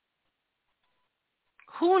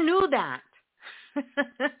 Who knew that?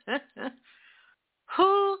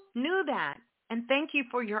 Who knew that? And thank you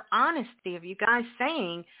for your honesty of you guys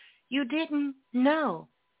saying you didn't know.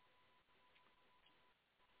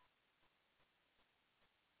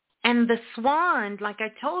 And the swan, like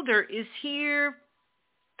I told her, is here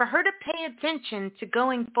for her to pay attention to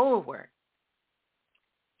going forward.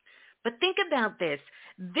 But think about this.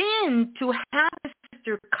 Then to have the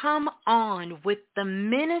sister come on with the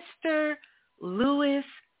minister Louis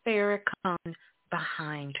Farrakhan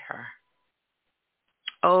behind her.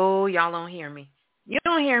 Oh, y'all don't hear me. You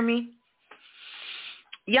don't hear me.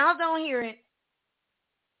 Y'all don't hear it.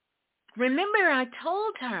 Remember, I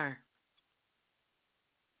told her.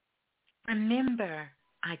 Remember,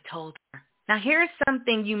 I told her. Now, here's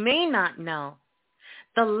something you may not know.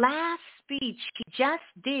 The last speech he just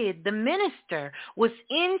did, the minister, was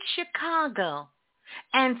in Chicago,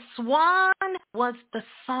 and Swan was the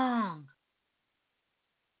song.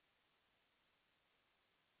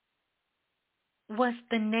 Was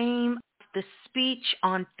the name of the speech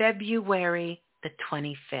on February the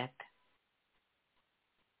 25th.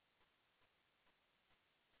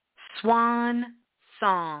 Swan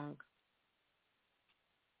Song.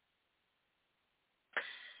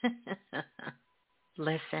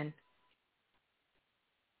 Listen.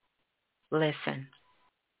 Listen.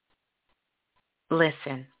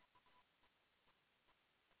 Listen.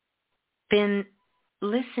 Then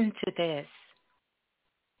listen to this.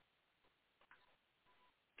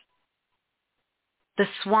 The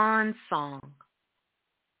Swan Song,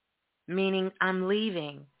 meaning I'm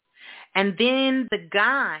leaving. And then the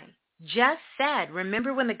guy just said,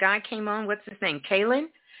 remember when the guy came on, what's his name, Kalen?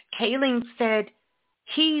 Kalen said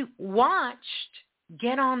he watched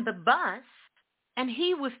Get on the Bus, and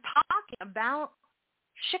he was talking about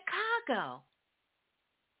Chicago.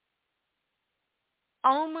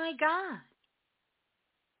 Oh my God.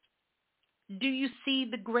 Do you see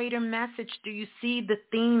the greater message? Do you see the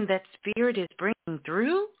theme that Spirit is bringing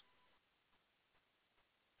through?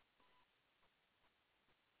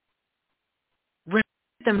 Remember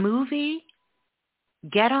the movie,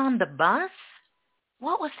 Get on the Bus?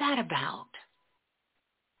 What was that about?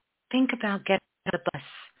 Think about Get on the Bus.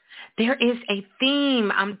 There is a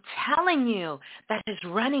theme, I'm telling you, that is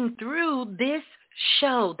running through this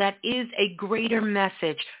show that is a greater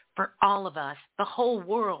message for all of us, the whole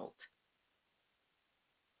world.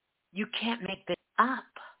 You can't make this up.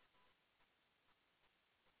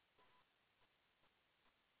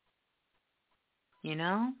 You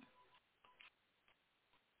know?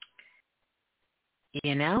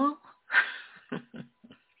 You know?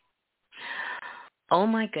 Oh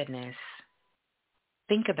my goodness.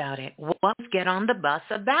 Think about it. What was Get on the Bus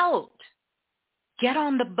about? Get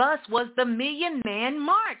on the Bus was the Million Man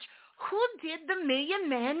March. Who did the Million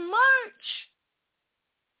Man March?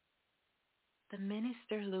 The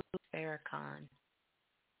minister Louis Farrakhan.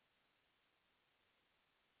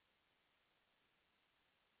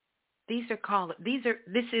 This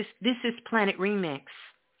is Planet Remix.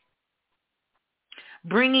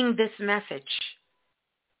 Bringing this message.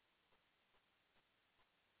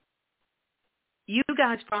 You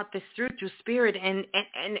guys brought this through Spirit, and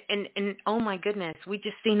oh my goodness, we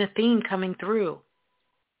just seen a theme coming through.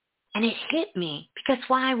 And it hit me, because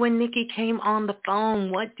why, when Nikki came on the phone,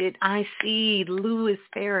 what did I see? Louis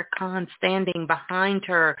Farrakhan standing behind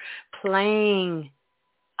her, playing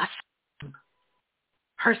a song.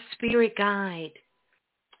 Her spirit guide,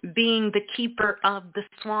 being the keeper of the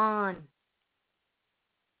swan,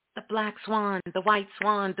 the black swan, the white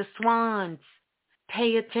swan, the swans.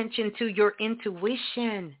 Pay attention to your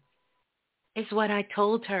intuition, is what I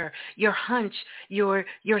told her. Your hunch, your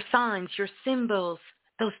signs, your symbols,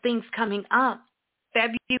 those things coming up.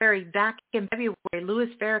 Back in February,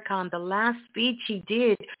 Louis Farrakhan, the last speech he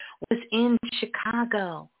did was in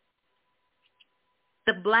Chicago.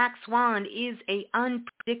 The Black Swan is a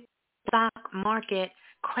unpredictable stock market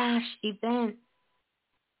crash event.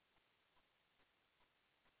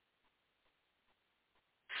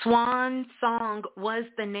 Swan Song was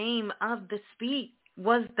the name of the speech,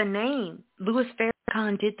 was the name. Louis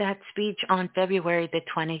Farrakhan did that speech on February the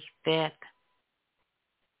 25th.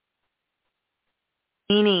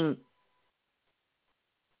 Meaning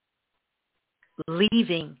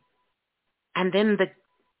leaving. And then the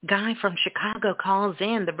guy from Chicago calls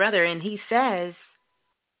in, the brother, and he says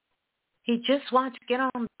he just watched Get on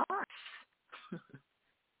the Bus.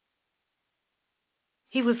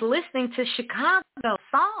 He was listening to Chicago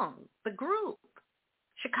song, the group.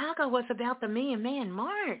 Chicago was about the Million Man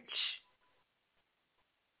March.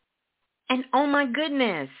 And oh my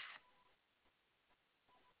goodness,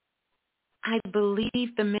 I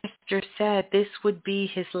believe the minister said this would be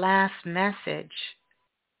his last message.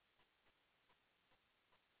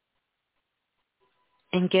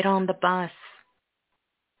 And Get on the Bus.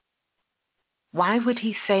 Why would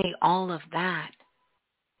he say all of that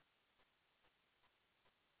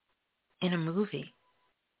in a movie?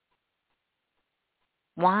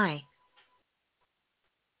 Why?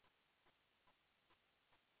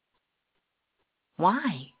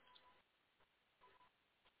 Why?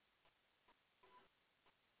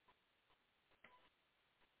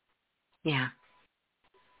 Yeah.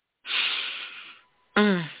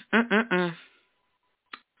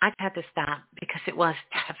 I had to stop because it was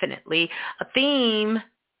definitely a theme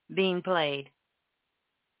being played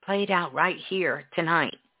out right here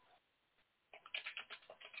tonight.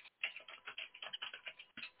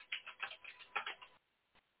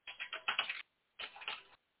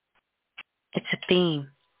 It's a theme.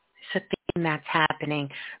 It's a theme that's happening.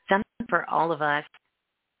 Something for all of us.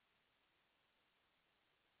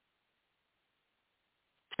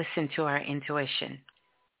 Listen to our intuition.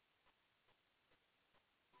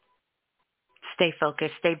 Stay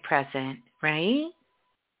focused, stay present, right?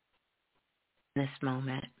 In this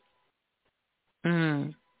moment.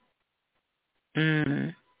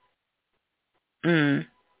 It's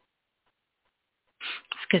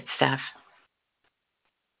good stuff.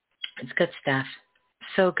 It's good stuff.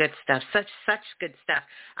 So good stuff. Such good stuff.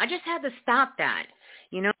 I just had to stop that.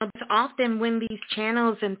 You know, it's often when these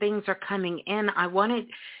channels and things are coming in, I wanted,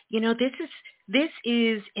 you know, this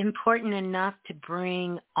is important enough to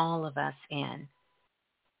bring all of us in.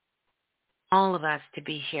 All of us to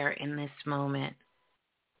be here in this moment.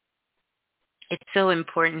 It's so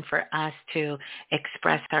important for us to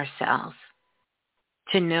express ourselves,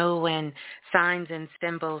 to know when signs and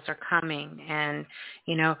symbols are coming, and,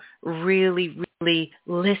 you know, really, really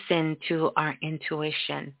listen to our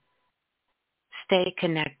intuition. stay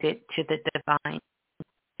connected to the divine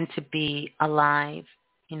and to be alive,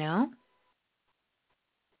 you know?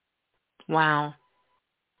 Wow.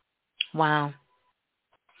 Wow.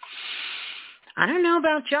 I don't know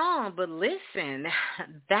about y'all, but listen,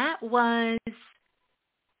 that was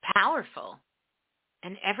powerful.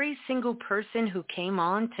 And every single person who came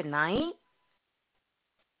on tonight,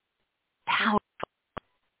 powerful,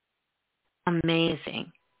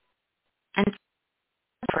 amazing, and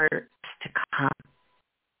for to come.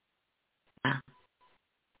 Yeah.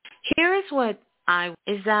 Here is what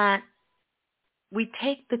is that we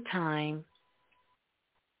take the time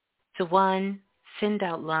to, one, send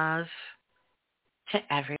out love to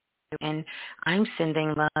everyone. And I'm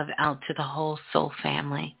sending love out to the whole soul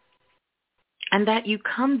family. And that you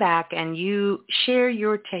come back and you share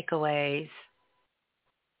your takeaways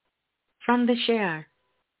from the share.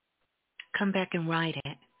 Come back and write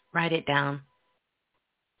it down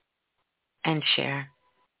and share.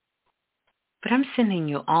 But I'm sending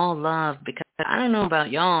you all love because I don't know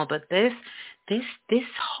about y'all, but this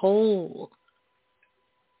whole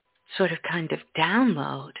sort of kind of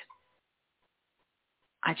download,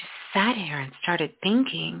 I just sat here and started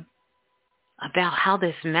thinking about how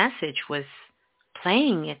this message was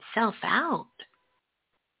playing itself out.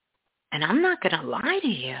 And I'm not going to lie to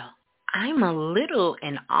you. I'm a little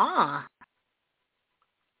in awe.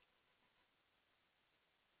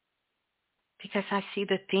 Because I see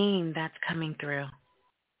the theme that's coming through.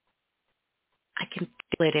 I can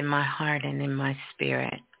feel it in my heart and in my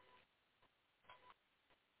spirit.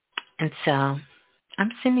 And so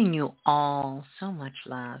I'm sending you all so much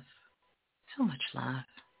love. So much love.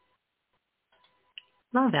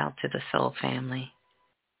 Love out to the soul family.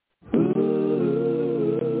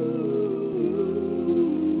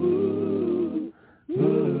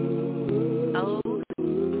 Oh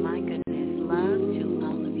my goodness. Love to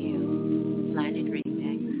all of you. Planet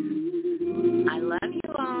Remix. I love you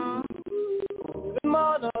all. Good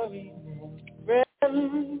morning,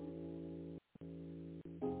 friend.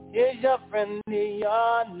 Here's your friendly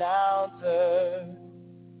announcer.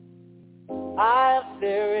 I have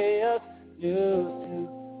serious news to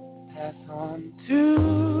pass on to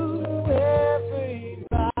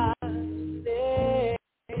everybody.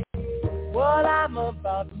 What I'm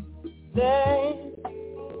about to say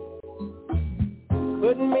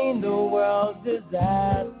could mean the world's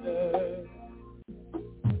disaster.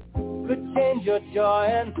 Could change your joy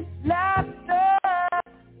and laughter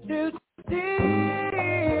to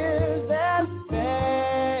tears and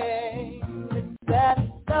pain. It's that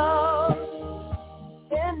love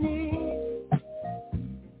in need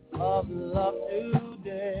of love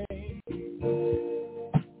today.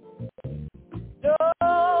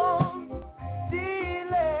 Don't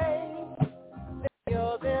delay,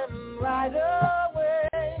 you're then right away.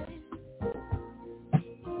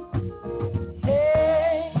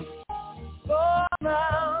 Hey, go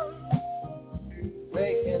around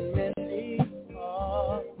breaking many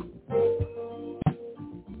hearts.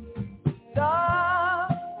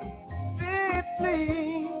 Stop it,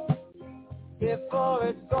 please, before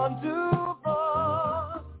it's gone too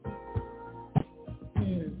far.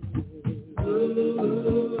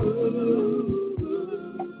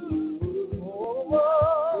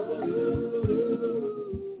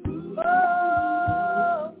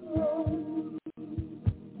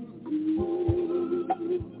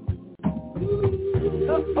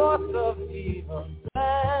 The force of evil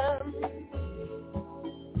plans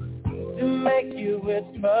to make you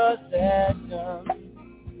its possession,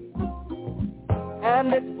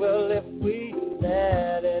 and it will if we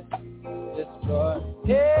let it destroy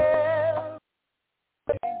everybody.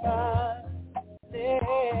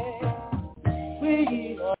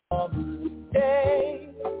 We all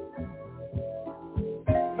take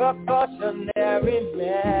precautionary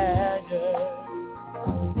measures.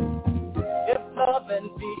 If love and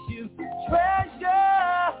peace you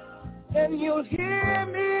treasure, then you'll hear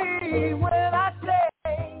me when I say,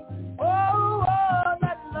 oh, oh,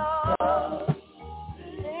 that love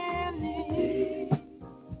in me,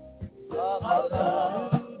 love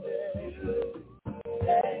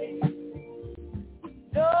today.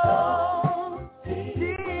 Don't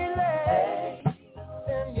delay,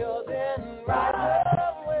 then you're then right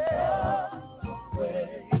away.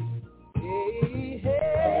 Hey,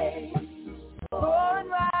 hey. Going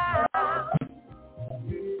round,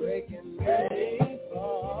 breaking many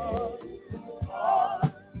hearts.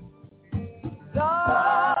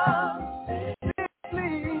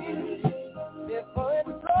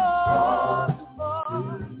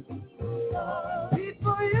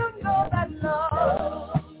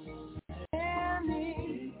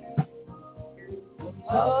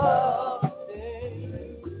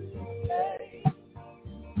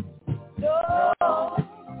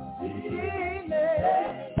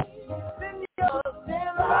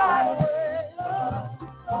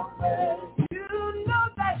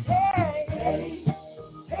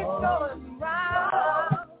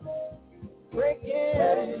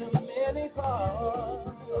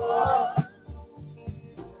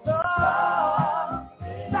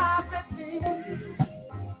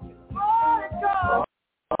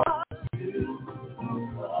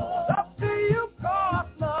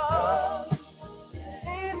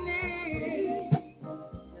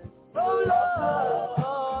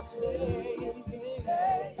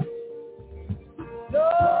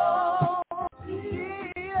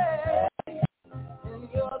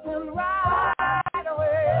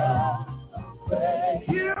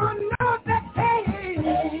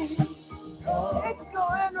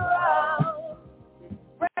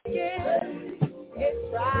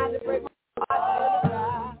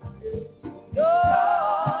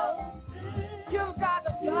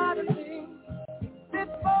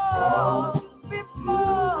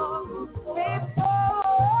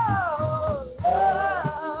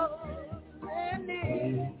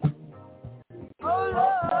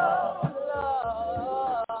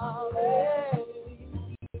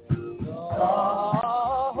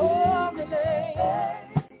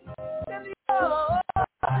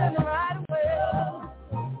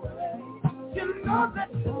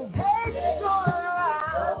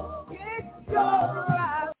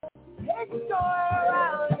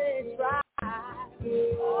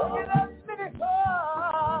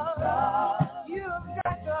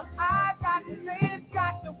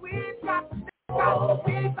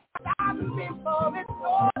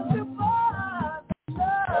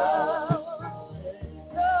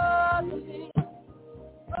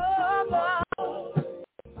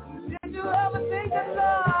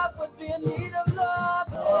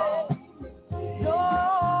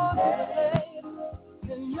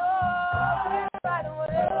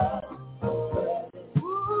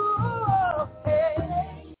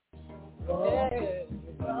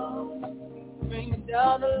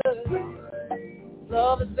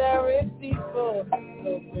 solitary people.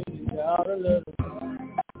 So bring it down a little.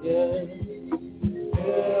 Yeah, yeah,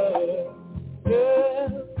 yeah,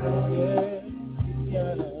 yeah,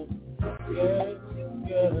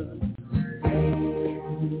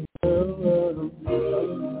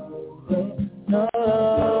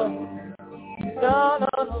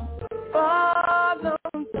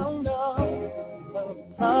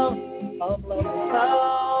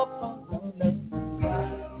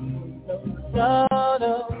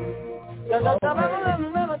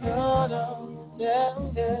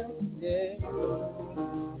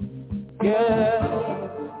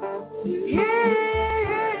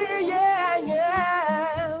 yeah, yeah.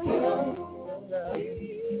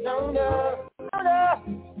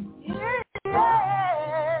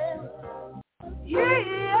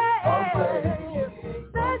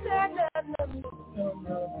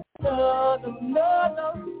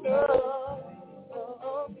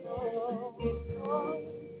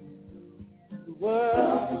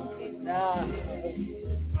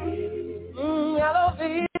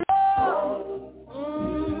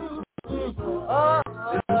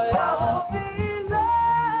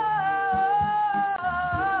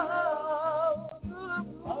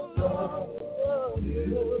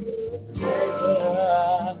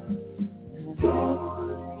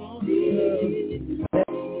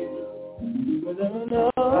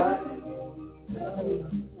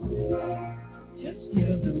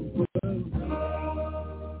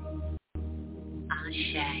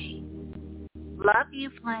 Love You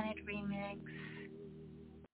Planet Remix.